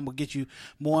BigWooRadio.com will get you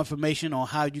more information on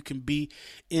how you can be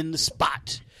in the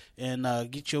spot and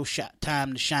get your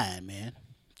time to shine, man.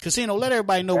 Casino, let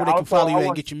everybody know where they can follow you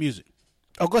and get your music.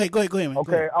 Oh, go ahead, man.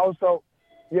 Okay, also,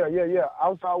 yeah.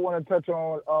 Also, I want to touch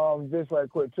on this right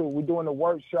quick, too. We're doing a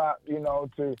workshop,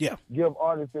 to give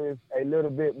artists a little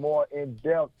bit more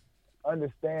in-depth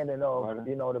understanding of,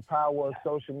 the power of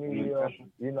social media,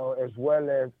 as well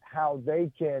as how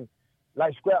they can,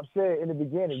 like Scrap said in the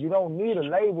beginning, you don't need a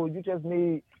label. You just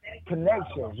need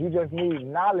connections. You just need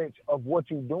knowledge of what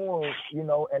you're doing,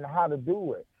 and how to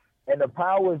do it. And the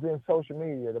power is in social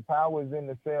media. The power is in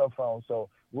the cell phone. So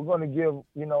we're going to give,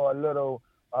 a little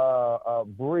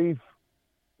brief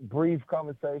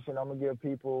conversation. I'm going to give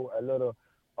people a little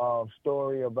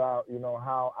story about,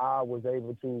 how I was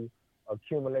able to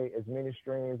accumulate as many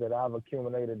streams that I've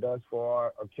accumulated thus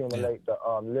far, accumulate the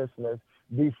listeners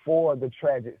before the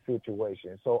tragic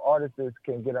situation. So artists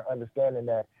can get an understanding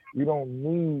that you don't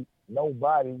need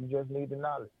nobody, you just need the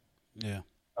knowledge. Yeah.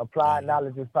 Applied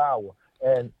knowledge is power.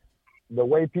 And the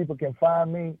way people can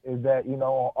find me is that, on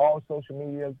all social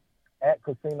media at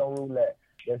Casino Roulette.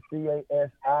 That's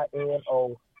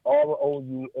CASINO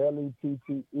ROULETTE.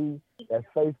 That's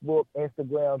Facebook,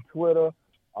 Instagram, Twitter.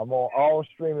 I'm on all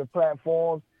streaming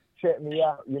platforms. Check me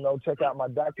out. Check out my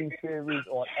docu-series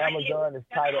on Amazon. It's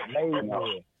titled Made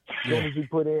Men. As soon as you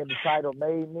put in the title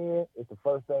Made Men, it's the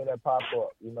first thing that pops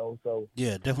up, So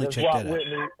yeah, definitely just check rock that out. with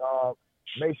me.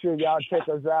 Make sure y'all check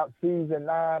us out. Season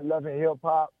 9, Love and Hip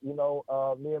Hop. Me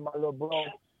and my little bro,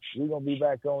 we're gonna be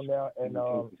back on there. And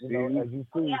as you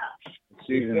see,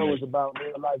 the show is about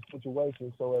real life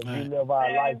situations. So as we live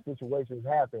our life, situations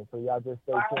happen. So y'all just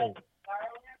stay tuned.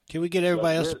 Can we get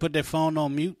everybody else to put their phone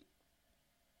on mute?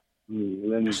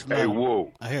 Hey,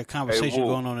 Woo. I hear a conversation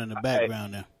going on in the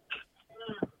background now.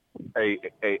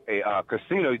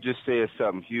 Casino just said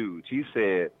something huge. He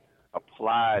said,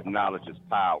 applied knowledge is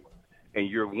power. And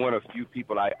you're one of few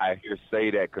people I hear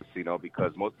say that, Casino,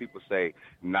 because most people say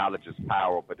knowledge is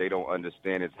power, but they don't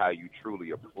understand it's how you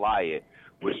truly apply it,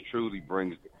 which truly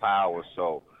brings the power.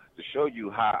 So to show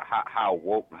you how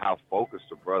woke and how focused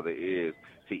the brother is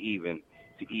to even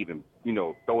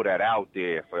throw that out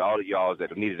there for all of y'all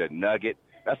that needed a nugget,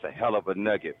 that's a hell of a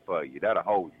nugget for you. That'll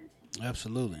hold you.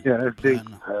 Absolutely. Yeah, that's deep.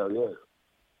 Hell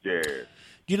yeah.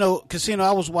 Yeah. Casino,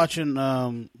 I was watching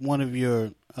one of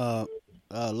your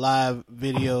live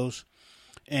videos,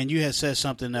 and you had said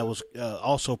something that was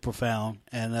also profound,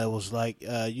 and it was like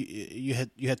you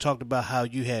had talked about how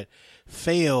you had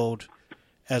failed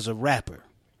as a rapper,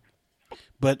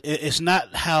 but it's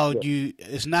not how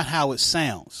it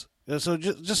sounds. So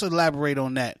just elaborate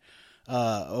on that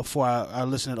for our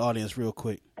listening audience real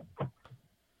quick.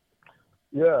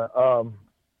 Yeah,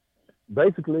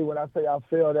 basically when I say I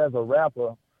failed as a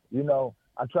rapper,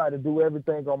 I tried to do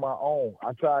everything on my own.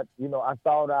 I thought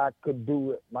I could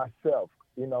do it myself,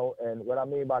 and what I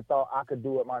mean by thought I could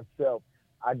do it myself,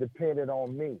 I depended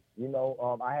on me.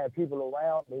 I had people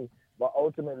around me, but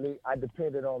ultimately I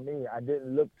depended on me. I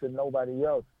didn't look to nobody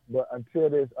else. But until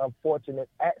this unfortunate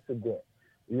accident,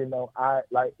 I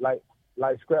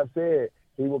like Scrap said,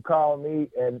 he would call me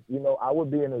and, I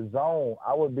would be in a zone.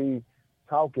 I would be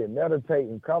talking,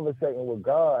 meditating, conversating with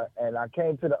God. And I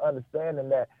came to the understanding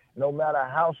that no matter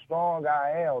how strong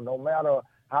I am, no matter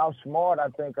how smart I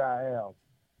think I am,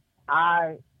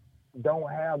 I don't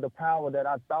have the power that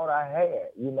I thought I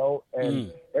had,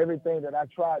 and everything that I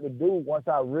tried to do, once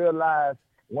I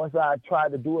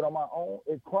tried to do it on my own,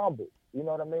 it crumbled. You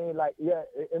know what I mean? Like, yeah,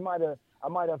 I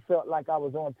might have felt like I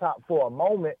was on top for a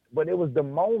moment, but it was the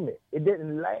moment. It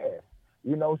didn't last.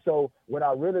 So when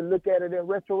I really look at it in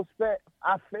retrospect,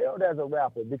 I failed as a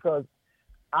rapper because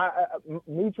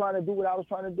me trying to do what I was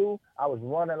trying to do, I was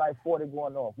running like 40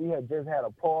 going off. We had just had a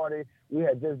party. We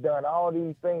had just done all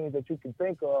these things that you can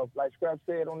think of, like Scrap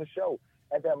said on the show.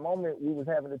 At that moment, we was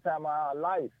having the time of our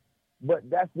life. But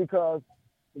that's because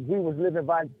we was living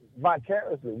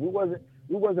vicariously. We wasn't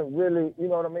really, you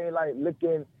know what I mean, like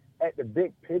looking at the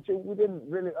big picture. We didn't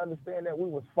really understand that we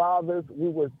was fathers. We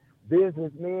was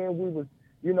businessmen. We was,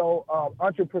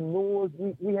 entrepreneurs.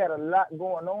 We had a lot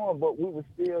going on, but we were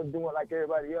still doing like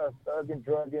everybody else, thugging,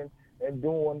 drugging, and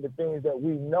doing the things that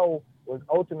we know was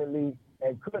ultimately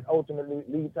and could ultimately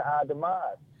lead to our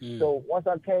demise. So once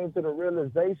I came to the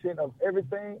realization of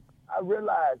everything, I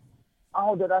realized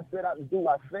all that I set out to do,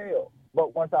 I failed.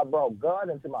 But once I brought God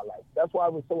into my life, that's why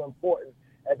it was so important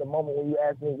at the moment when you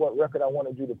asked me what record I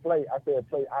wanted you to play. I said,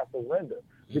 play I Surrender.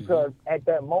 Because at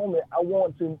that moment, I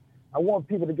want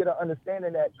people to get an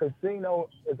understanding that Casino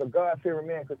is a God-fearing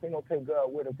man. Casino take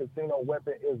God with him. Casino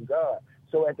weapon is God.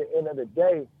 So at the end of the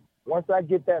day, once I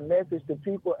get that message to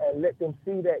people and let them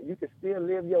see that you can still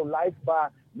live your life by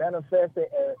manifesting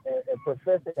and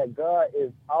professing that God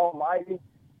is almighty,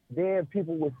 then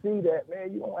people will see that,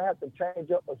 man, you don't have to change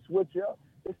up or switch up.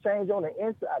 Just change on the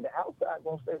inside. The outside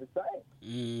going to stay the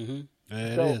same.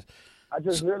 Mm-hmm. So I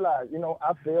just realized,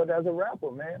 I failed as a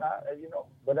rapper, man.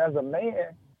 But as a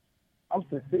man, I'm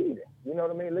succeeding. You know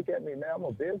what I mean? Look at me, man. I'm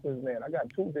a businessman. I got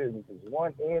 2 businesses,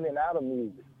 one in and out of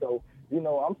music. So,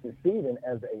 I'm succeeding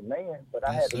as a man, but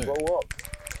I had to grow up.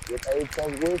 With age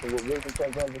comes wisdom, with wisdom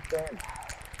comes understanding.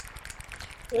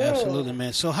 Absolutely,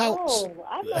 man. So how?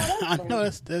 I know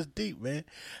that's deep, man.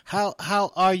 How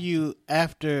are you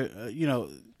after?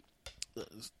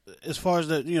 As far as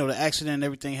the the accident and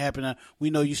everything happened, we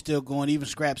know you still going. Even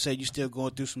Scrap said you still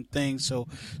going through some things.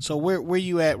 So where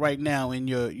you at right now in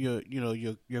your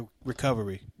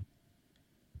recovery?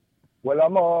 Well,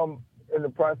 I'm in the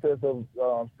process of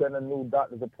setting a new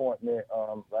doctor's appointment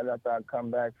right after I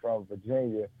come back from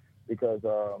Virginia because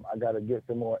I got to get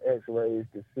some more X-rays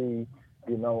to see.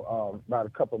 About a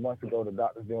couple of months ago, the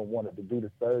doctors didn't want to do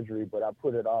the surgery, but I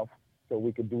put it off so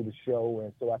we could do the show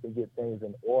and so I can get things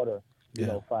in order,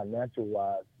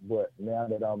 financial-wise. But now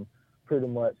that I'm pretty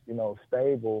much,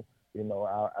 stable.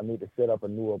 I need to set up a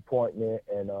new appointment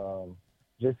and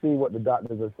just see what the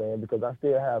doctors are saying, because I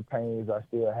still have pains. I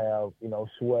still have,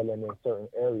 swelling in certain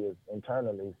areas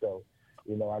internally. So,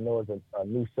 I know it's a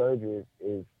new surgery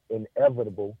is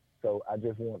inevitable. So I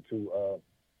just want to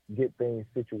get things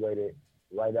situated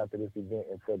right after this event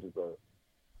in Fredericksburg.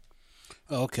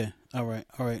 Oh, okay. All right.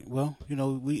 Well,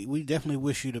 we definitely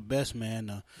wish you the best,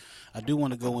 man. I do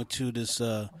want to go into this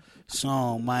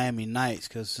song Miami Nights,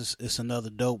 because it's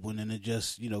another dope one, and it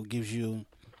just gives you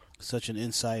such an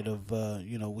insight of what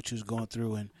you was going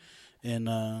through and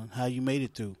how you made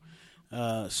it through.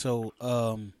 So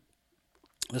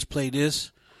let's play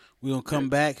this. We're gonna come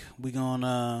back. We're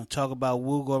gonna talk about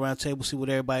Woo, go around the table, see what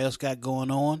everybody else got going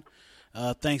on.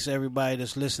 Thanks to everybody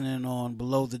that's listening on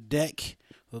Below the Deck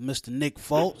with Mr. Nick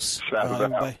Faltz.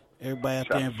 Everybody out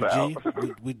there in Virginia,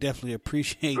 we definitely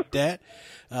appreciate that.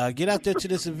 Get out there to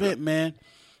this event, man.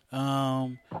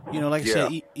 Like I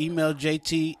said, email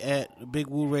JT at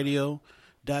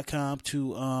BigWooRadio.com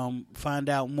to find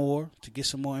out more, to get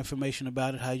some more information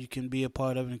about it, how you can be a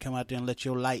part of it and come out there and let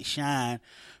your light shine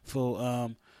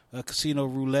for Casino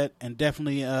Roulette, and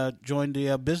definitely join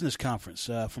the business conference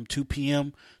from 2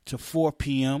 p.m. to 4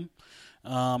 p.m.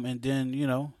 And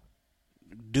then,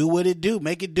 do what it do.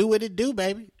 Make it do what it do,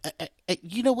 baby.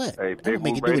 You know what? Hey, Big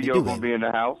Woo Radio going to be in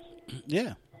the house.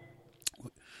 Yeah.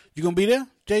 You going to be there,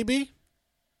 JB?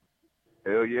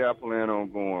 Hell yeah, I plan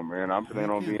on going, man. I'm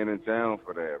planning on being in town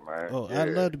for that, man. Oh, yeah. I'd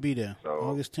love to be there. So,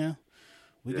 August 10th.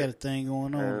 We got a thing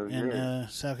going on in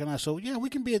South Carolina. So, yeah, we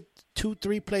can be at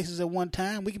 2-3 places at one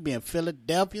time. We can be in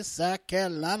Philadelphia, South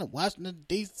Carolina, Washington,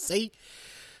 D.C.,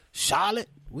 Charlotte.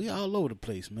 We all over the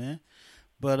place, man.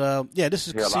 But, this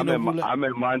is Casino Roulette. I'm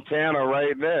in Montana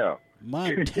right now.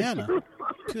 Montana?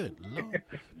 Good Lord.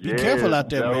 Be careful out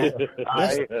there, man. Be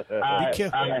careful.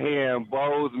 I hear in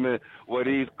Bozeman where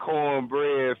these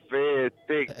cornbread, fed,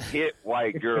 thick, hip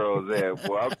white girls at,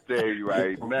 boy. I'm telling you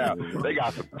right now. They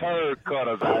got some turd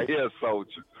cutters out here,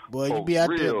 soldier. Boy, you be out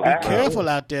there. Be careful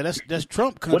out there. That's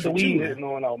Trump country. What the weed hitting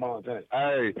on out Montana?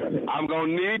 Hey, I'm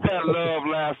going to need that love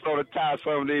lasso to tie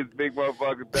some of these big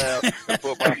motherfuckers down and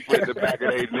put my foot in the back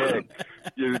of their neck.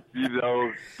 Give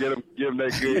them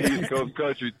that good East Coast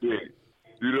country thing.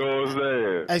 You know what I'm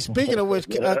saying? Hey, speaking of which,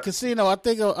 Casino, I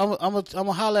think I'm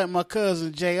gonna holler at my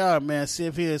cousin JR, man. See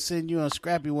if he'll send you and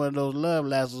Scrappy one of those love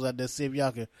lassos out there. See if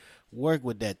y'all can work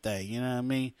with that thing. You know what I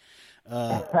mean?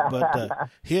 But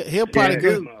he'll probably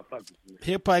go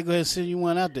ahead and send you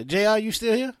one out there. JR, you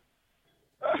still here?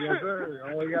 Yes, sir.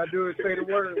 All you gotta do is say the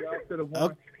word. I'll send him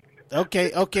one.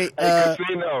 Okay. Hey,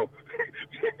 Casino.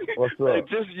 What's up? They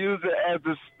just use it as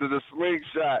the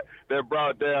slingshot that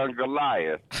brought down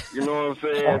Goliath. You know what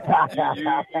I'm saying?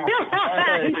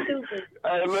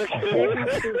 Hey, look.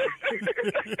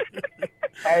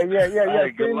 Hey, yeah.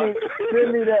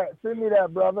 Send me that,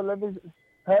 brother.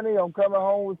 Honey, I'm coming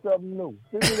home with something new.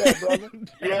 Send me that, brother.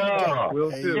 Yeah.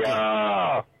 Will do.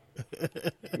 Yeah.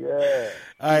 Yeah.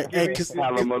 All right. Hey,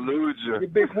 Hallelujah.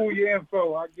 Big Woo, your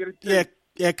info. I'll get it to you.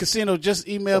 Yeah, Casino, just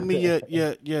email me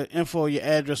your info, your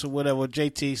address or whatever.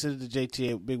 JT, send it to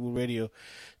JT at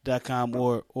BigWooRadio.com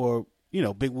or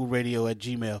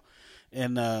BigWooRadio@gmail.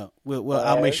 And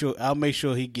I'll make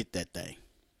sure he get that thing.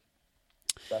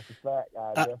 That's a fact.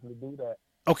 I'll definitely do that.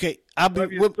 Okay. I'll be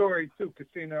love your story too,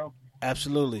 Casino.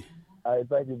 Absolutely. All right,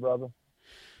 thank you, brother.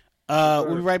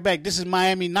 We'll be right back. This is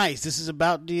Miami Nights. This is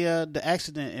about the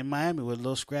accident in Miami with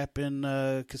Li'l Scrappy and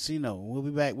Casino. We'll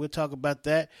be back. We'll talk about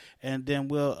that, and then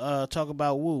we'll talk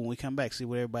about Woo when we come back, see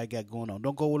what everybody got going on.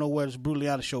 Don't go nowhere. It's Brutally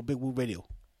Honest Show, Big Woo Radio.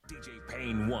 DJ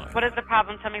Payne 1. What is the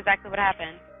problem? Tell me exactly what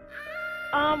happened.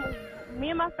 Me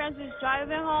and my friends was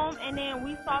driving home, and then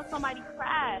we saw somebody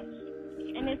crash,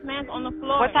 and this man's on the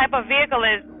floor. What type of vehicle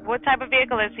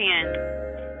is he in?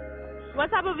 What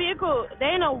type of vehicle?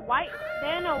 They're in a white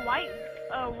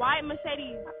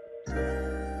Mercedes.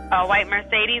 A white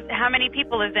Mercedes? How many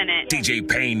people is in it? DJ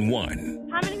Payne 1.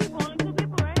 How many people? Only 2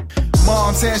 people, right?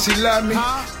 Mom saying she loved me,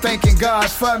 thanking God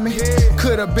for me.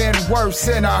 Could have been worse,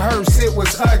 in a hearse, it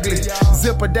was ugly.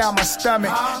 Zipper down my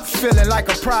stomach, feeling like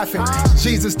a prophet.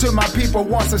 Jesus to my people,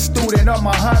 once a student of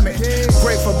Muhammad.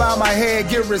 Grateful by my head,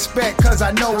 give respect, cause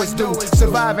I know it's due.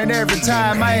 Surviving every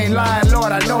time, I ain't lying,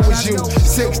 Lord, I know it's you.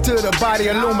 6 to the body,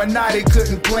 Illuminati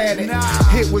couldn't plan it.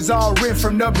 It was all written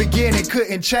from the beginning,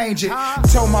 couldn't change it.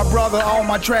 Told my brother all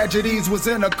my tragedies was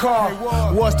in a car.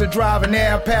 Was the driving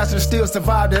air passenger, still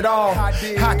survived it all.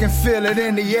 I can feel it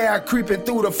in the air, creeping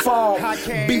through the fog.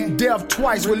 Beat death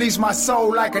twice, release my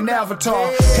soul like an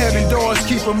avatar. Heaven doors,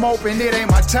 keep them open, it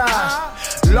ain't my time.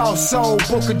 Lost soul,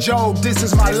 book of Job, this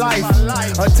is my life.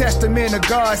 A testament of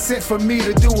God sent for me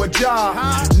to do a job.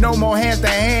 No more hand to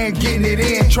hand, getting it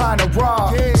in, trying to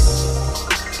rob.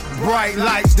 Bright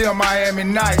lights, still Miami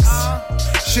nights.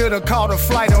 Should've caught a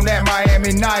flight on that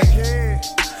Miami night.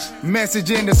 Message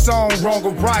in the song, wrong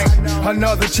or right.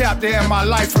 Another chapter in my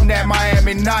life from that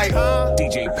Miami night.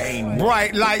 DJ Payne.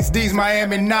 Bright lights, these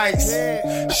Miami nights.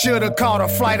 Should've caught a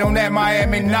flight on that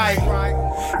Miami night.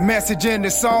 Message in the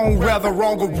song, whether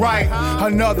wrong or right.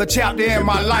 Another chapter in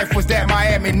my life was that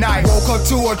Miami night. Woke up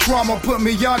to a trauma, put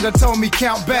me under, told me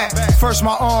count back. First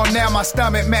my arm, now my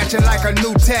stomach matching like a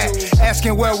new tat.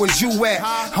 Asking where was you at?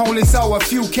 Only saw a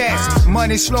few cats.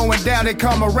 Money slowing down, they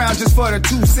come around just for the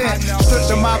 2 cents. Stripped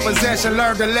to my possession,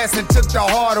 learned the lesson, took the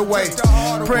hard away.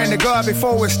 Praying to God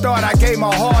before it started, I gave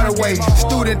my heart away.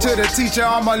 Student to the teacher,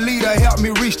 I'm a leader, help me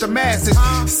reach the masses.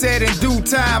 Said in due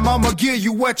time, I'ma give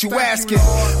you what you asking.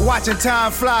 Watching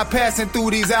time fly, passing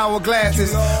through these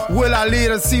hourglasses. Will I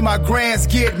live to see my grands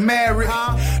get married?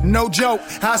 No joke,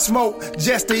 I smoke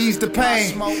just to ease the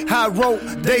pain. I wrote,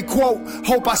 they quote,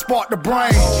 hope I spark the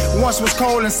brain. Once was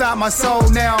cold inside my soul,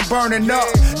 now I'm burning up.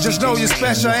 Just know you're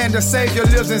special and the Savior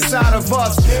lives inside of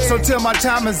us. So till my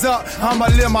time is up, I'ma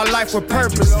live my life with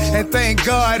purpose. And thank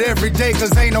God every day,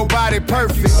 cause ain't nobody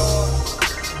perfect.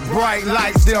 Bright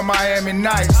lights, still Miami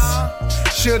nights.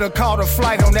 Should've caught a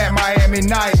flight on that Miami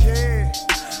night.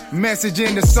 Message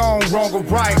in the song, wrong or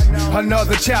right.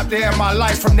 Another chapter in my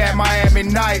life from that Miami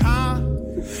night.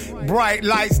 Bright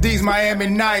lights, these Miami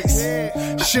nights.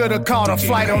 Should've caught a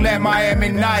flight on that Miami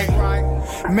night.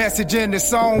 Message in the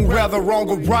song, whether wrong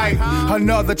or right.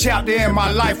 Another chapter in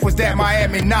my life was that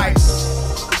Miami night.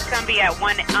 It's gonna be at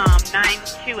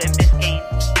 192 in Biscayne.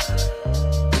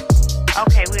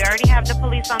 Okay, we already have the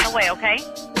police on the way, okay?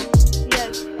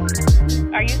 Yes.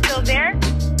 Are you still there?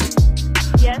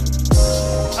 Yes.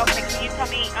 Okay, can you tell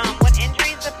me what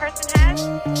injuries the person has?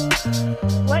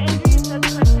 What injuries does the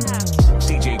person have?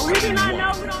 DJ We do not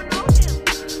know. We don't know him.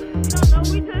 We don't know.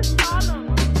 We just saw them.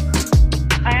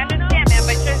 I understand, man,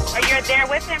 but you're there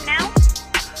with him now?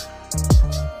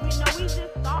 We just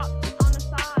stopped on the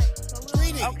side.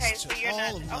 Okay, so you're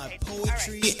not. Okay,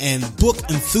 poetry and book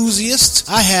enthusiasts,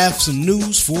 I have some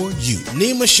news for you.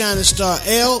 Nima Shining Star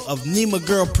L of Nima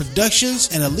Girl Productions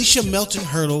and Alicia Melton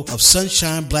Hurdle of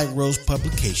Sunshine Black Rose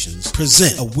Publications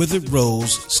present A Withered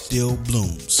Rose Still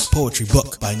Blooms poetry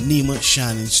book by Nima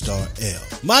Shining Star L.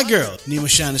 My girl, Nima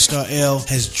Shining Star L,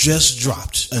 has just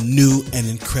dropped a new and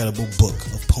incredible book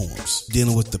of poems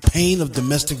dealing with the pain of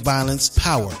domestic violence,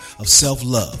 power of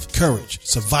self-love, courage,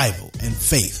 survival, and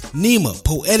faith. Nima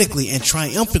poetically and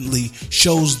triumphantly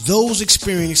shows those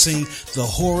experiencing the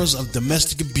horrors of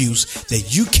domestic abuse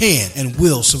that you can and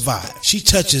will survive. She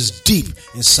touches deep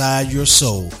inside your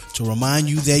soul to remind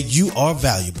you that you are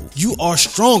valuable. You are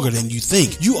stronger than you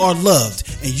think. You are loved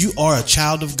and you are a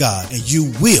child of God and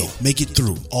you will make it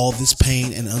through all this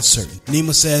pain and uncertainty.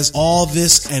 Nima says all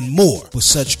this and more with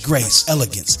such grace,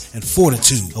 elegance, and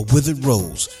fortitude. A withered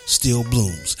rose still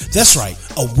blooms. That's right,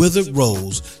 a withered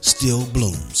rose still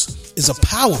blooms is a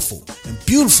powerful and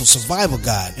beautiful survival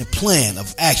guide and plan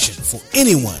of action for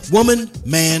anyone, woman,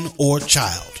 man, or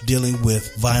child dealing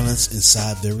with violence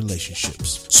inside their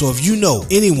relationships. So if you know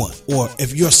anyone or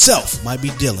if yourself might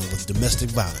be dealing with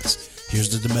domestic violence, here's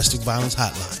the domestic violence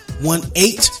hotline.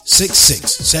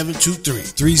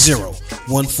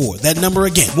 1-866-723-3014. That number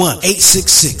again,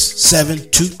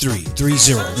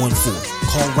 1-866-723-3014.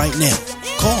 Call right now.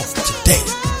 Call today.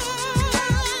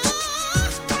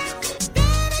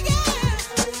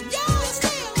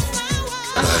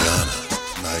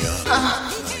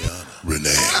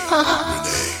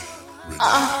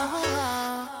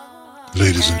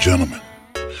 Ladies and gentlemen,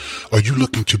 are you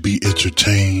looking to be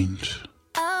entertained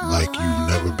like you've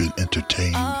never been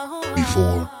entertained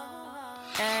before?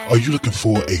 Are you looking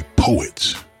for a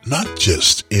poet? Not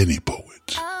just any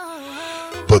poet,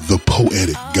 but the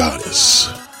poetic goddess,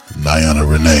 Niana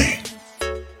Renee.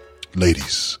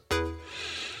 Ladies,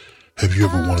 have you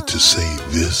ever wanted to say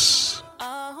this?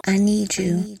 I need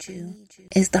you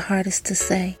is the hardest to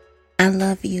say. I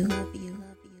love you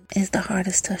is the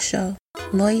hardest to show.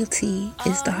 Loyalty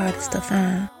is the hardest to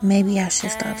find. Maybe I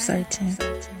should stop searching.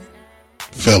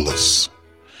 Fellas,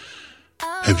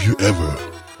 have you ever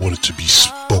wanted to be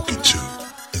spoken to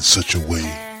in such a way,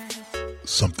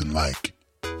 something like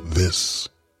this?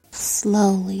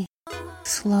 Slowly,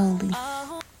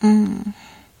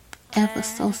 ever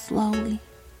so slowly.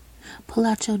 Pull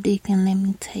out your dick and let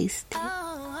me taste it.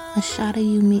 A shot of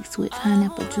you mixed with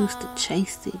pineapple juice to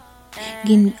chase it.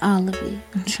 Give me all of it.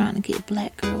 I'm trying to get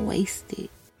black girl wasted.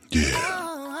 Yeah.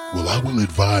 Well, I will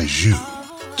advise you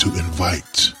to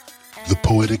invite the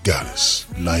poetic goddess,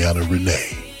 Niana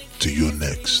Renee, to your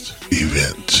next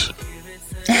event.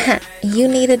 You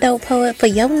need a dope poet for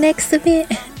your next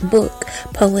event? Book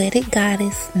Poetic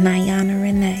Goddess Niana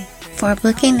Renee. For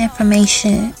booking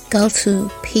information, go to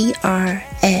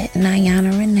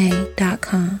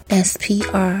pr@nianarenee.com. That's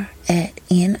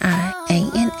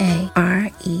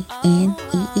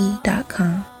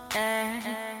pr@nianarenee.com.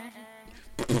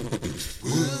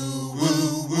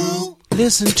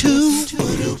 Listen to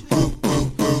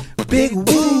Big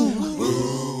Woo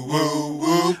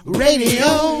Radio.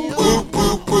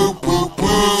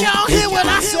 Y'all hear what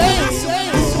I say?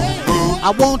 I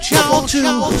want y'all to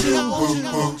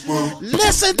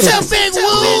listen to Big Woo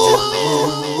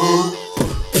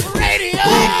Radio.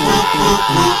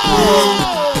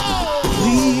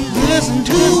 Please listen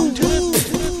to.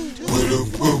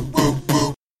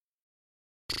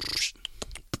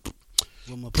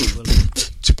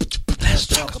 Let's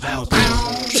talk about.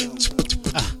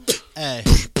 Hey.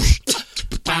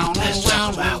 Let's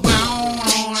talk about.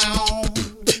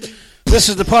 This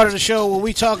is the part of the show where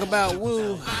we talk about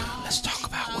woo. Let's talk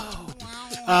about woo.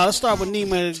 Let's start with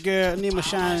Nima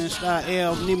Shining Star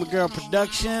L, Nima Girl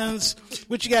Productions.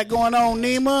 What you got going on,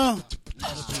 Nima?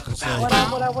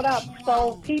 What up?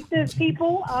 So, pieces,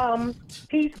 people.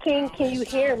 Peace King, can you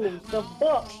hear me? The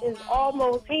book is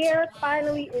almost here.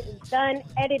 Finally, it is done,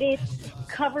 edited,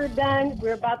 cover done.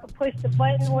 We're about to push the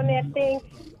button on that thing.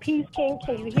 Peace King,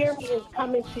 can you hear me? Is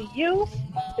coming to you.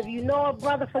 If you know a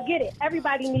brother, forget it.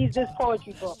 Everybody needs this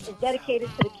poetry book. It's dedicated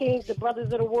to the kings, the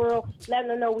brothers of the world. Letting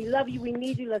them know we love you, we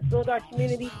need you. Let's build our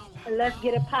community, and let's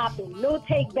get it popping. No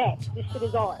take back. This shit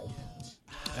is ours.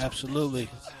 Absolutely.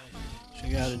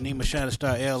 Check out Nima Shining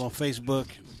Star L on Facebook.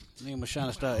 Nima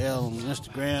Shining Star L on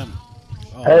Instagram.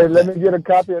 Hey, let me get a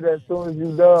copy of that as soon as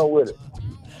you're done with it.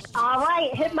 All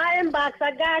right, hit my inbox.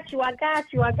 I got you.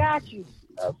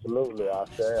 Absolutely, I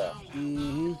shall.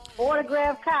 Mm-hmm.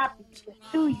 Autograph copy. It's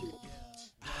to you.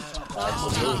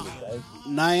 Absolutely. Thank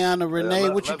you. Niana Renee,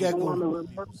 what you got going on?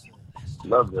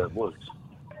 Love that voice.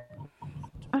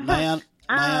 Niana.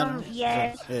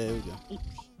 Yes. Yeah, there we go.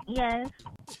 Yes.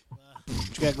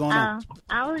 What you got going on?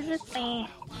 I was just saying,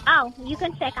 you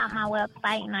can check out my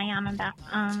website,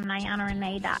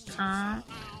 nianarenee.com.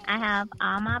 I have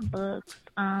all my books,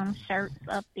 shirts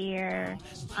up there.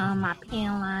 My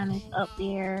pen line is up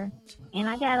there. And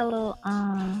I got a little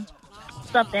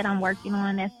stuff that I'm working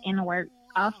on that's in the works.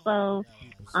 Also,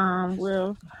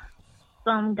 with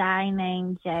some guy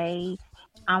named Jay,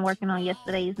 I'm working on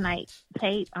yesterday's night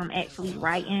tape. I'm actually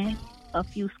writing a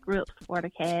few scripts for the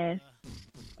cast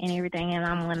and everything, and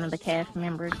I'm one of the cast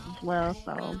members as well,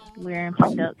 so we're in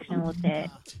production with that.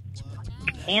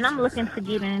 And I'm looking to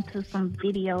get into some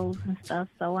videos and stuff,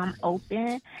 so I'm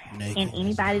open. Naked. And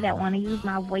anybody that want to use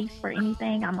my voice for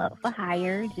anything, I'm up for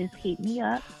hire. Just hit me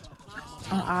up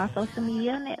on all social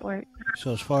media networks.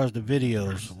 So as far as the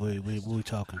videos, we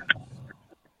talking?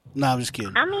 No, I'm just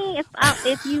kidding. I mean,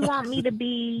 if you want me to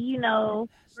be,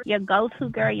 your go-to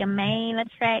girl, your main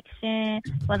attraction,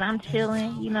 when I'm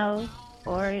chilling,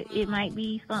 or it might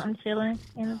be something chilling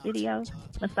in the video,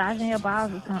 massaging your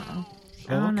balls or something.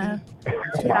 I don't know.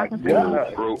 Talking to you.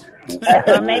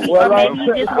 Or maybe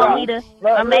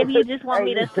you just want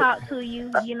me to talk to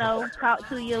you, talk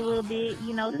to you a little bit,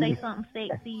 say something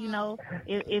sexy,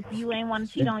 if you ain't want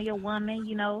to cheat on your woman,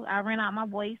 I rent out my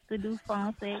voice to do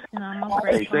phone sex, I'm a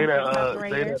great say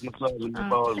that massaging your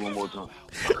balls one more time.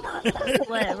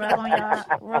 What,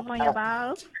 rub on your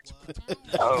balls?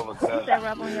 Oh my God. You said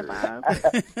rub on your balls?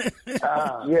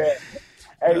 Yeah.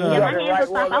 Hey, my hands are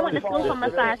soft. I went to school for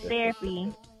massage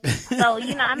therapy. So,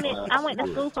 I went to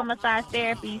school for massage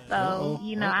therapy, so,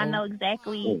 I know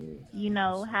exactly,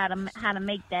 how to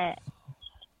make that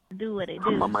do what it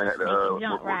do. I might have to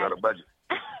jump right. Got a budget.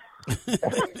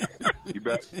 You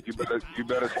better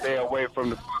stay away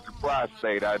from the fucking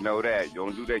prostate. I know that. You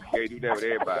don't do that. You can't do that with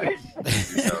everybody.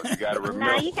 You gotta remember.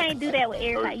 No, you can't do that with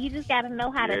everybody. You just gotta know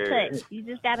how to touch. You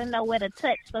just gotta know where to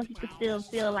touch so he can still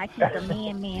feel like he's a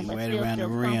man, but right still around feel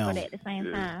the rim. comfort at the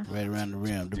same time. Right around the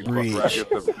rim, the bridge.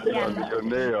 Your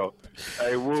nail.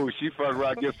 Hey, woo, she fuck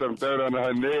around, get some dirt under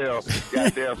her nail.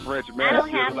 Goddamn French man. I don't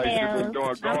have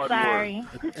nails. I'm sorry.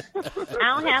 I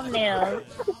don't have nails.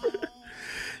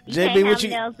 You JB, can't have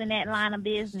nails in that line of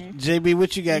business. JB,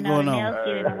 what you got going on? Nails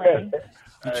get in the way.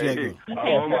 Hey, I'm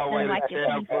on my way to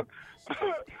Tampa.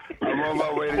 I'm on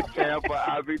my way to Tampa.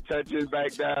 I'll be touching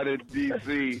back down in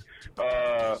D.C.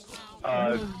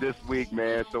 This week,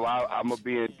 man. So I'm going to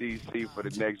be in D.C. for the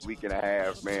next week and a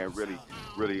half, man. Really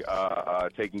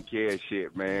taking care of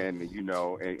shit, man,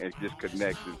 and just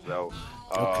connecting. So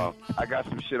I got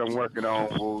some shit I'm working on,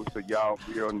 boo, so y'all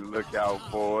be on the lookout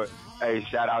for it. Hey,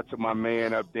 shout out to my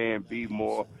man up there in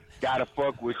B-More. Gotta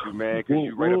fuck with you, man, because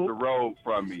you right up the road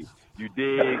from me. You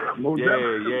dig?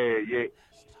 Yeah.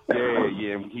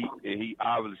 And he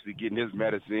obviously getting his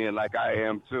medicine in like I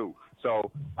am too. So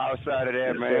outside of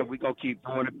that, man, we gonna keep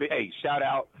doing it. Hey, shout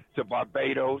out to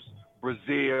Barbados,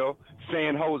 Brazil,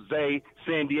 San Jose,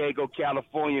 San Diego,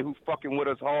 California, who fucking with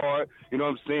us hard. You know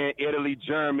what I'm saying? Italy,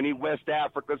 Germany, West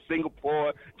Africa,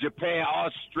 Singapore, Japan,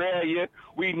 Australia.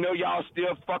 We know y'all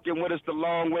still fucking with us the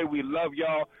long way. We love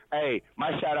y'all. Hey,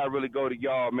 my shout out really go to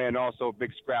y'all, man. Also,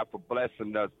 Big Scrap for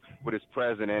blessing us with his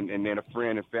presence and then a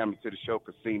friend and family to the show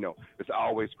Casino. It's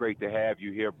always great to have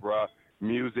you here, bruh.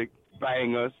 Music,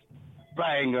 bangers.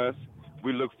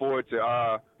 We look forward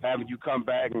to having you come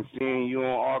back and seeing you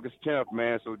on August 10th,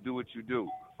 man. So do what you do.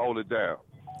 Hold it down.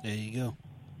 There you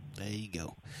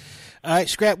go. All right,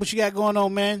 Scrap, what you got going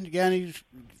on, man? You got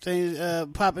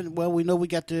anything popping? Well, we know you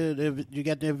got the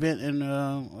event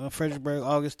in Fredericksburg,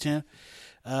 August 10th.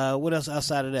 What else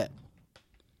outside of that?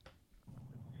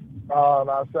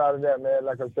 Outside of that, man,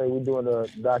 like I say, we're doing the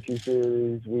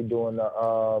docu-series. We're doing the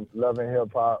Love and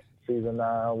Hip Hop Season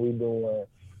 9. We're doing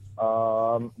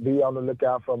be on the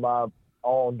lookout for my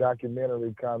own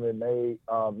documentary coming, Man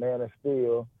of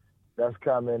Steel. That's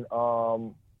coming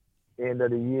end of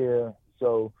the year.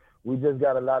 So we just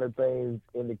got a lot of things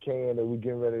in the can that we're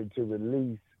getting ready to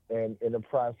release. And in the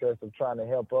process of trying to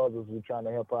help others, we're trying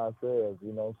to help ourselves,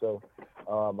 So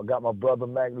I got my brother,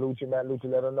 Mac Lucci.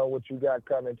 Let her know what you got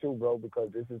coming too, bro,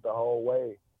 because this is the whole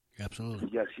way. Absolutely.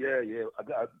 Yes, yeah. I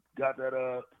got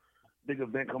that big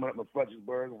event coming up in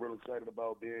Fredericksburg. I'm real excited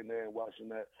about being there and watching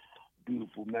that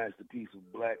beautiful masterpiece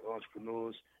of black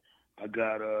entrepreneurs. I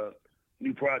got a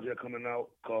new project coming out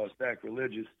called Stack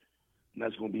Religious, and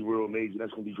that's going to be real amazing.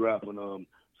 That's going to be dropping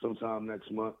sometime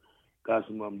next month. Got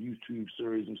some YouTube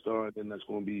series I'm starting, and that's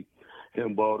going to be here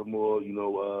in Baltimore,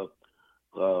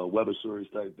 Weber series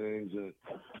type things, and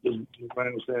just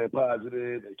staying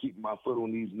positive and keeping my foot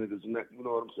on these niggas' neck. You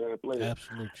know what I'm saying? Play it.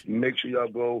 Absolutely. Make sure y'all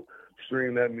go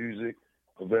stream that music.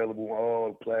 Available on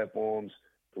all platforms.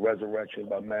 The Resurrection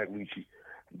by Mac Lucci.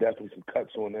 Definitely some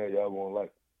cuts on there y'all gonna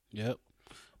like. Yep.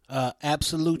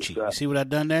 Absolutely. You see what I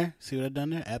done there?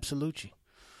 Absolutely.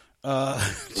 My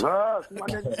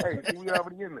nigga, hey, we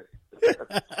already in there.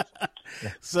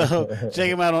 So check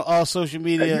him out on all social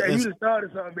media. Hey, you just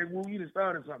started something, Big Woo. You just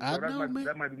started something. I know, man.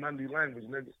 That might be my new language,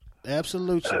 nigga.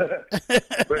 Absolutely.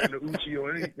 Putting the Uchi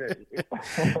or anything.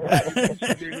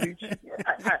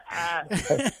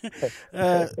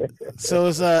 So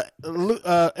it's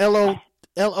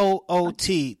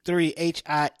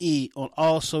LOOT3HIE on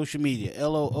all social media.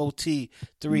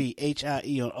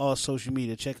 LOOT3HIE on all social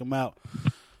media. Check them out.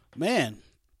 Man,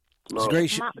 it's great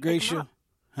show.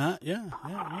 Huh? Yeah.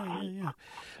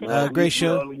 Great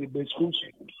show. Woo,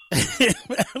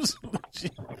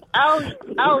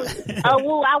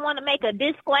 I want to make a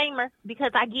disclaimer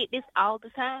because I get this all the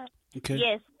time. Okay.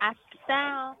 Yes, I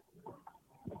sound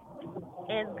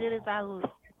as good as I look.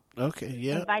 Okay,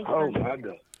 yeah. Oh, my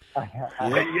God. I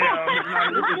get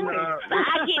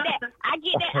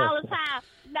that all the time.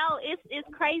 No, it's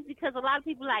crazy because a lot of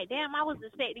people like, damn, I was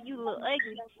expecting you to look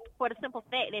ugly for the simple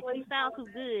fact that you sound too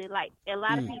good, like a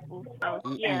lot of people. So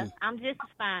yeah, I'm just as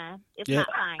fine, if not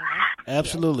fine.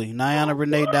 Absolutely.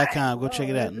 NianaRenee.com. Go check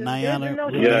it out. Niana.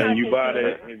 Yeah, and you buy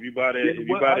that. If you buy that,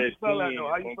 how you spell that?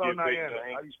 How you spell Niana?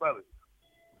 How you spell it?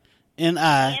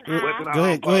 N-I. Go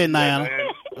ahead, Niana.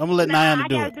 I'm gonna let Niana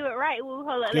do it. I gotta do it right. Well,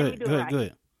 hold on, let me do it right. Go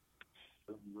ahead.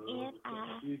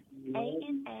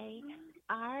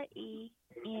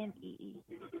 N-I-A-N-A-R-E-N-E-E.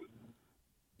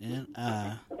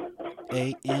 N-I-A-N-A-R-E-N-E-E.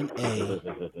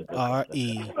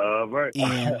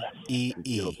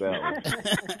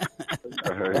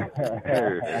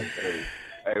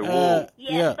 Hey, Woo. So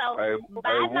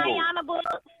buy Niana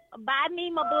books, buy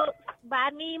Nima books, buy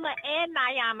Nima and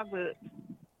Niana books.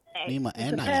 Nima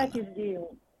and Niana. Package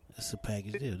deal. It's a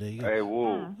package deal. There you go. Hey,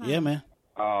 Woo. Yeah, man.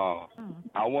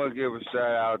 I want to give a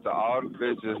shout out to all the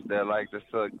bitches that like to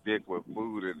suck dick with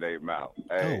food in their mouth.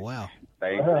 Hey, oh, wow.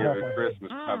 Thanksgiving,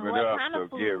 Christmas coming up, so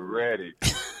get ready.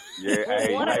 Yeah,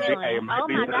 hey,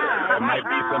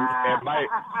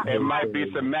 it might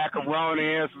be some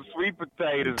macaroni and some sweet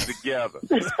potatoes together.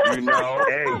 You know,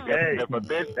 if a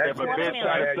bitch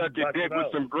try to suck your dick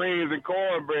with some greens and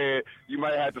cornbread, you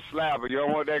might have to slap her. You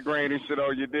don't want that grainy shit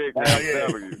on your dick. I'm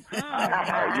telling you.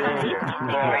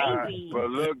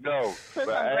 But look though, Put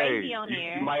some gravy on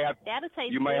there. You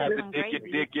might have to dip your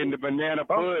dick in the banana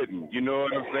pudding. You know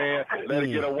what I'm saying? Let it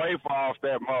get a wafer off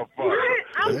that motherfucker.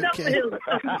 I'm okay.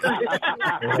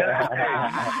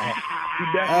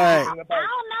 All right. I don't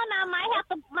know now.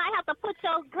 Might have to put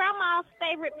your grandma's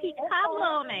favorite peach cobbler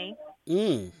on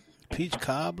there. Peach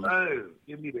cobbler? Oh,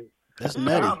 give me that. That's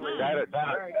nutty.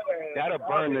 That'll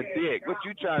burn the dick. What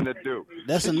you trying to do?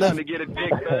 That's you enough. Trying to get a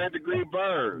dick 3rd-degree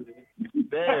burn.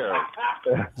 There.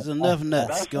 There's enough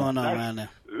nuts going on right now.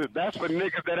 That's for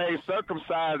niggas that ain't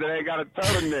circumcised, that ain't got a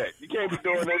turtleneck. You can't be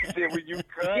doing that shit when you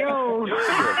cut. Yo.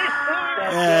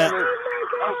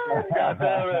 God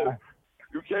damn it.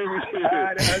 You can't be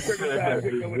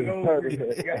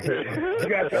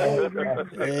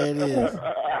There it is.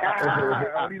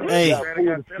 Hey.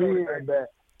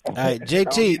 All right,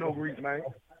 JT,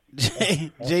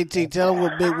 tell them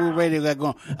what Big Woo Radio got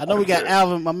going. I know we got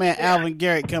my man Alvin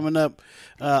Garrett coming up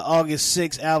August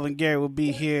 6th. Alvin Garrett will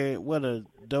be here. What a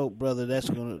dope brother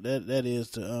that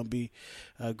is to be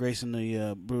gracing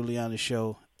the Bruliana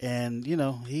show. And you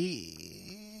know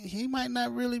he might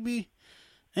not really be.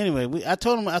 Anyway, I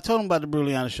told him about the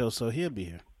Bruliana show, so he'll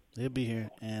be here,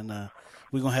 and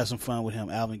we're gonna have some fun with him,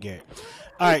 Alvin Garrett.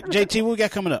 All right, JT, what we got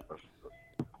coming up?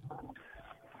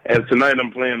 And tonight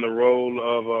I'm playing the role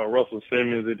of Russell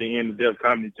Simmons at the end of Def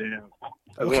Comedy Jam.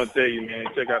 I just want to tell you, man,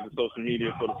 check out the social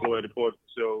media for the Floyd Porter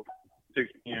Show,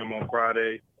 6 p.m. on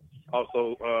Friday.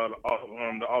 Also,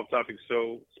 the Off Topic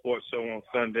Show, sports show on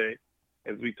Sunday,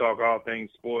 as we talk all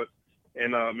things sports.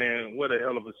 And, man, what a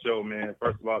hell of a show, man.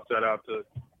 First of all, shout out to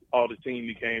all the team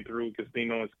that came through,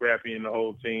 Casino and Scrappy and the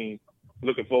whole team.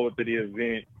 Looking forward to the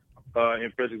event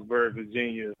in Fredericksburg,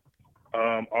 Virginia,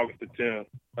 August the 10th.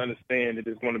 Understand that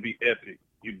it's going to be epic.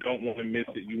 You don't want to miss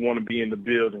it. You want to be in the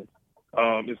building.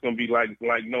 It's going to be like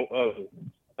no other.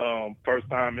 First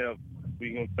time ever.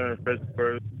 We're going to turn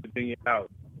Fredericksburg, Virginia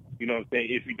out. You know what I'm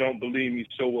saying? If you don't believe me,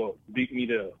 show up. Beat me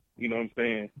there. You know what I'm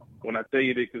saying? When I tell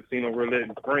you that Casino, Roulette,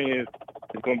 and Friends,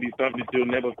 it's going to be something that you'll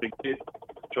never forget.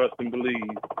 Trust and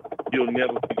believe. You'll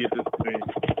never forget this event.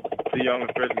 See y'all in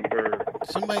Fredericksburg.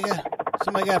 Somebody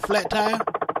got a flat tire?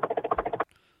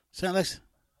 Sound like...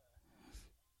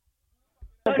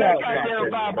 Turn that goddamn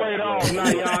vibrator off,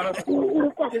 Niana. Who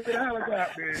the fuck is the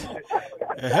helicopter?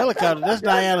 A helicopter? That's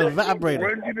Diana's vibrator.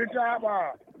 Where'd you get the job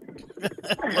on?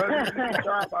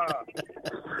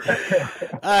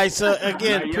 All right, so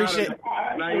again, appreciate.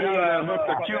 Niana hooked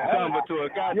a cucumber to a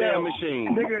goddamn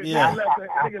machine. Nigga left the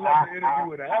interview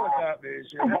with a helicopter and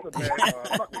shit. That's a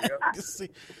bad fucking.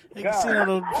 You can see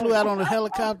him flew out on a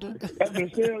helicopter. That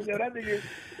nigga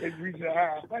is reaching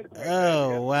high.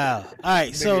 Oh wow! All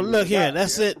right, so look here.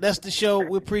 That's it. That's the show.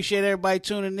 We appreciate everybody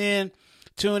tuning in.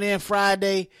 Tune in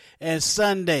Friday and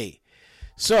Sunday.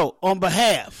 So on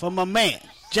behalf of my man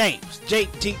James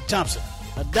J.T. Thompson,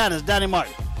 Adonis Donnie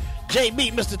Martin,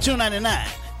 JB Mr. 299,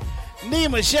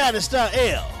 Nima Shining Star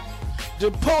L,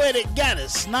 the poetic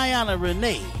goddess Niana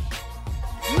Renee,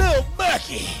 Lil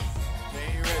Bucky,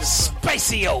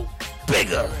 Spacio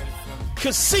Bigger,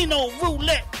 Casino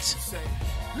Roulette,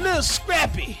 Li'l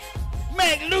Scrappy,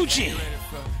 Mac Lucci.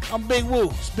 I'm Big Woo.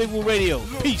 It's Big Woo Radio.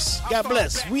 Peace. God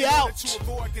bless. We out.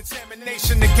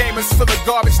 The game is full of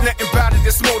garbage, nothing about it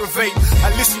that's motivate.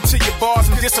 I listen to your bars,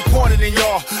 I'm disappointed in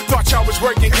y'all. Thought y'all was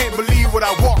working, can't believe what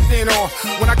I walked in on.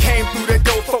 When I came through that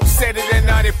door, folks said it in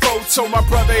 94. Told my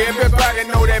brother, everybody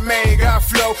know that man got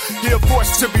flow. He a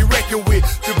force to be reckoned with.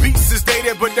 The beats is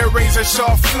dated, but the razor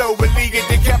sharp flow. Will leave it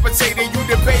decapitated. You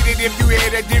debated if you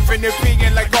had a different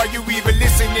opinion. Like, are you even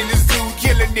listening? This dude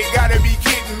killing it, gotta be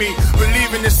kidding me.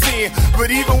 Believing the sin,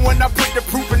 but even when I put the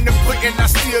proof in the pudding, I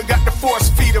still got the force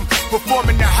feed them.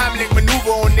 Performing the Heimlich maneuver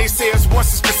on they sales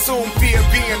once it's consumed. Fear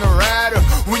being a rider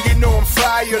when you know I'm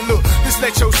fire. Look, just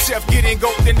let your chef get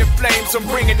engulfed in the flames. I'm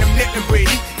bringing them nothing but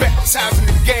heat, baptizing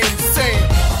the game. Saying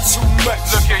too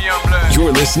much. Look here, young blood.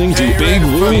 You're listening to Big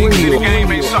Woo Radio. The game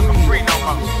ain't sucker free no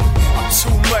more. I'm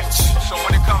too much. So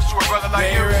when it comes to a brother like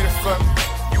you, ready for me.